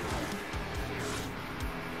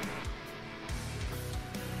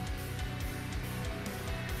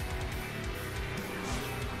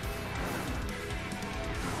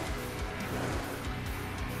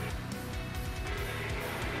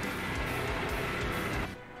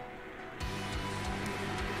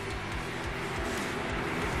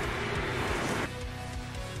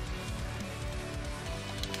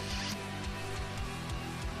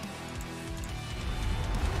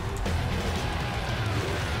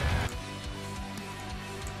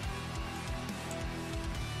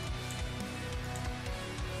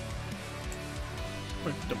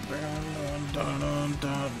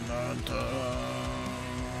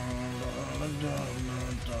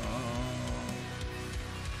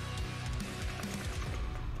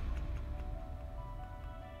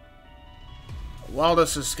 While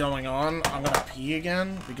this is going on, I'm gonna pee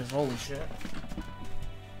again because holy shit.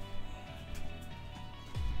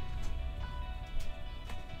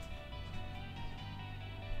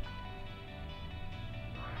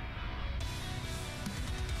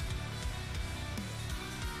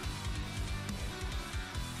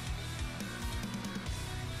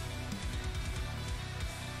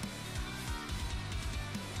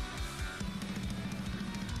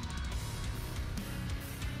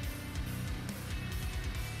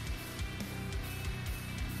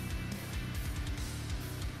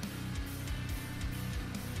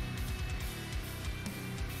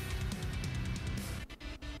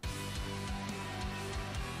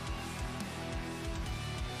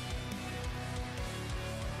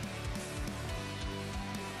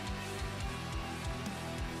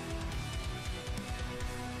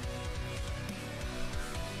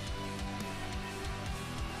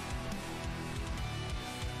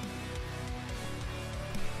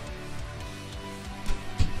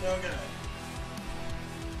 Okay.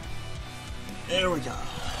 There we go.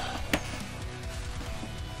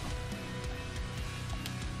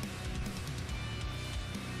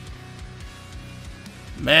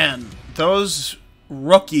 Man, those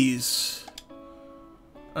rookies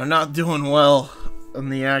are not doing well in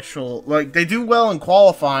the actual... Like, they do well in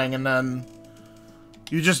qualifying, and then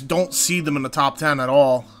you just don't see them in the top 10 at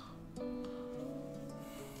all.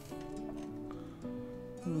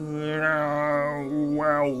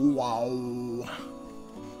 Wow.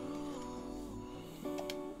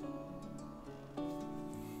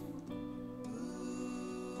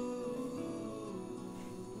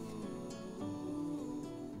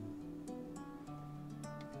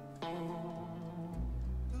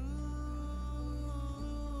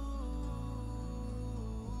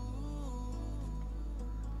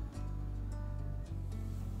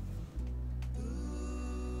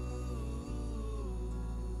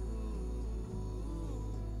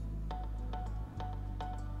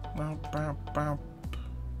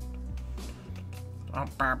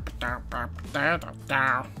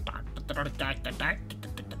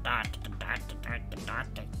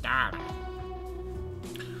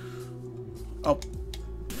 Oh,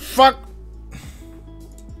 fuck!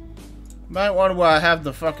 Might want to have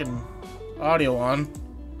the fucking audio on.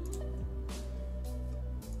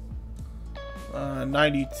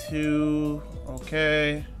 92.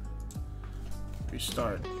 Okay.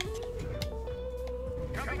 Restart.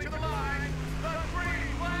 Coming to the line, the green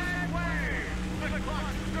flag wave. The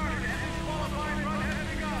clock started and the qualifying run has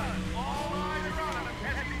begun. All eyes are on him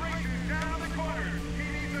as he races down the corner. He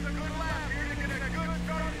needs a good lap here to get a good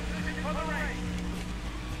start position for the race.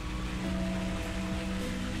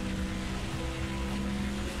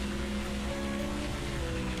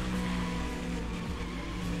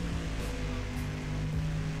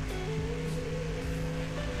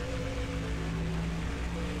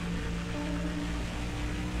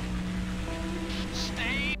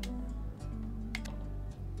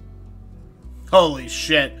 Holy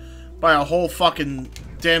shit. By a whole fucking...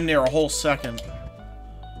 damn near a whole second.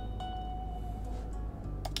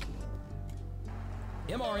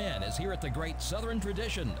 MRN is here at the Great Southern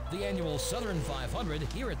Tradition, the annual Southern 500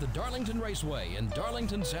 here at the Darlington Raceway in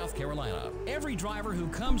Darlington, South Carolina. Every driver who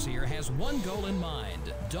comes here has one goal in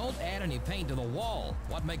mind. Don't add any paint to the wall.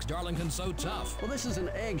 What makes Darlington so tough? Well, this is an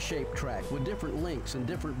egg-shaped track with different links and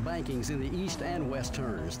different bankings in the east and west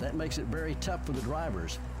turns. That makes it very tough for the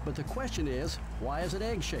drivers. But the question is, why is it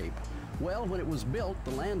egg-shaped? Well, when it was built,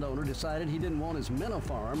 the landowner decided he didn't want his minnow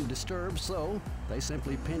farm disturbed, so they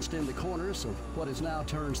simply pinched in the corners of what is now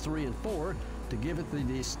turns 3 and 4 to give it the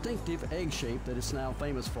distinctive egg shape that it's now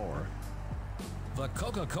famous for. The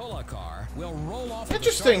Coca-Cola car will roll off.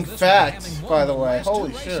 Interesting fact, by the way.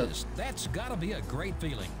 Holy shit. That's gotta be a great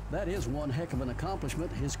feeling. That is one heck of an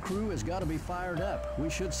accomplishment. His crew has got to be fired up. We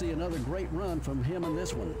should see another great run from him in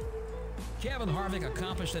this one. Kevin Harvick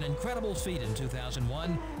accomplished an incredible feat in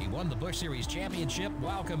 2001. He won the Busch Series championship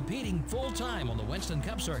while competing full-time on the Winston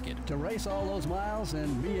Cup circuit. To race all those miles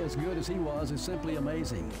and be as good as he was is simply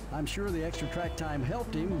amazing. I'm sure the extra track time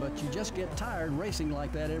helped him, but you just get tired racing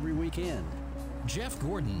like that every weekend. Jeff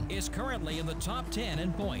Gordon is currently in the top 10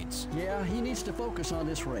 in points. Yeah, he needs to focus on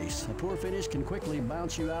this race. A poor finish can quickly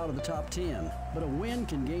bounce you out of the top 10, but a win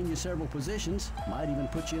can gain you several positions, might even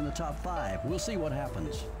put you in the top 5. We'll see what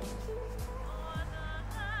happens.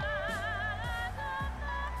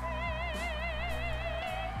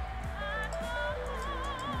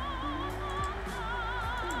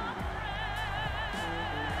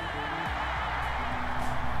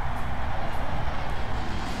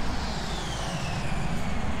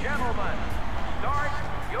 Gentlemen, start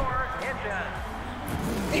your engines.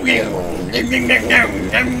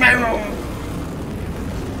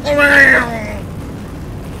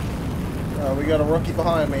 We got a rookie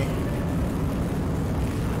behind me.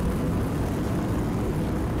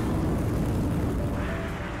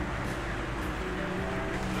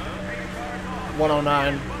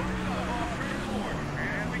 $109.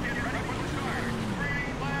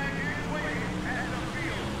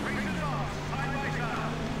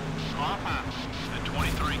 The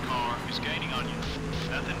 23 car is gaining on you.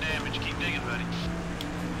 Nothing damaged. Keep digging, buddy.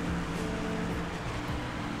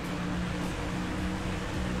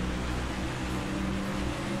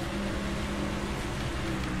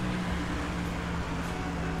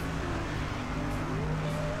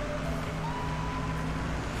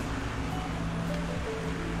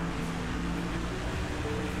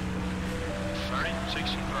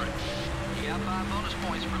 You got 5 bonus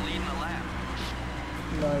points for leading the lap.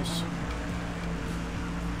 Nice.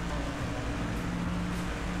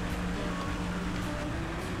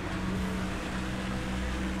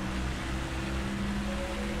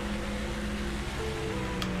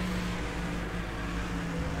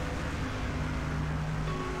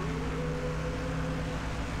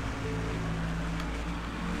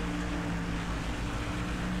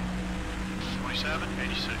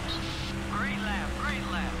 Great lap, great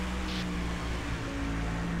lap.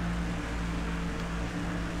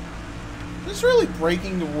 Is this really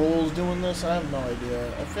breaking the rules doing this? I have no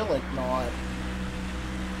idea. I feel like not.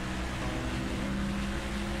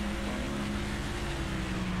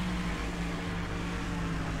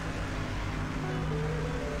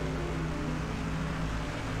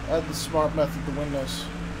 I had the smart method to win this.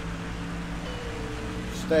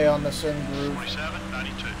 Stay on the same groove.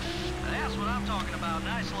 27.92. That's what I'm talking about.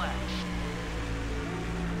 Nice lap.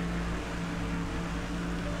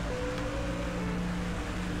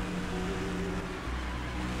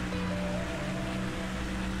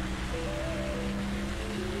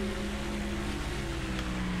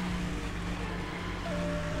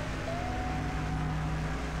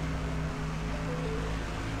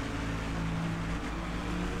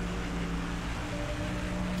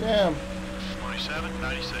 Damn.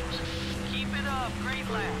 27.96. Keep it up. Great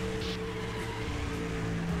lap.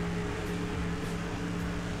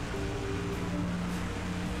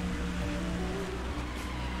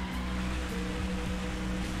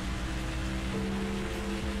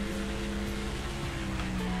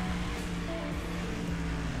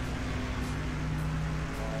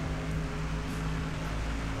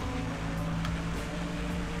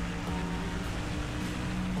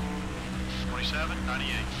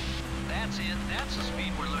 That's it. That's the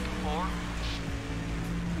speed we're looking for.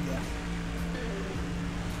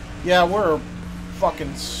 Yeah, we're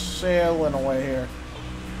fucking sailing away here.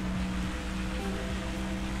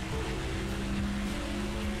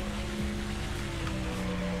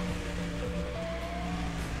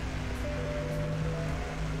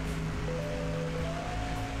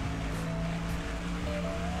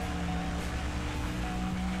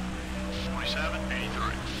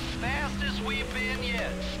 Fastest we've been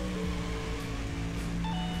yet.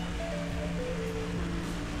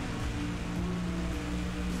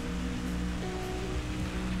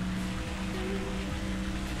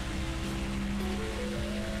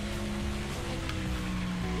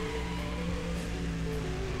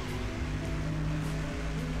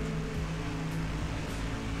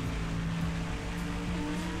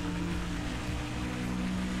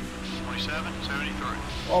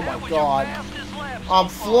 Oh my god. I'm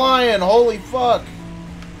flying, holy fuck.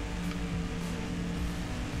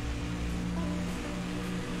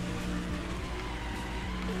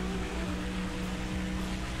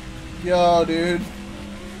 Yo, dude.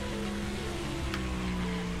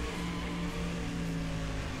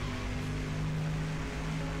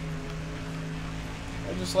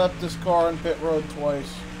 I just left this car in pit road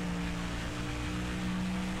twice.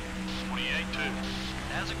 28.2.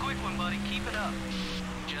 That's a quick one, buddy. Keep it up.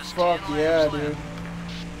 Just Fuck yeah, dude.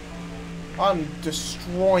 I'm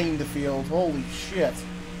destroying the field. Holy shit.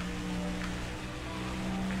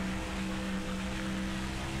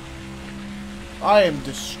 I am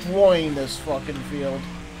destroying this fucking field.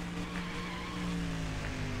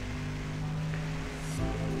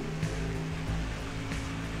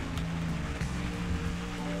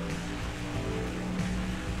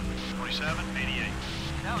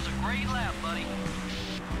 That was a great lap, buddy.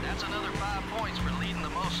 That's another 5 points for leading the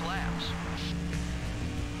most laps.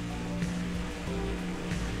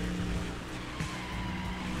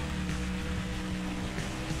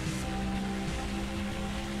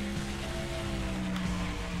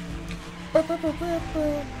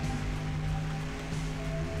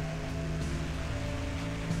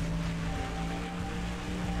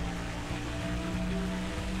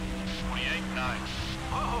 79.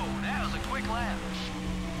 Whoa, that was a quick lap.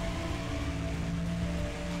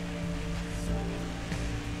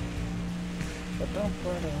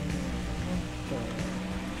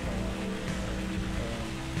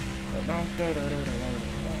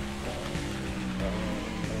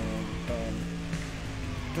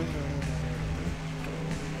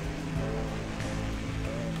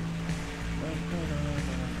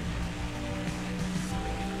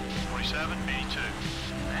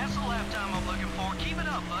 That's the lap time I'm looking for. Keep it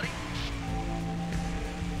up, buddy.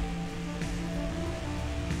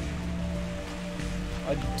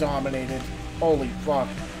 I dominated. Holy fuck.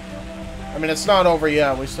 I mean, it's not over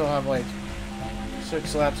yet. We still have like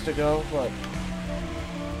 6 laps to go, but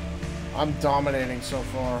I'm dominating so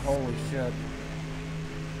far. Holy shit.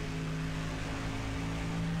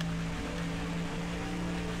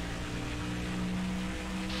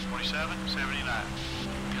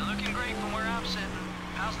 You're looking great from where I'm sitting.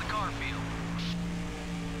 How's the car feel?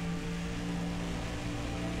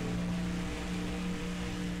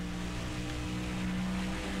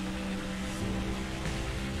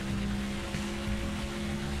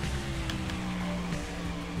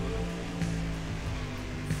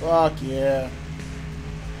 Fuck yeah.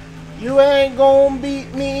 You ain't gonna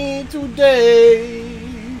beat me today.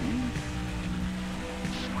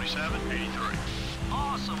 27.83.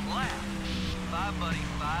 Awesome lap. 5, buddy.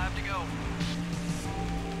 5 to go.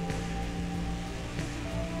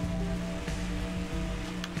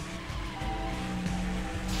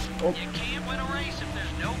 Oh. You can't win a race if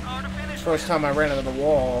there's no car to finish. First time I ran into the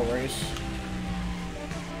wall all race.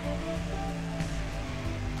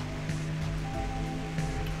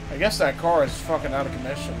 I guess that car is fucking out of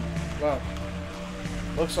commission. Well,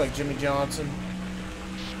 looks like Jimmy Johnson.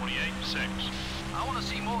 28.6. I want to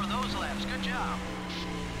see more of those laps. Good job.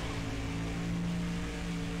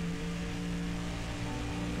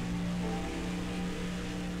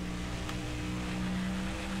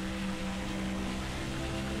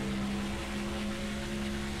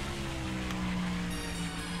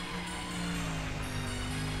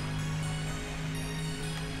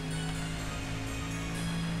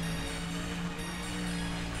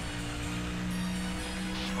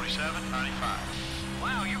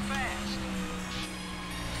 Wow, you're fast.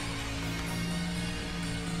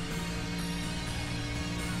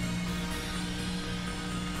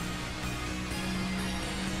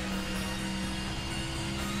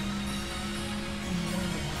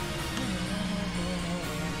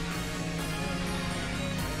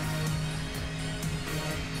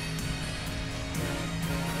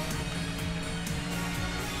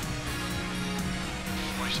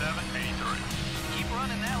 Keep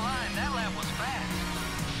running that line. That lap was fast.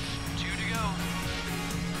 2 to go.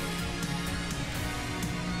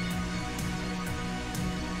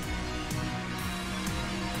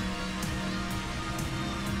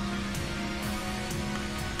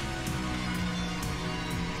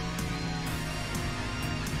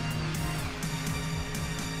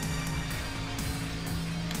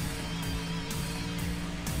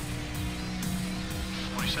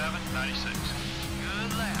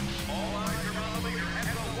 Good lap. All eyes are on the leader and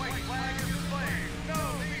the white flag is displayed.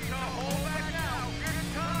 No need to hold back now. It's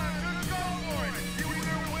time to go for it. You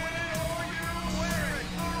either win it or you wear it.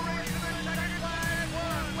 The race to the checkered flag,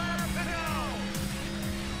 1 lap to go.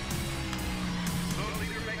 The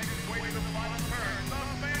leader makes his way to the final turn. The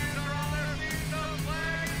fans are on their feet. The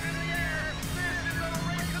flag is in the air. This is a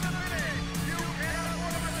race to the finish. You cannot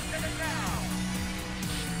afford to miss it now.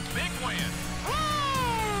 Big win.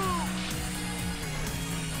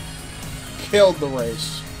 Killed the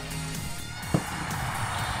race.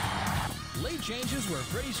 Lead changes were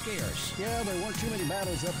pretty scarce. Yeah, there weren't too many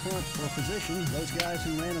battles up front for position. Those guys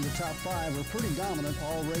who ran in the top 5 were pretty dominant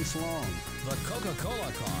all race long. The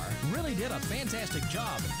Coca-Cola car really did a fantastic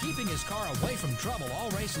job of keeping his car away from trouble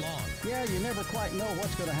all race long. Yeah, you never quite know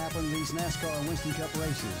what's going to happen in these NASCAR Winston Cup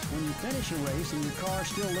races. When you finish a race and your car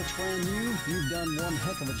still looks brand new, you've done one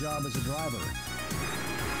heck of a job as a driver.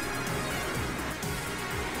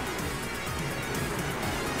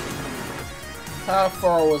 How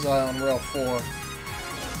far was I on rail 4?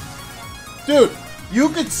 Dude, you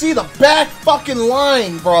could see the back fucking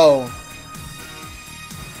line, bro.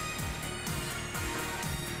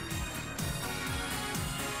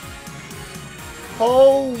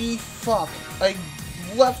 Holy fuck. I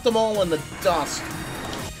left them all in the dust.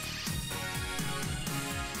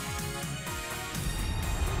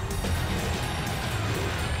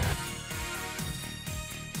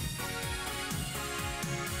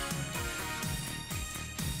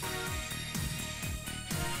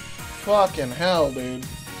 Fucking hell, dude.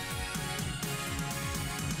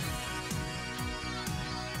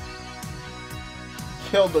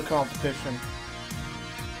 killed the competition.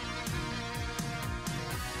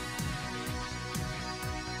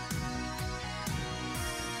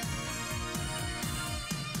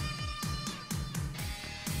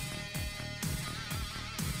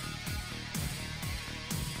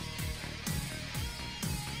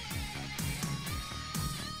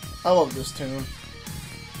 I love this tune.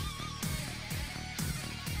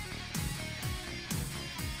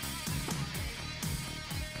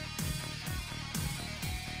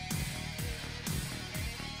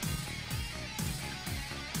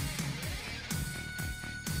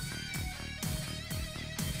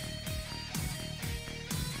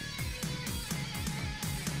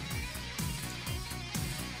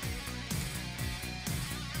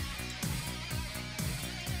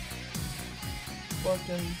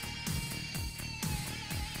 Fucking...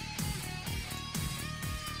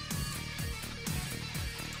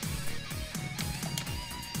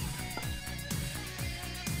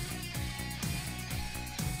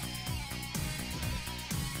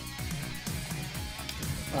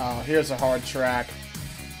 Oh, here's a hard track.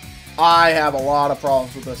 I have a lot of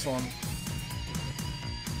problems with this one.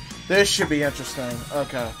 This should be interesting.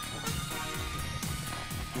 Okay.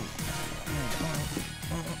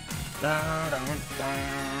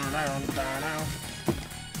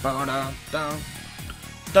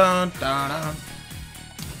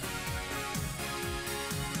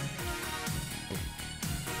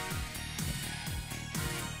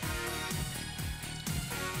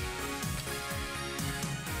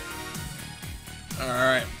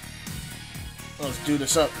 Alright. Let's do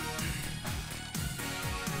this up.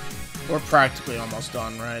 We're practically almost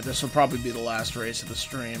done, right? This will probably be the last race of the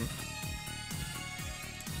stream.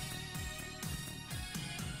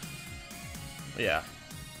 Yeah.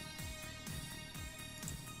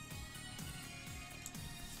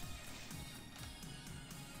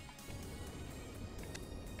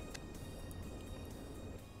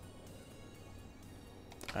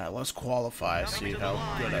 Alright, let's qualify, see how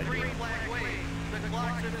good I do. The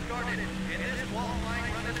clocks have started, and this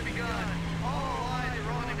qualifying run has begun. All eyes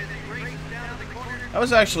are on him as he races down to the corner. That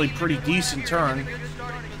was actually a pretty decent turn. Good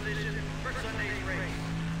starting position for Sunday's race.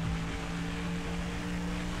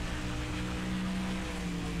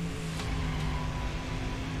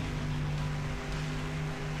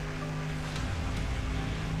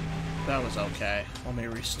 That was okay. Let me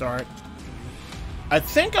restart. I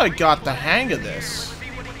think I got the hang of this.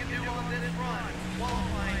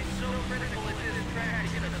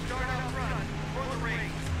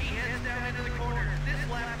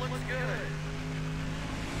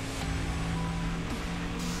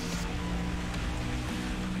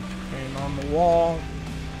 On the wall.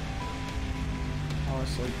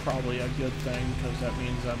 Honestly, probably a good thing because that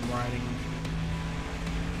means I'm riding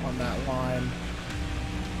on that line.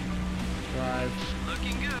 Drive.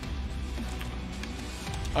 Looking good.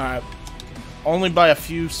 Alright. Only by a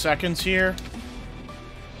few seconds here.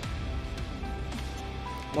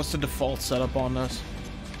 What's the default setup on this?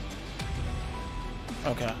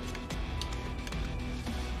 Okay.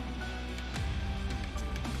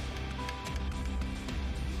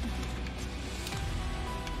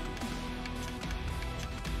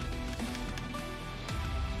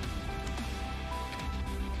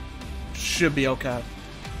 Should be okay.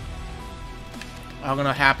 I'm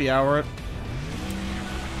gonna happy hour it.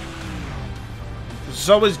 It's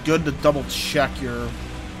always good to double check your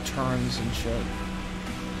turns and shit.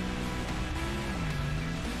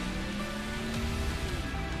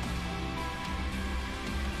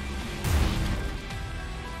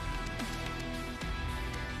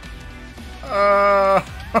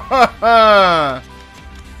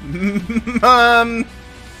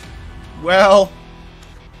 Well,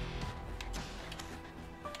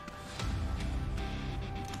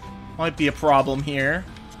 might be a problem here.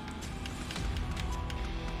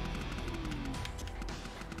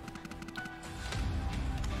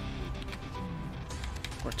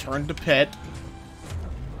 Return to pit.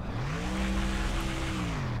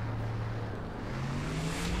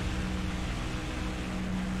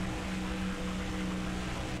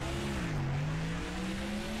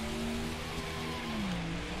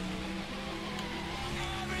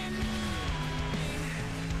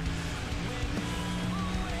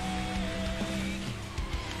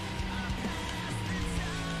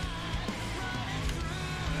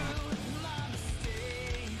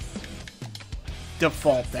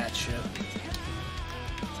 Default that shit.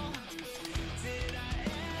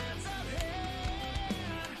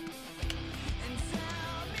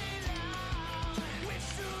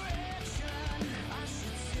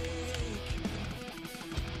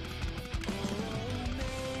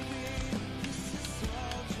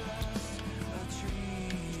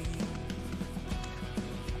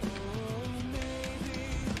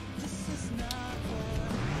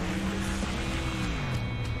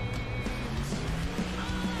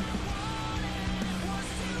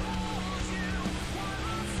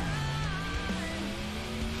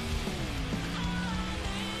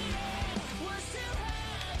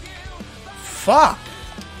 Fuck.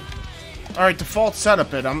 All right, default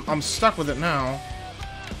setup it. I'm stuck with it now.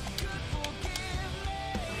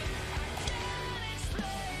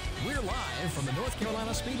 We're live from the North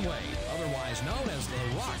Carolina Speedway, otherwise known as the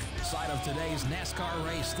Rock side of today's NASCAR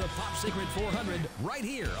race, the Top Secret 400, right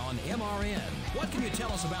here on MRN. What can you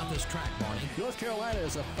tell us about this track, Barney? North Carolina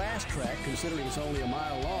is a fast track, considering it's only a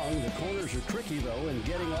mile long. The corners are tricky, though, and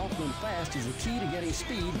getting off them fast is the key to getting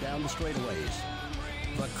speed down the straightaways.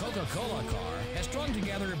 The Coca-Cola car has strung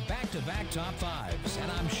together back-to-back top fives,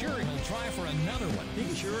 and I'm sure he'll try for another one. He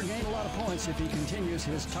can sure gain a lot of points if he continues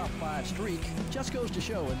his top 5 streak. Just goes to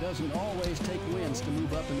show it doesn't always take wins to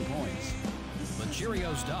move up in the points. The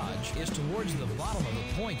Cheerios Dodge is towards the bottom of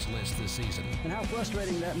the points list this season. And how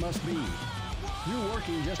frustrating that must be. You're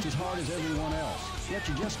working just as hard as everyone else, yet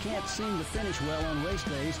you just can't seem to finish well on race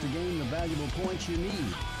days to gain the valuable points you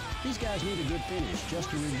need. These guys need a good finish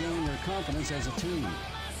just to regain their confidence as a team.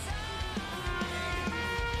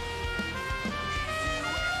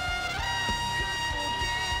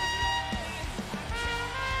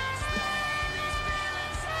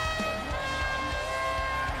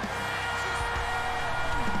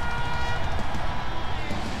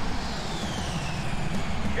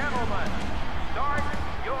 Gentlemen, start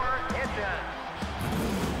your engine.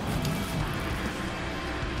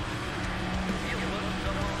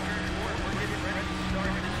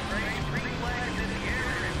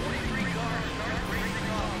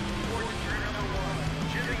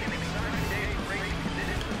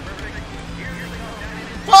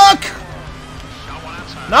 Fuck!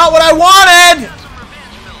 Not what I wanted!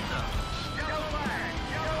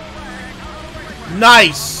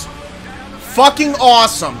 Nice. Fucking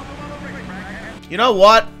awesome. You know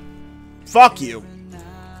what? Fuck you.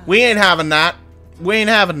 We ain't having that. We ain't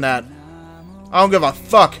having that. I don't give a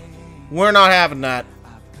fuck. We're not having that.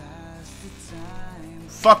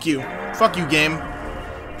 Fuck you. Fuck you, game.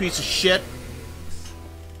 Piece of shit.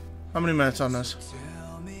 How many minutes on this?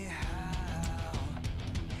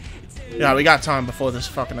 Yeah, we got time before this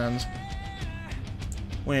fucking ends.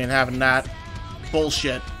 We ain't having that.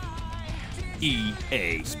 Bullshit.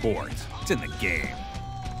 EA Sports. It's in the game.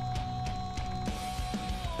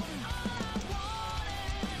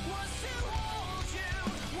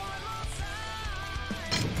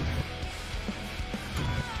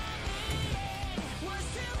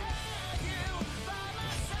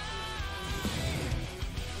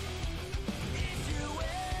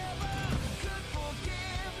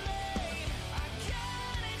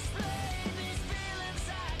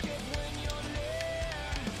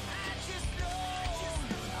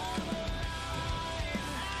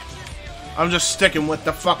 I'm just sticking with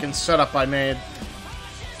the fucking setup I made.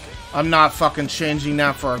 I'm not fucking changing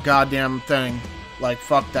that for a goddamn thing. Like,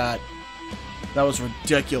 fuck that. That was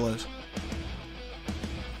ridiculous.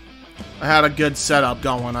 I had a good setup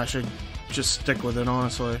going. I should just stick with it,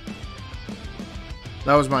 honestly.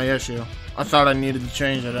 That was my issue. I thought I needed to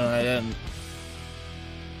change it, and I didn't.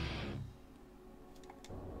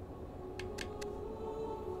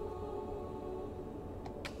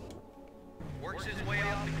 Works his way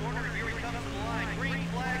off the corner. Here he comes to the line. Green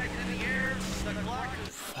flag is in the air. The clock is...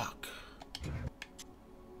 Fuck.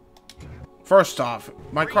 First off,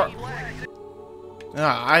 my car...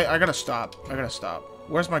 Yeah, I gotta stop. I gotta stop.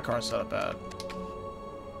 Where's my car set up at?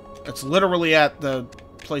 It's literally at the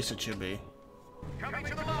place it should be. Coming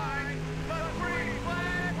to the line. The green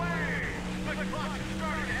flag waves. The clock is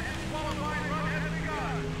started and this qualifying run has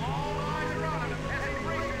begun. All eyes are on him as he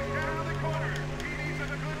races down the corner. He needs a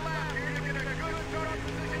good lap here to get a good starting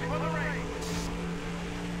position for the race.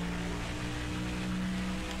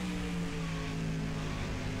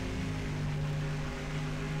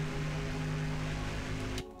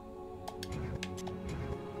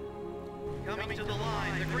 Coming to the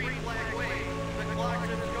line, the green flag waves. The clock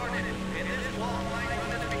has started and this qualifying run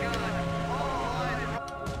has begun. All eyes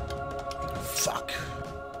are... Fuck.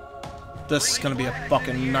 This is gonna be a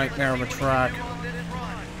fucking nightmare of a track.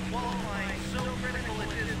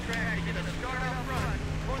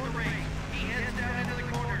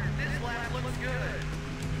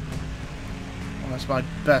 Well, that's my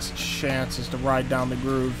best chance is to ride down the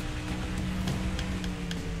groove.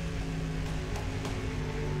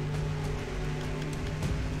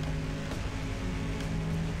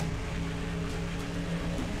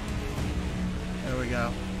 There we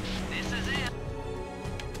go.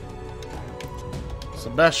 It's the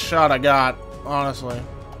best shot I got, honestly.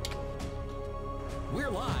 We're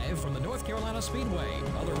live from the North Carolina Speedway,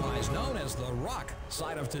 otherwise known as the Rock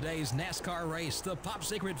Site of today's NASCAR race, the Pop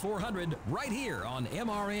Secret 400, right here on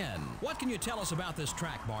MRN. What can you tell us about this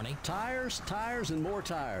track, Barney? Tires, tires, and more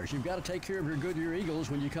tires. You've got to take care of your Goodyear Eagles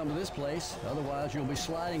when you come to this place. Otherwise, you'll be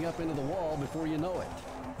sliding up into the wall before you know it.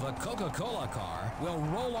 The Coca-Cola car will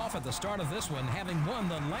roll off at the start of this one, having won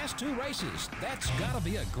the last 2 races. That's got to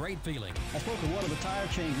be a great feeling. I spoke with one of the tire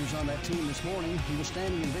changers on that team this morning. He was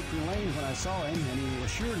standing in victory lane when I saw him, and he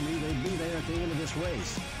assured me they'd be there at the end of this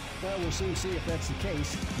race. Well, we'll soon see if that's the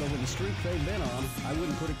case, but with the streak they've been on, I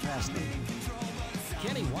wouldn't put it past them.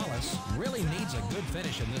 Kenny Wallace really needs a good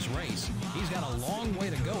finish in this race. He's got a long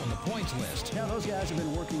way to go in the points list. Yeah, those guys have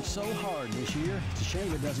been working so hard this year. It's a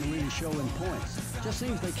shame it doesn't really show in points. Just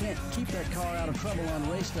seems they can't keep that car out of trouble on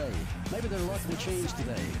race day. Maybe their luck will change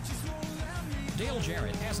today. Dale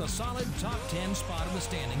Jarrett has a solid top 10 spot in the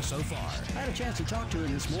standings so far. I had a chance to talk to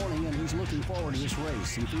him this morning, and he's looking forward to this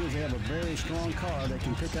race. He feels they have a very strong car that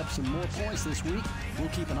can pick up some more points this week. We'll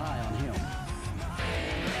keep an eye on him.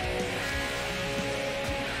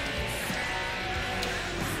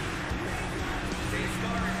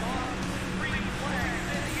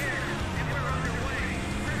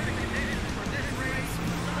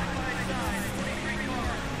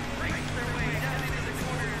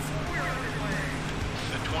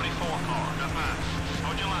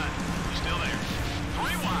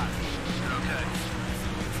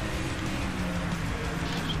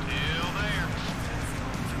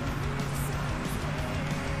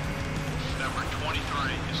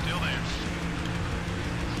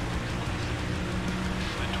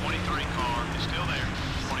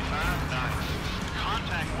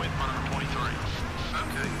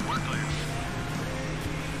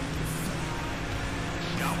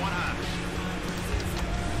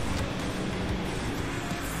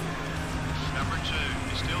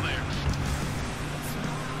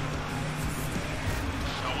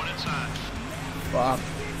 Fuck.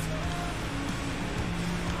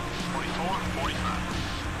 44, 45.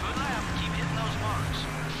 Good lap. Keep hitting those marks.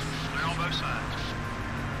 Clear on both sides.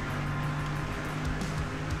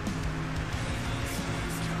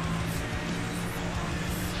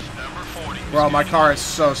 Number 40. Bro, my car is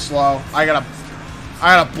so slow. I gotta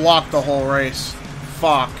block the whole race.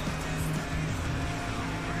 Fuck.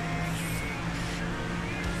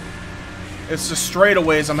 It's the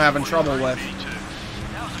straightaways I'm having trouble with.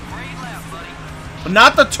 But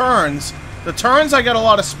not the turns. The turns I got a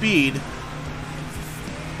lot of speed.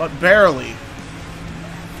 But barely.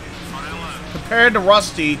 Compared to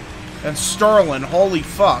Rusty and Sterling, holy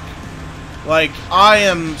fuck. Like, I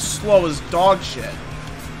am slow as dog shit.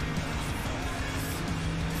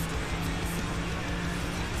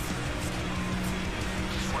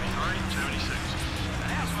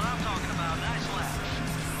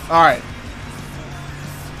 Alright.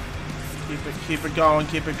 Keep it going,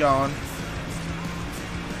 keep it going.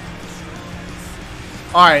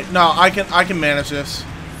 Alright, no, I can manage this.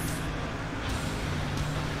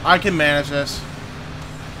 I can manage this.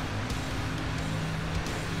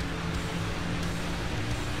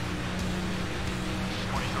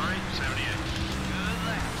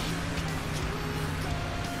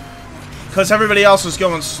 Because everybody else is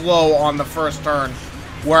going slow on the first turn,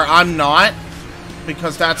 where I'm not,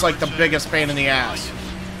 because that's like the biggest pain in the ass.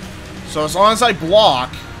 So as long as I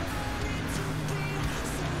block,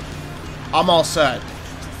 I'm all set.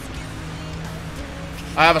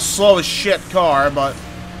 I have a slow as shit car, but...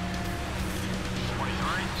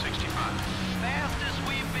 Fastest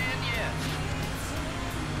we've been yet.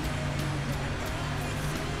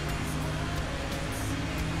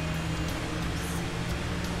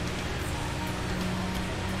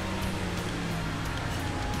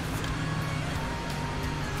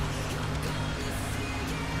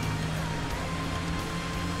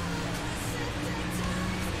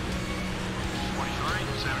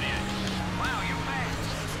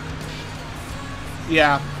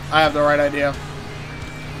 Yeah, I have the right idea.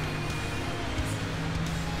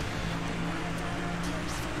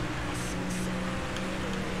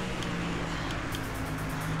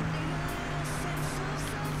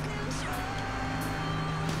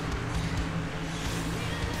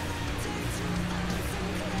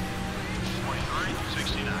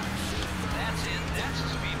 That's it. That's the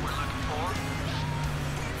speed we're looking for.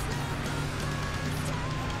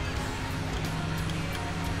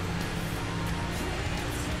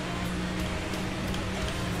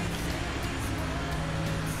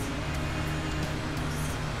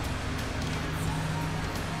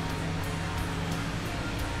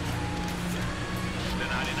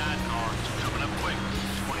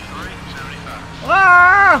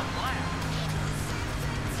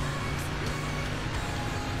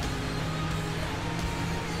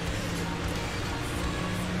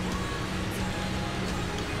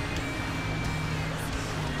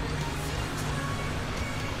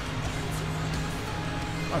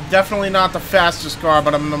 I'm definitely not the fastest car,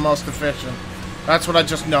 but I'm the most efficient. That's what I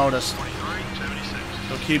just noticed.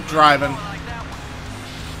 So keep driving.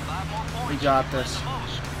 We got this.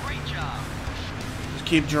 Just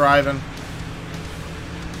keep driving.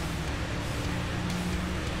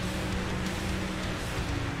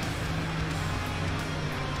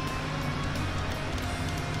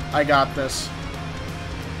 I got this.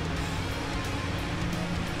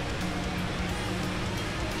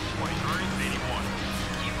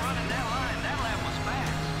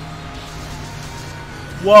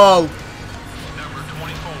 Whoa.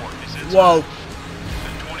 Whoa.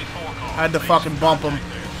 I had to fucking bump him.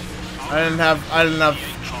 I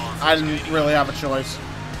didn't really have a choice.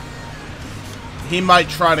 He might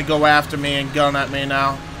try to go after me and gun at me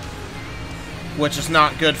now, which is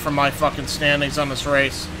not good for my fucking standings on this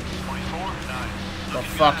race. But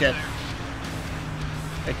fuck it.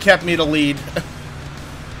 It kept me to lead.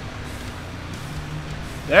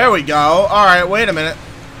 There we go. Alright, wait a minute.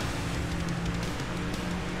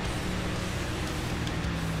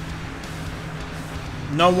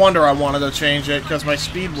 No wonder I wanted to change it, because my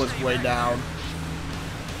speed was way down.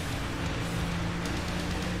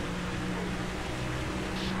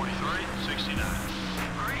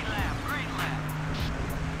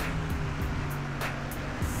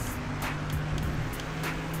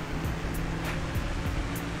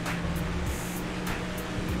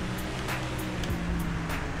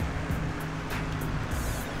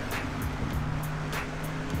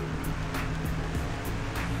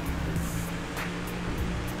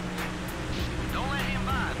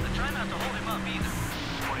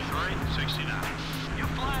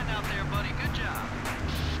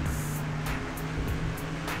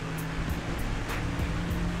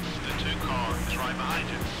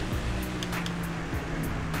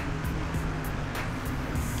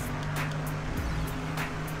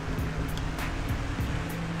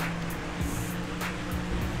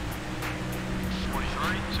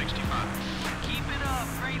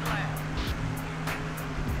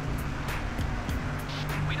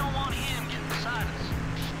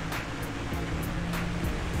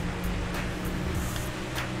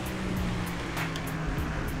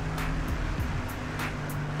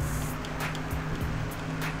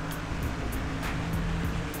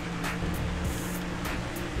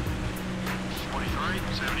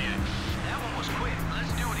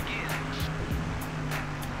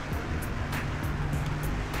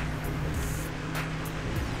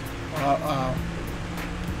 Uh-oh.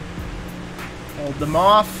 Hold them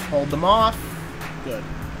off. Hold them off. Good.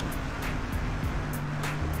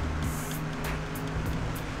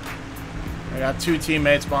 I got two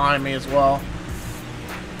teammates behind me as well.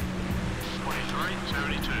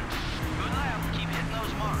 23.72. Good lap. Keep hitting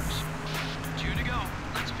those marks. 2 to go.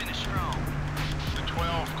 Let's finish strong. The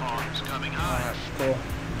 12 car is coming high. Alright, cool.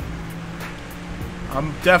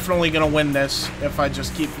 I'm definitely gonna win this if I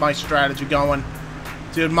just keep my strategy going.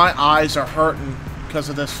 Dude, my eyes are hurting because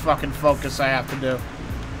of this fucking focus I have to do.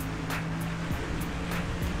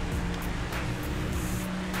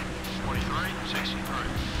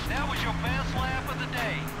 23.63. That was your best lap of the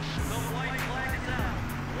day. The white flag is out.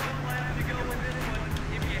 1 lap to go in this one.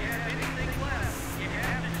 If you have anything left, you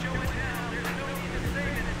have to show it now. There's no need to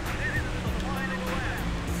save it. This is the final lap.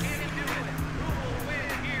 Can you do it? Who will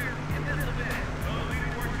win here in this event? The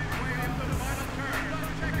leading works its way up to the final turn.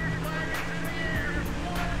 The checkered flag is in the air.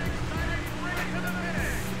 What an exciting race to the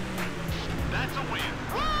finish. That's a win.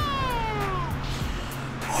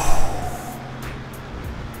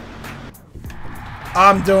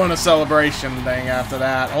 I'm doing a celebration thing after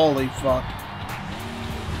that. Holy fuck.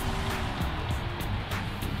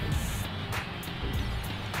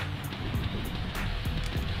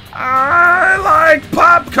 I like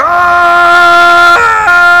popcorn!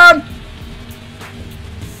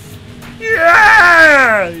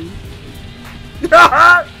 Yay!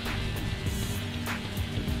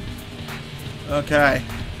 Okay.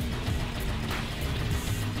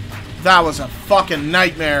 That was a fucking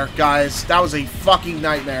nightmare, guys. That was a fucking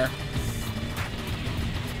nightmare.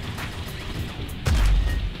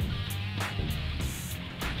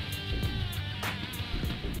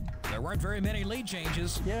 There weren't very many lead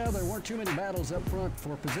changes. Yeah, there weren't too many battles up front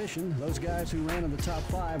for position. Those guys who ran in the top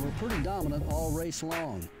 5 were pretty dominant all race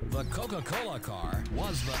long. The Coca-Cola car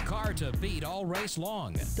was the car to beat all race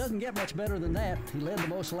long. Doesn't get much better than that. He led the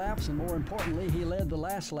most laps, and more importantly, he led the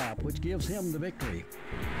last lap, which gives him the victory.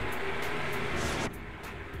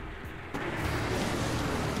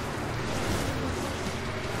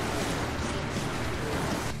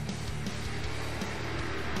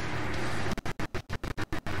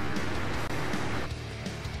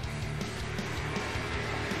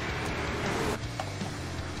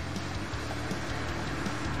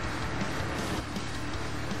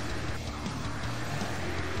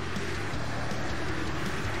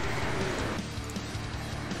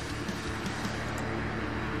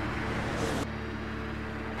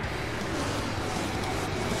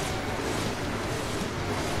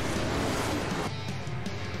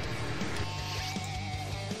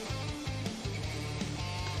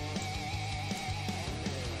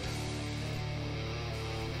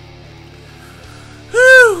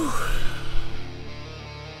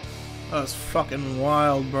 That was fucking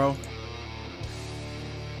wild, bro.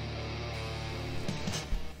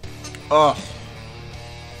 Oh.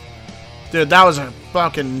 Dude, that was a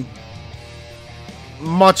fucking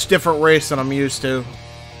much different race than I'm used to.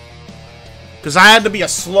 Because I had to be a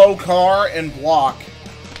slow car and block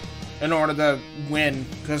in order to win.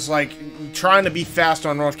 Because, like, trying to be fast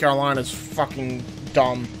on North Carolina is fucking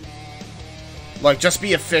dumb. Like, just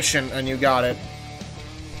be efficient and you got it.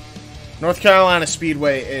 North Carolina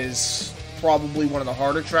Speedway is probably one of the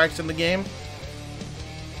harder tracks in the game.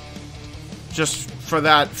 Just for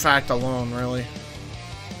that fact alone, really.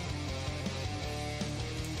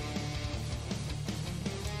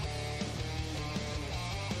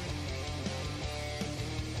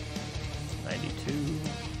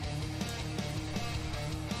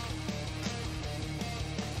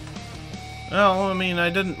 Well, I mean, I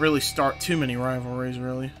didn't really start too many rivalries,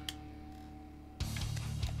 really.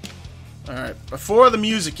 Alright, before the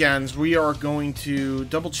music ends, we are going to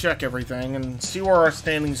double-check everything and see where our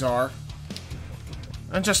standings are.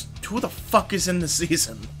 And just, who the fuck is in the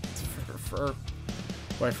season? For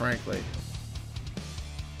quite frankly.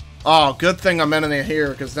 Oh, good thing I'm ending it here,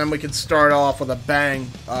 because then we can start off with a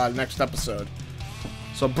bang next episode.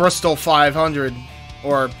 So, Bristol 500,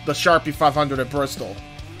 or the Sharpie 500 at Bristol.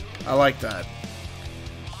 I like that.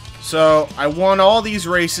 So, I won all these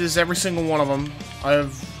races, every single one of them.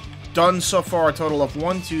 I've done so far a total of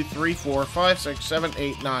 1, 2, 3, 4, 5, 6, 7,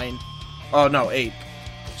 8, 9. Oh, no, 8.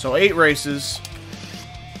 So, 8 races.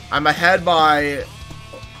 I'm ahead by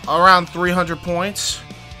around 300 points.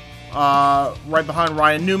 Right behind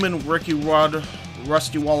Ryan Newman, Ricky Rudd,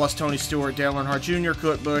 Rusty Wallace, Tony Stewart, Dale Earnhardt Jr.,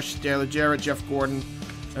 Kurt Busch, Dale Jarrett, Jeff Gordon,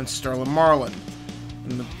 and Sterling Marlin.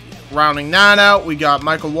 Rounding that out, we got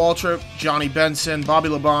Michael Waltrip, Johnny Benson, Bobby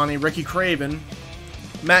Labonte, Ricky Craven,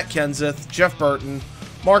 Matt Kenseth, Jeff Burton,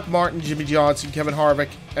 Mark Martin, Jimmy Johnson, Kevin Harvick,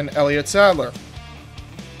 and Elliott Sadler.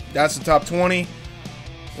 That's the top 20.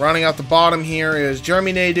 Rounding out the bottom here is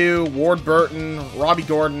Jeremy Nadeau, Ward Burton, Robbie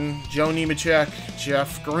Gordon, Joe Nemechek,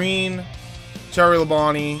 Jeff Green, Terry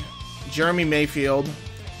Labonte, Jeremy Mayfield,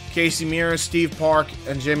 Casey Mears, Steve Park,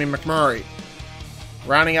 and Jamie McMurray.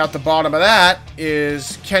 Rounding out the bottom of that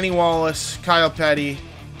is Kenny Wallace, Kyle Petty,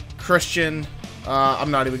 Christian, I'm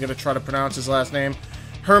not even going to try to pronounce his last name,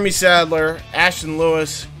 Hermie Sadler, Ashton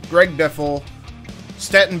Lewis, Greg Biffle,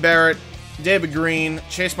 Stetton Barrett, David Green,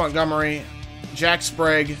 Chase Montgomery, Jack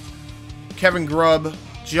Sprague, Kevin Grubb,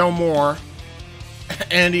 Joe Moore,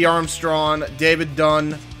 Andy Armstrong, David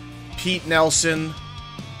Dunn, Pete Nelson,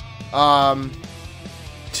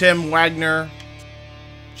 Tim Wagner,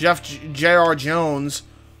 J.R. Jones,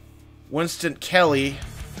 Winston Kelly,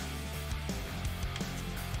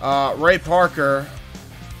 Ray Parker,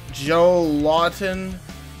 Joe Lawton,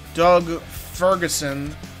 Doug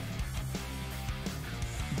Ferguson,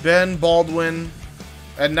 Ben Baldwin,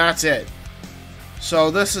 and that's it. So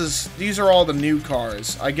these are all the new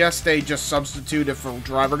cars. I guess they just substitute if a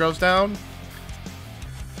driver goes down.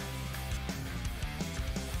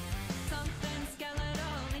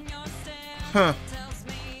 Huh.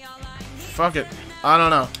 Fuck it. I don't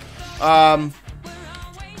know.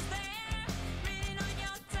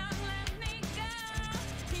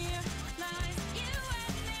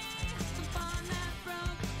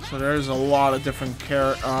 So there's a lot of different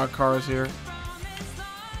cars here.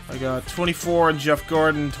 I got 24 in Jeff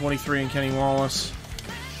Gordon, 23 in Kenny Wallace.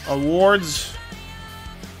 Awards.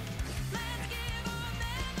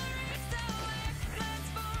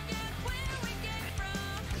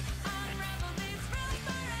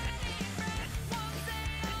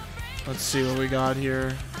 Let's see what we got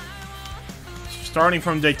here. Starting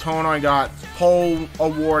from Daytona, I got Pole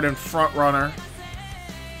Award and Front Runner.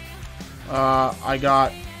 I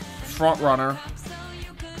got Front Runner.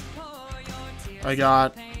 I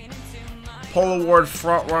got Pole Award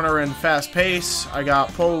Front Runner and Fast Pace. I got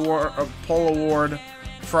Pole Award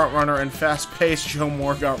Front Runner and Fast Pace. Joe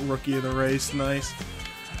Moore got Rookie of the Race. Nice.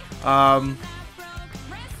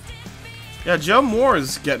 Yeah, Joe Moore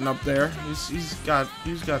is getting up there. He's got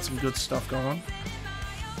some good stuff going.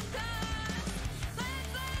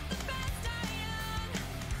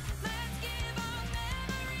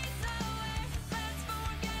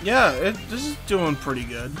 Yeah, this is doing pretty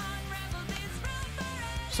good.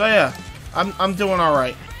 So yeah, I'm doing all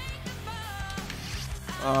right.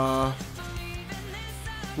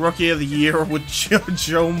 Rookie of the Year with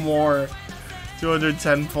Joe Moore,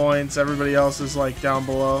 210 points. Everybody else is like down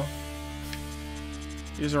below.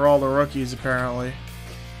 These are all the rookies, apparently.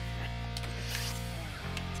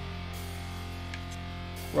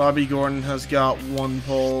 Robbie Gordon has got 1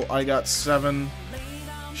 pole. I got 7.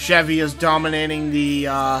 Chevy is dominating the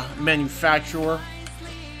manufacturer.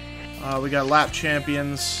 We got lap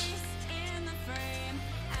champions.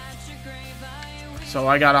 So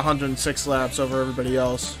I got 106 laps over everybody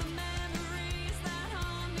else.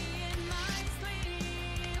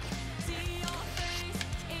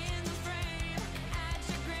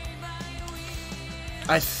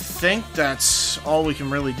 I think that's all we can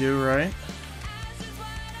really do, right?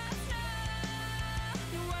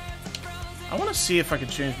 I want to see if I can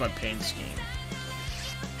change my paint scheme.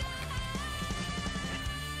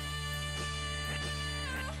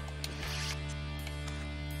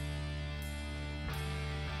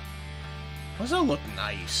 Does that look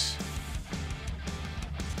nice?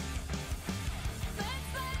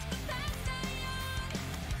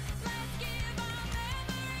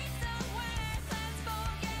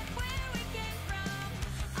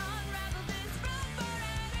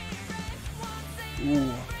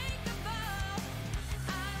 Ooh.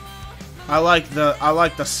 I like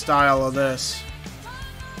the style of this.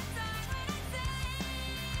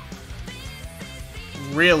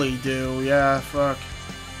 Really do, yeah, fuck.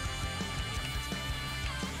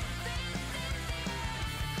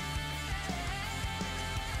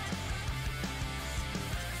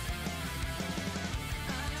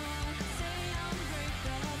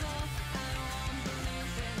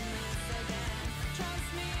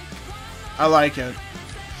 I like it.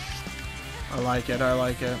 I like it, I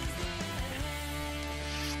like it.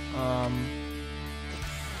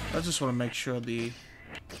 I just want to make sure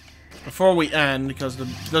before we end, because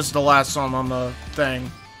this is the last song on the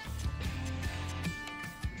thing.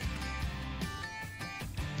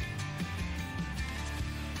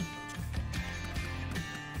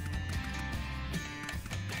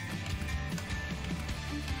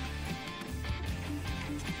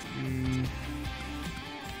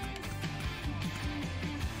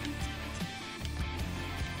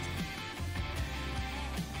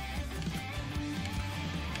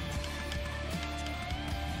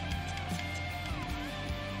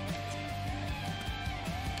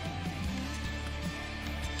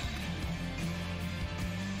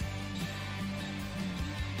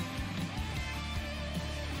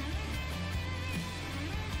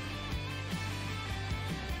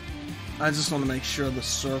 I just want to make sure the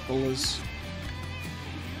circle is...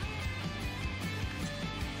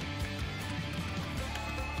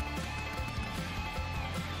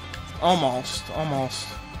 Almost. I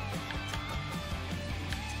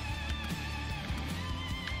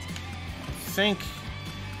think...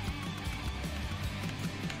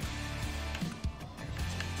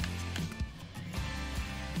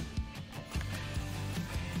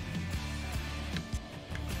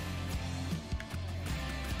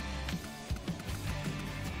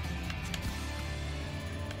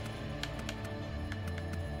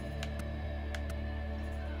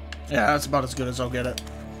 Yeah, that's about as good as I'll get it.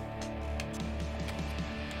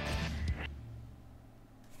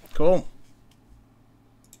 Cool.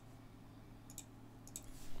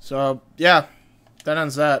 So, yeah. That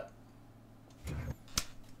ends that.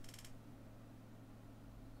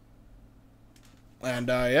 And,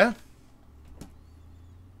 yeah.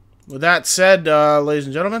 With that said, ladies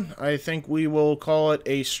and gentlemen, I think we will call it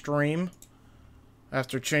a stream.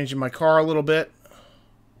 After changing my car a little bit.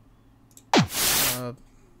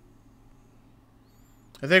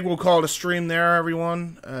 I think we'll call it a stream there,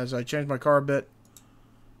 everyone, as I change my car a bit.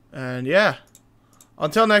 And, yeah.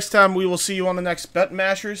 Until next time, we will see you on the next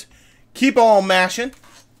ButtonMashers. Keep on mashing.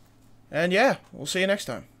 And, yeah, we'll see you next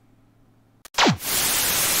time.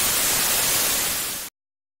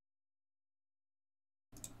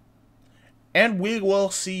 And we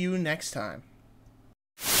will see you next time.